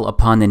call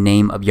upon the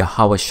name of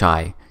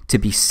Yahawashi to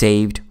be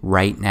saved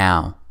right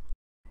now.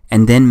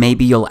 And then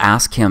maybe you'll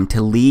ask him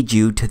to lead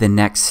you to the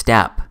next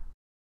step.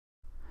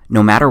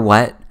 No matter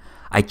what,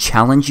 I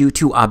challenge you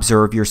to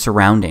observe your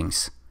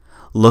surroundings.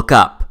 Look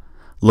up,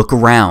 look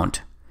around,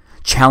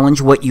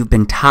 challenge what you've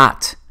been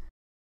taught.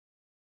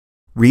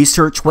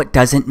 Research what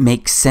doesn't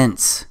make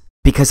sense,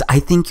 because I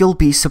think you'll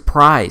be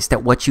surprised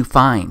at what you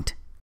find.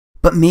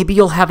 But maybe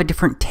you'll have a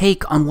different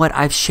take on what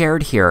I've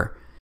shared here.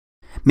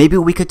 Maybe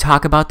we could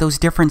talk about those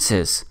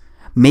differences.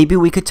 Maybe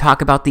we could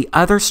talk about the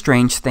other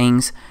strange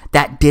things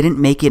that didn't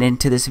make it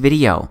into this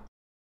video.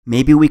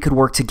 Maybe we could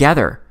work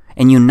together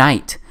and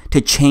unite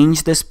to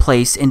change this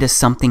place into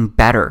something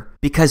better,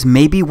 because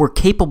maybe we're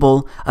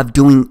capable of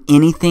doing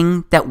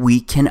anything that we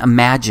can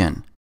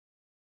imagine.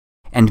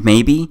 And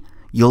maybe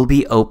you'll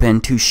be open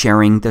to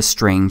sharing the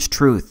strange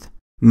truth.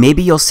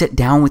 Maybe you'll sit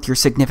down with your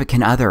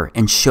significant other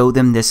and show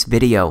them this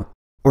video.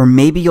 Or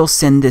maybe you'll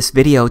send this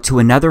video to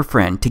another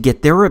friend to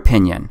get their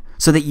opinion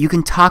so that you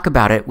can talk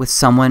about it with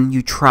someone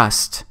you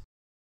trust.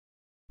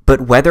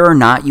 But whether or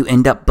not you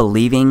end up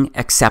believing,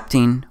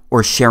 accepting,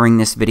 or sharing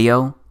this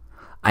video,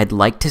 I'd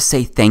like to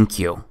say thank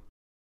you.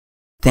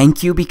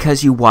 Thank you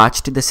because you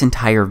watched this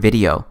entire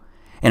video,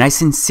 and I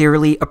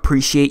sincerely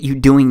appreciate you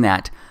doing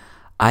that.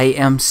 I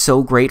am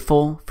so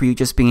grateful for you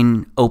just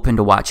being open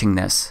to watching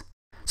this.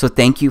 So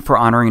thank you for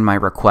honoring my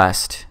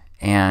request,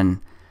 and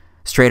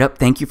straight up,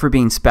 thank you for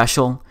being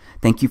special.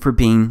 Thank you for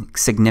being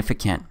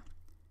significant.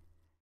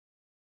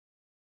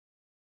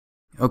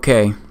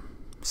 Okay,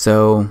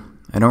 so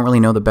I don't really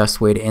know the best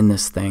way to end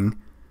this thing,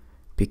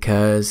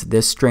 because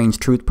this Strange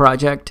Truth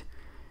project,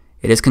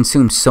 it has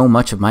consumed so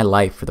much of my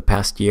life for the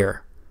past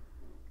year.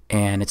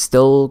 And it's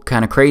still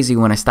kind of crazy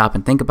when I stop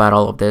and think about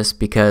all of this,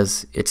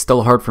 because it's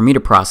still hard for me to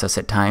process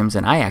at times,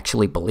 and I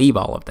actually believe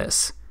all of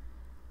this.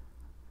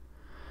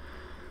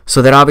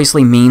 So that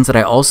obviously means that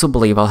I also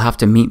believe I'll have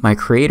to meet my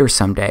Creator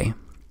someday.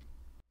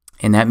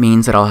 And that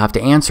means that I'll have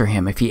to answer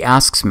him if he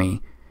asks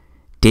me,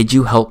 did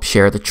you help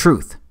share the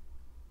truth?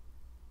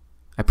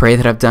 I pray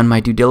that I've done my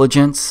due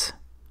diligence.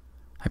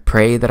 I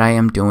pray that I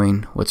am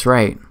doing what's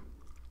right.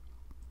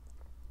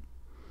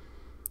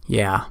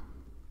 Yeah,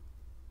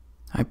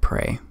 I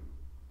pray.